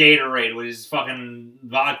in his Gatorade with his fucking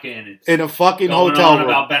vodka in it. In a fucking going hotel on room.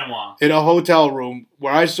 About Benoit. In a hotel room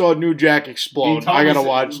where I saw New Jack explode. I gotta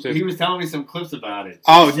watch this. He was telling me some clips about it.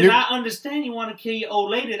 Oh, I understand you want to kill your old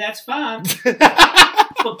lady. That's fine.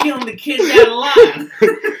 But killing the kid out of line.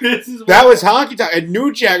 That was Honky Tonk. And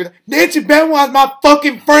New Jack, Nancy Benoit's my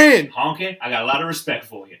fucking friend. Honky, I got a lot of respect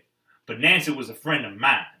for you. But Nancy was a friend of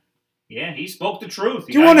mine. Yeah, he spoke the truth.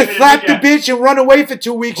 You want to slap the bitch and run away for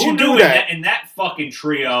 2 weeks? Who you do knew that. In that fucking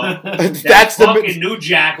trio, That's fucking New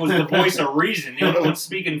Jack was the voice of reason. The only one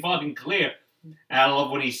speaking fucking clear. And I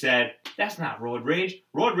love when he said, that's not road rage.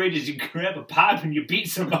 Road rage is you grab a pipe and you beat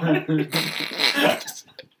somebody. That's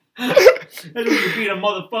when you beat a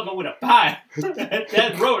motherfucker with a pipe.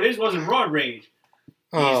 That road. This wasn't road rage.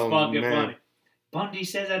 He's fucking funny. Bundy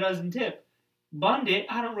says that doesn't tip. Bundit,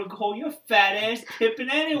 I don't recall your fat ass tipping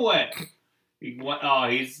anyway.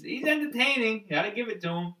 He's entertaining. Gotta give it to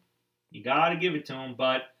him. You gotta give it to him.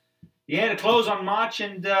 But yeah, to close on March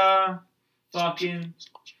and fucking.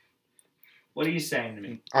 What are you saying to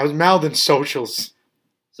me? I was mouthing socials.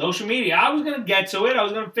 Social media. I was gonna get to it. I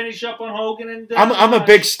was gonna finish up on Hogan and. I'm a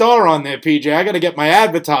big star on there, PJ. I got to get my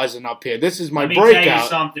advertising up here. This is my breakout. Let me tell you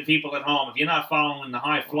something, people at home. If you're not following the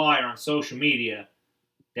High Flyer on social media,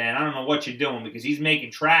 then I don't know what you're doing because he's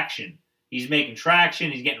making traction. He's making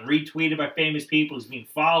traction. He's getting retweeted by famous people. He's being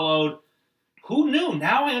followed. Who knew?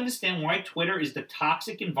 Now I understand why Twitter is the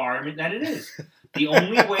toxic environment that it is. The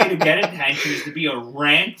only way to get attention is to be a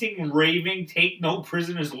ranting, raving, take no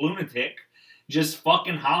prisoners lunatic. Just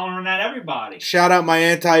fucking hollering at everybody. Shout out my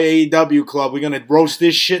anti-AEW club. We're going to roast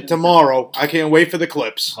this shit tomorrow. I can't wait for the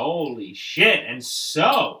clips. Holy shit. And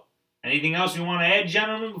so, anything else you want to add,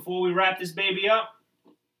 gentlemen, before we wrap this baby up?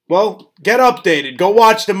 Well, get updated. Go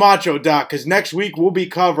watch the Macho Doc, because next week we'll be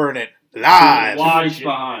covering it live. Watch it.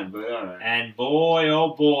 Behind, but all right. And boy,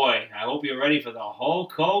 oh boy, I hope you're ready for the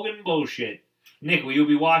Hulk Hogan bullshit. Nick, will you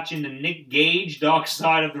be watching the Nick Gage Dark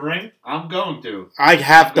Side of the Ring? I'm going to. I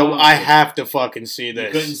have to fucking see You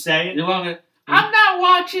this. couldn't say it? You love it? I'm not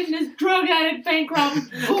watching this drug addict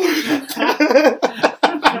bankrupt bullshit.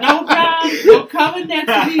 No, Brian. We're coming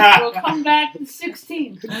next week. We'll come back the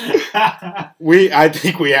 16th. I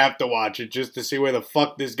think we have to watch it just to see where the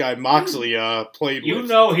fuck this guy Moxley played You with.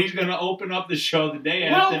 know he's going to open up the show the day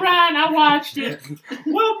after. Well, Brian, I watched it.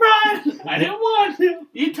 Well, Brian, I didn't want to.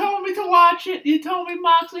 you told me to watch it. You told me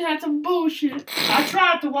Moxley had some bullshit. I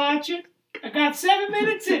tried to watch it. I got 7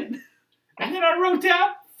 minutes in. And then I wrote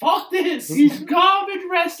down, fuck this. These garbage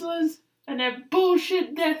wrestlers and their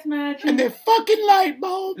bullshit death match. And they're fucking light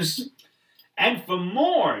bulbs. And for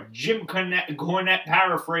more Jim Cornette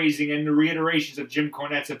paraphrasing and the reiterations of Jim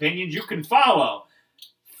Cornette's opinions, you can follow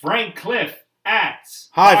Frank Cliff at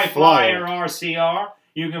High Flyer RCR.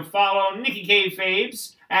 You can follow Nikki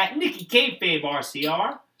Kayfabes at Nikki Kayfabe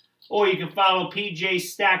RCR. Or you can follow PJ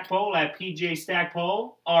Stackpole at PJ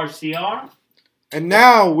Stackpole RCR. And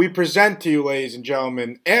now we present to you, ladies and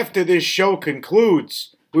gentlemen, after this show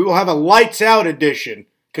concludes, we will have a lights out edition.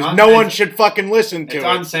 Because no one should fucking listen to it. It's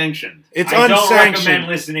unsanctioned. It's I unsanctioned. don't recommend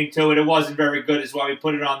listening to it. It wasn't very good, is why we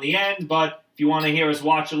put it on the end. But if you want to hear us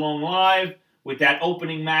watch along live with that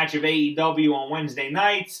opening match of AEW on Wednesday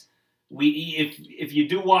nights, if you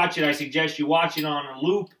do watch it, I suggest you watch it on a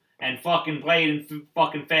loop and fucking play it and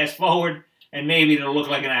fucking fast forward, and maybe it'll look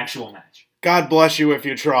like an actual match. God bless you if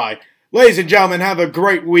you try. Ladies and gentlemen, have a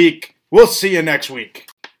great week. We'll see you next week.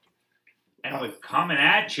 And we're coming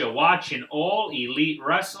at you, watching All Elite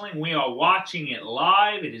Wrestling. We are watching it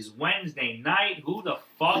live. It is Wednesday night. Who the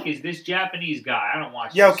fuck is this Japanese guy? I don't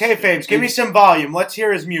watch Yo, this. Kayfabes, give me some volume. Let's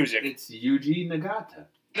hear his music. It's Yuji Nagata.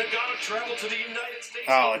 Nagata traveled to the United States.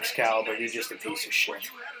 Oh, Excalibur, you're just a piece of shit.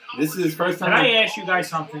 This is his first time. Can I ask you guys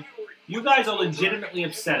something? You guys are legitimately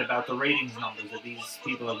upset about the ratings numbers that these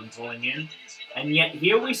people have been pulling in, and yet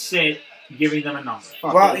here we sit giving them a number.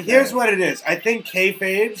 Well, here's what it is. I think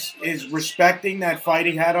Kayfabes is respecting that fight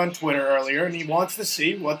he had on Twitter earlier, and he wants to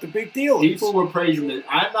see what the big deal is. People were praising it.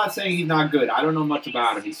 I'm not saying he's not good. I don't know much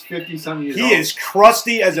about him. He's 50-some years old. He is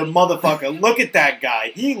crusty as a motherfucker. Look at that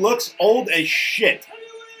guy. He looks old as shit.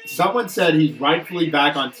 Someone said he's rightfully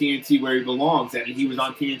back on TNT where he belongs, and he was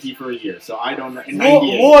on TNT for a year. So I don't know. In Law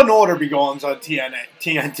 98. and Order belongs on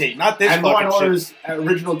TNT, not this And Law and fucking shit. Order's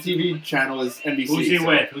original TV channel is NBC. Who's he so-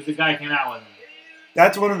 with? Who's the guy who came out with him?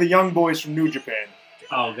 That's one of the young boys from New Japan.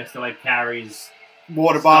 Oh, guess they like carries.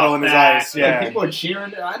 Water bottle in his back. eyes. Like, Yeah. people are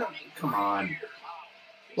cheering. I don't. Come on.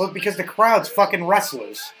 Well, because the crowd's fucking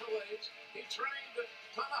wrestlers.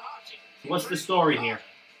 What's the story here?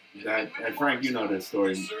 Frank, you know that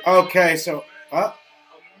story. Okay, so...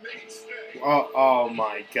 Oh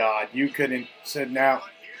my God. You couldn't... So now...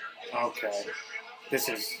 Okay. This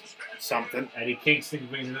is something. Eddie Kingston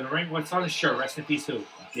brings him to the ring. What's on his shirt? Rest in peace, who?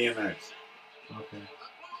 DMX. Okay.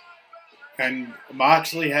 And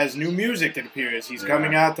Moxley has new music, it appears. He's Yeah.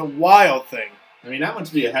 coming out the Wild Thing. I mean, that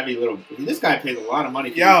must be a heavy little. This guy pays a lot of money.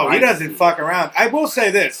 For Yo, these he rights. doesn't fuck around. I will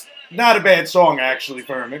say this. Not a bad song, actually,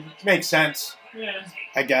 for him. It makes sense, Yeah.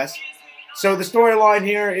 I guess. So the storyline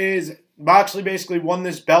here is Moxley basically won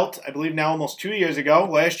this belt, I believe now almost 2 years ago.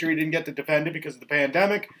 Last year he didn't get to defend it because of the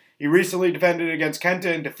pandemic. He recently defended it against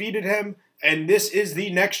Kenta and defeated him. And this is the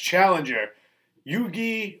next challenger,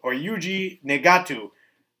 Yuji Nagatu.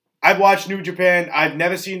 I've watched New Japan. I've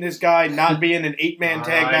never seen this guy not be in an 8-man All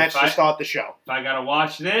tag right, match to fine. start the show. If I gotta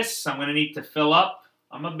watch this, I'm gonna need to fill up.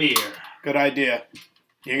 I'm a beer. Good idea.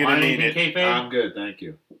 You're going to need it. Kayfabe? I'm good, thank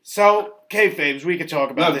you. So, kayfabes, we could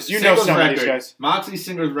talk about Look, this. You know singles some record, of these guys. Moxley's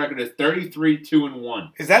singles record is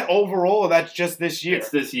 33-2-1. Is that overall or that's just this year? It's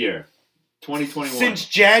this year. 2021. Since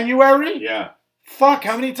January? Yeah. Fuck,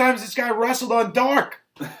 how many times this guy wrestled on Dark?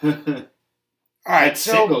 All right,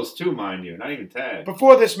 so singles too, mind you, not even tag.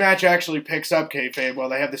 before this match actually picks up kayfabe, well,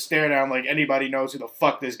 they have the stare down like anybody knows who the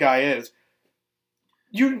fuck this guy is.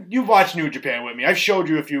 You've watched New Japan with me. I've showed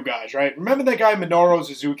you a few guys, right? Remember that guy Minoru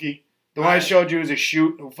Suzuki? The one I showed you is a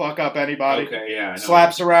shoot who'll fuck up anybody. Okay, yeah. I know.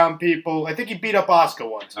 Slaps around people. I think he beat up Oscar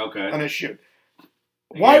once Okay. on a shoot.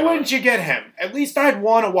 Why wouldn't you get him? At least I'd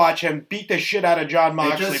want to watch him beat the shit out of John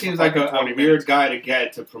Moxley. It just for seems like fucking a 20 weird minutes. guy to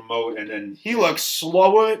get to promote, and then He looks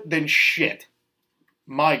slower than shit.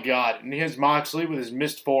 My God. And here's Moxley with his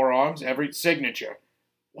missed forearms, every signature.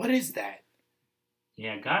 What is that?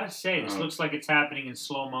 Yeah, gotta say, this looks like it's happening in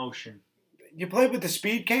slow motion. You played with the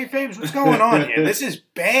speed kayfabes? What's going on here? This is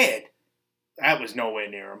bad. That was nowhere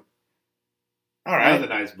near him. All right. that was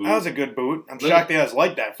a nice boot. That was a good boot. I'm Look- shocked he has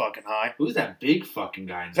like that fucking high. Who's that big fucking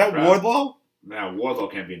guy? In Is the that crowd? Wardlow? No,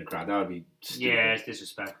 Wardlow can't be in the crowd. That would be stupid. Yeah, it's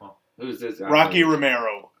disrespectful. Who's this? I don't Rocky know.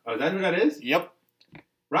 Romero. Oh, is that who that is? Yep.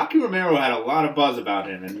 Rocky Romero had a lot of buzz about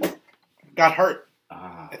him, and Got hurt,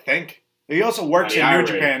 I think. He also works the in New irate.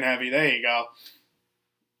 Japan heavy. There you go.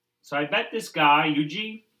 So I bet this guy,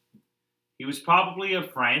 Yuji, he was probably a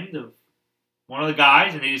friend of one of the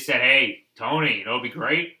guys, and they just said, hey, Tony, you know, it'd be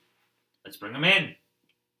great. Let's bring him in.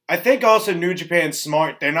 I think also New Japan's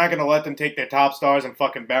smart. They're not going to let them take their top stars and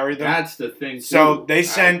fucking bury them. that's the thing. Too. So they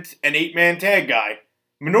sent an 8-man tag guy.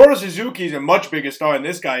 Minoru Suzuki's a much bigger star than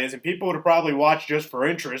this guy is, and people would have probably watched just for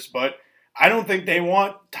interest, but I don't think they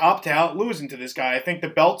want top talent losing to this guy. I think the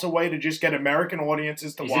belt's a way to just get American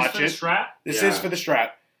audiences to Is watch this for the it. strap? This Yeah. is for the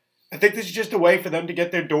strap. I think this is just a way for them to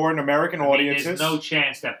get their door in American I mean, audiences. there's no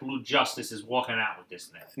chance that Blue Justice is walking out with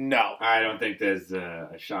this now. No. I don't think there's a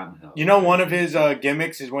shot in hell. You know, one of his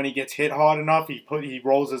gimmicks is when he gets hit hard enough, he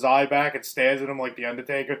rolls his eye back and stares at him like the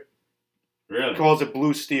Undertaker. Really? He calls it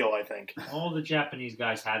blue steel, I think. All the Japanese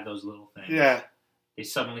guys had those little things. Yeah, They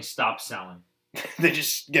suddenly stopped selling. they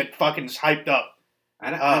just get fucking hyped up.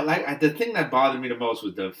 And the thing that bothered me the most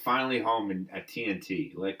was the finally home at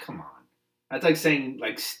TNT. Like, come on, that's like saying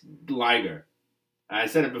like Liger. I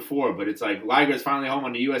said it before, but it's like Liger's finally home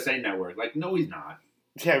on the USA Network. Like, no, he's not.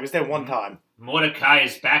 Yeah, he was there one time. Mordecai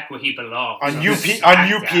is back where he belongs. On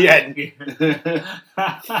SmackDown.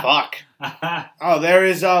 Fuck. Oh, there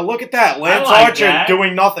is, look at that. Lance I like Archer that.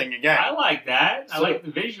 doing nothing again. I like that. I So- like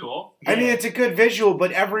the visual. I mean, it's a good visual,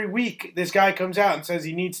 but every week this guy comes out and says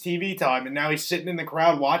he needs TV time, and now he's sitting in the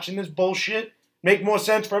crowd watching this bullshit. Make more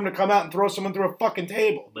sense for him to come out and throw someone through a fucking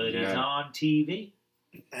table. But he's Yeah. on TV.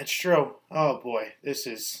 That's true. Oh, boy. This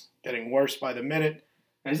is getting worse by the minute.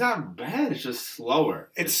 It's not bad. It's just slower.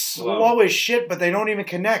 It's slow as shit, but they don't even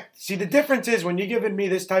connect. See, the difference is when you're giving me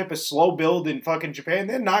this type of slow build in fucking Japan,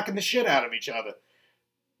 they're knocking the shit out of each other.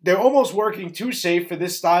 They're almost working too safe for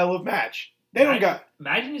this style of match. They don't got...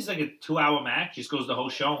 Imagine it's like a 2-hour match. Just goes the whole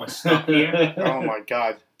show and we're stuck here. Oh, my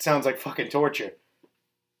God. It sounds like fucking torture.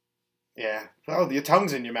 Yeah. Oh, your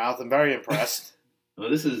tongue's in your mouth. I'm very impressed.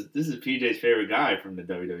 Well, this is PJ's favorite guy from the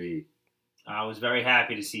WWE. I was very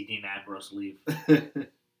happy to see Dean Ambrose leave.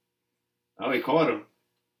 Oh, he caught him.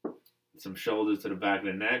 Some shoulders to the back of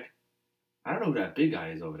the neck. I don't know who that big guy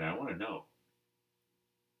is over there. I want to know.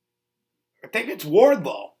 I think it's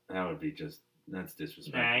Wardlow. That would be that's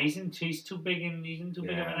disrespectful. Nah, he's in too big of an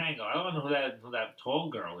angle. I don't know who that tall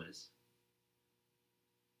girl is.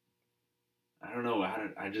 I don't know.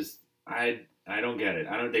 I don't get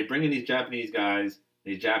it. They bring in these Japanese guys,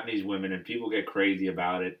 these Japanese women, and people get crazy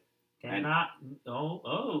about it. They're not.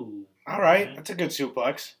 Oh. All right. That's a good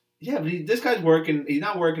suplex. Yeah, but this guy's working. He's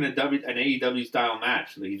not working an AEW style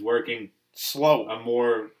match. He's working Slow. a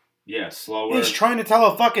more slower. He's trying to tell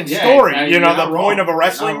a fucking Yeah, story. exactly. You know, You're the not wrong. point of a You're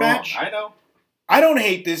wrestling not wrong. match. I know. I don't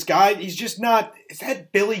hate this guy. He's just not... Is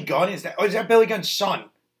that Billy Gunn? Is that Billy Gunn's son?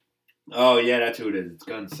 Oh yeah, that's who it is. It's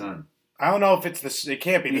Gunn's son. I don't know if it's the... It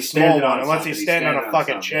can't be the He's small standing one on unless something. he's He's standing on standing a on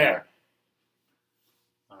fucking something, chair.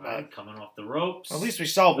 All right, coming off the ropes. At least we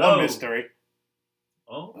solved Oh. one mystery.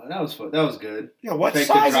 Oh, Oh, that was fun. That was good. Yeah, what Fake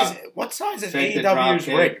the size drop- is Fake the AEW's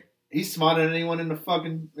drop ring? kick. He's smarter than anyone in the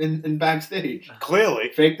fucking in backstage. Clearly.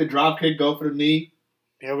 Fake the drop kick, go for the knee.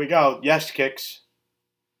 Here we go. Yes, kicks.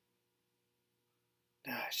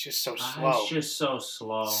 Ah, it's just so slow. it's just so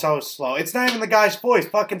slow. So slow. It's not even the guy's voice.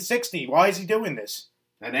 Fucking 60. Why is he doing this?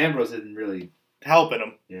 And Ambrose didn't really. Helping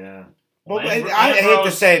him. Yeah. Well, Well, I hate to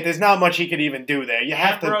Ambrose- say it. There's not much he could even do there. You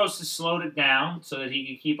have to... Ambrose has slowed it down so that he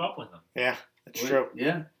can keep up with him. Yeah, that's true.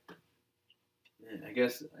 Yeah. I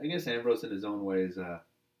guess Ambrose in his own way is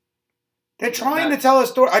They're trying to tell a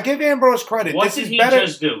story. I give Ambrose credit. What this did is he better.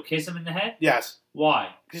 just do? Kiss him in the head? Yes. Why?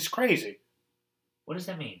 He's crazy. What does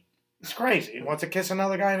that mean? He's crazy. He wants to kiss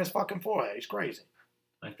another guy in his fucking forehead. He's crazy.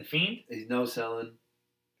 Like the Fiend? He's no selling.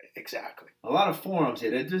 Exactly. A lot of forearms here.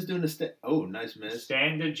 They're just doing the Oh, nice miss.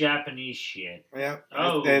 Standard Japanese shit. Yeah.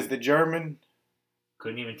 Oh. There's the German.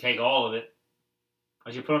 Couldn't even take all of it.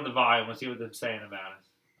 I should put on the volume. Let's see what they're saying about it.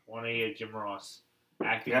 I want to hear Jim Ross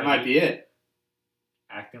acting. That like might be it.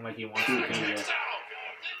 Acting like he wants to be there.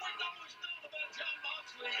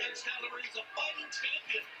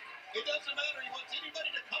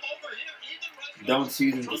 Don't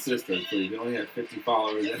season the system, please. You only have 50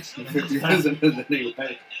 followers and 50 listeners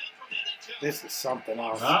anyway. This is something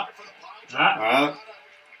else.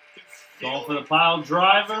 Going for the pile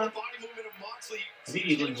driver. I think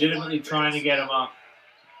he's legitimately trying to get him up.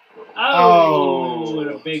 Oh, with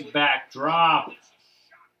a big back drop.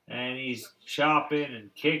 And he's chopping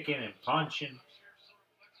and kicking and punching.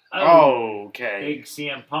 Okay. Big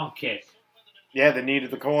CM Punk kick. Yeah, the knee to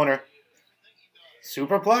the corner.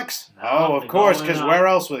 Superplex? No, Oh, of they're course, going because up. where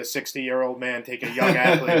else would a 60-year-old man take a young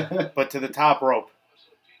athlete but to the top rope?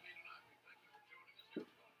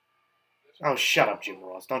 Oh, shut up, Jim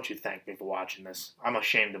Ross. Don't you thank me for watching this. I'm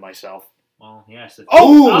ashamed of myself. Well, yes.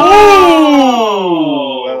 Oh!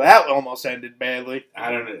 Well, that almost ended badly.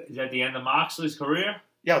 I don't know. Is that the end of Moxley's career?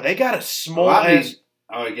 Yo, they got a small A lot of ass... these-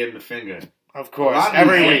 Oh, he gave him the finger. Of course, a lot of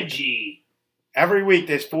every these week. Edgy. Every week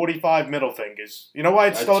there's 45 middle fingers. You know why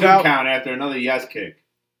it's A still 2 out? count after another yes kick.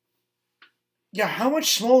 Yeah, how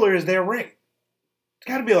much smaller is their ring? It's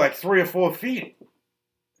got to be like 3 or 4 feet.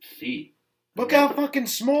 Feet. Look how fucking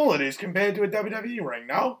small it is compared to a WWE ring,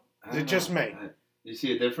 no? I Is don't it just know. me? You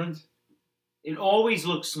see a difference? It always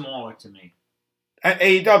looks smaller to me. At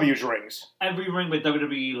AEW's rings. Every ring with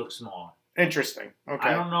WWE looks smaller. Interesting. Okay.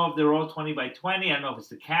 I don't know if they're all 20 by 20. I don't know if it's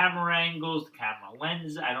the camera angles, the camera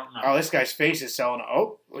lens. I don't know. Oh, this guy's face is selling.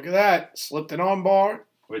 Oh, look at that. Slipped an arm bar.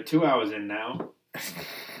 We're 2 hours in now.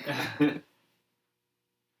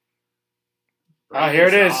 Ah, here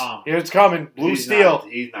it is. Oh. Here it's coming. Blue He's steel.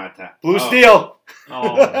 He's not tapped. Blue steel.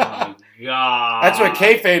 Oh my god. That's what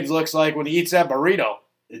kayfabe looks like when he eats that burrito.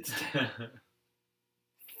 It's.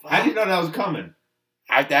 How do you know that was coming?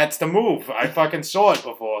 That's the move. I fucking saw it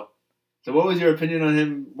before. So, what was your opinion on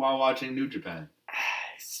him while watching New Japan?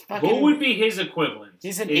 It's fucking, Who would be his equivalent?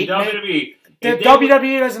 He's an in 8-man WWE. The If there was-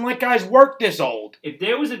 WWE doesn't let guys work this old. If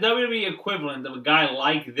there was a WWE equivalent of a guy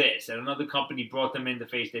like this, and another company brought them in to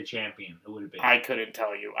face their champion, who would it be? I couldn't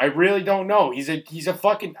tell you. I really don't know. He's a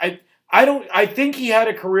fucking. I think he had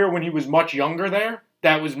a career when he was much younger there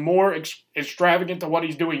that was more extravagant to what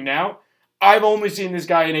he's doing now. I've only seen this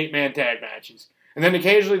guy in 8-man tag matches, and then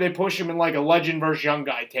occasionally they push him in like a legend versus young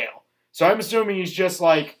guy tale. So I'm assuming he's just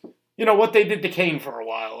like, you know, what they did to Kane for a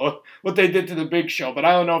while, or what they did to the Big Show. But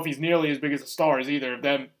I don't know if he's nearly as big as a star as either of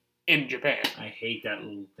them in Japan. I hate that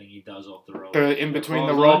little thing he does off the rope. The in between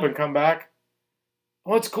the clothesline? rope and come back.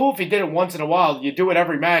 Well, it's cool if he did it once in a while. You do it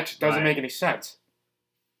every match. It doesn't Right. make any sense.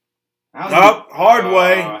 How's Hard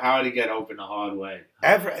way. How did he get open the hard way?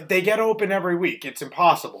 They get open every week. It's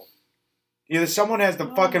impossible. Either someone has the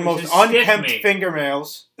Oh, fucking it's most just stiff unkempt me.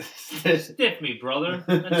 fingernails. Stiff me, brother.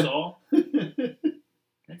 That's all.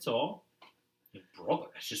 That's all. Hey, brother,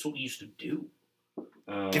 that's just what we used to do.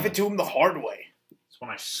 Give it to him the hard way. That's when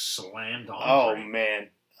I slammed on. Oh, man.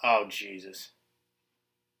 Oh, Jesus.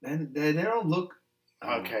 And they don't look.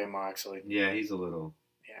 Okay, Moxley. Yeah, he's a little.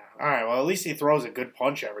 Yeah. All right, well, at least he throws a good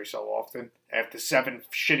punch every so often after 7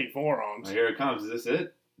 shitty forearms. Oh, here it comes. Is this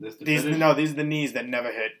it? This the These finish? are the knees that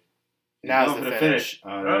never hit. He's Now's going the for finish.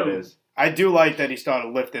 Oh, there it is. I do like that he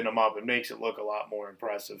started lifting him up. It makes it look a lot more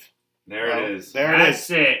impressive. There Well, it is. There it is. That's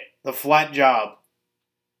it. The flat job.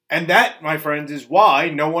 And that, my friends, is why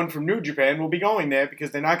no one from New Japan will be going there,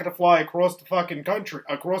 because they're not going to fly across the fucking country,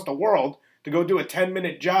 across the world, to go do a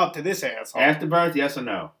 10-minute job to this asshole. Afterbirth, yes or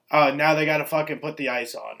no? Now they got to fucking put the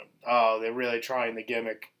ice on him. Oh, they're really trying the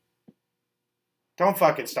gimmick. Don't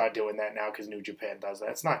fucking start doing that now because New Japan does that.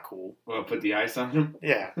 It's not cool. Well, put the ice on him?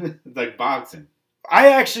 Yeah. It's like boxing. I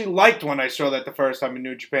actually liked when I saw that the first time in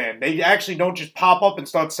New Japan. They actually don't just pop up and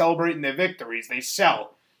start celebrating their victories. They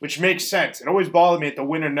sell, which makes sense. It always bothered me that the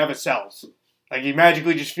winner never sells. Like, he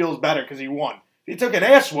magically just feels better because he won. If he took an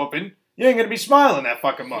ass whooping, you ain't going to be smiling that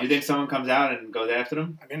fucking much. You think someone comes out and goes after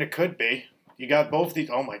them? I mean, it could be. You got both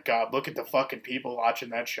these. Oh, my God. Look at the fucking people watching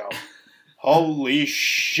that show. Holy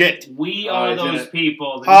shit. We Oh, are he's in those it.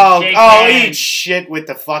 people. That Oh, shake eat hands. shit with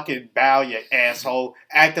the fucking bow, you asshole.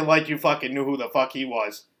 Acting like you fucking knew who the fuck he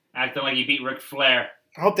was. Acting like he beat Ric Flair.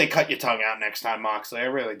 I hope they cut your tongue out next time, Moxley. I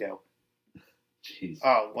really do. Jeez.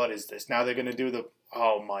 Oh, what is this? Now they're gonna do the.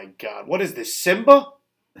 Oh my God! What is this? Simba?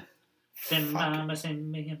 Simba,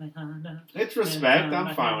 Simba. It's respect.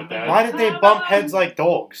 I'm fine with that. Why did they bump heads like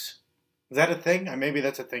dogs? Is that a thing? Maybe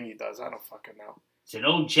that's a thing he does. I don't fucking know. It's an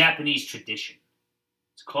old Japanese tradition.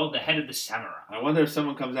 It's called the head of the samurai. I wonder if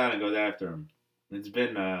someone comes out and goes after him. It's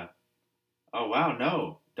been, oh wow,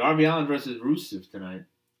 no. Darby Allin versus Rusev tonight.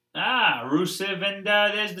 Ah, Rusev, and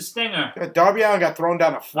there's the Stinger. Yeah, Darby Allin got thrown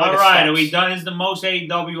down a flight All of right, steps. are we done? This is the most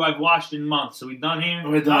AEW I've watched in months. Are we done here?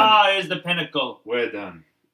 We're done. Ah, here's the pinnacle. We're done.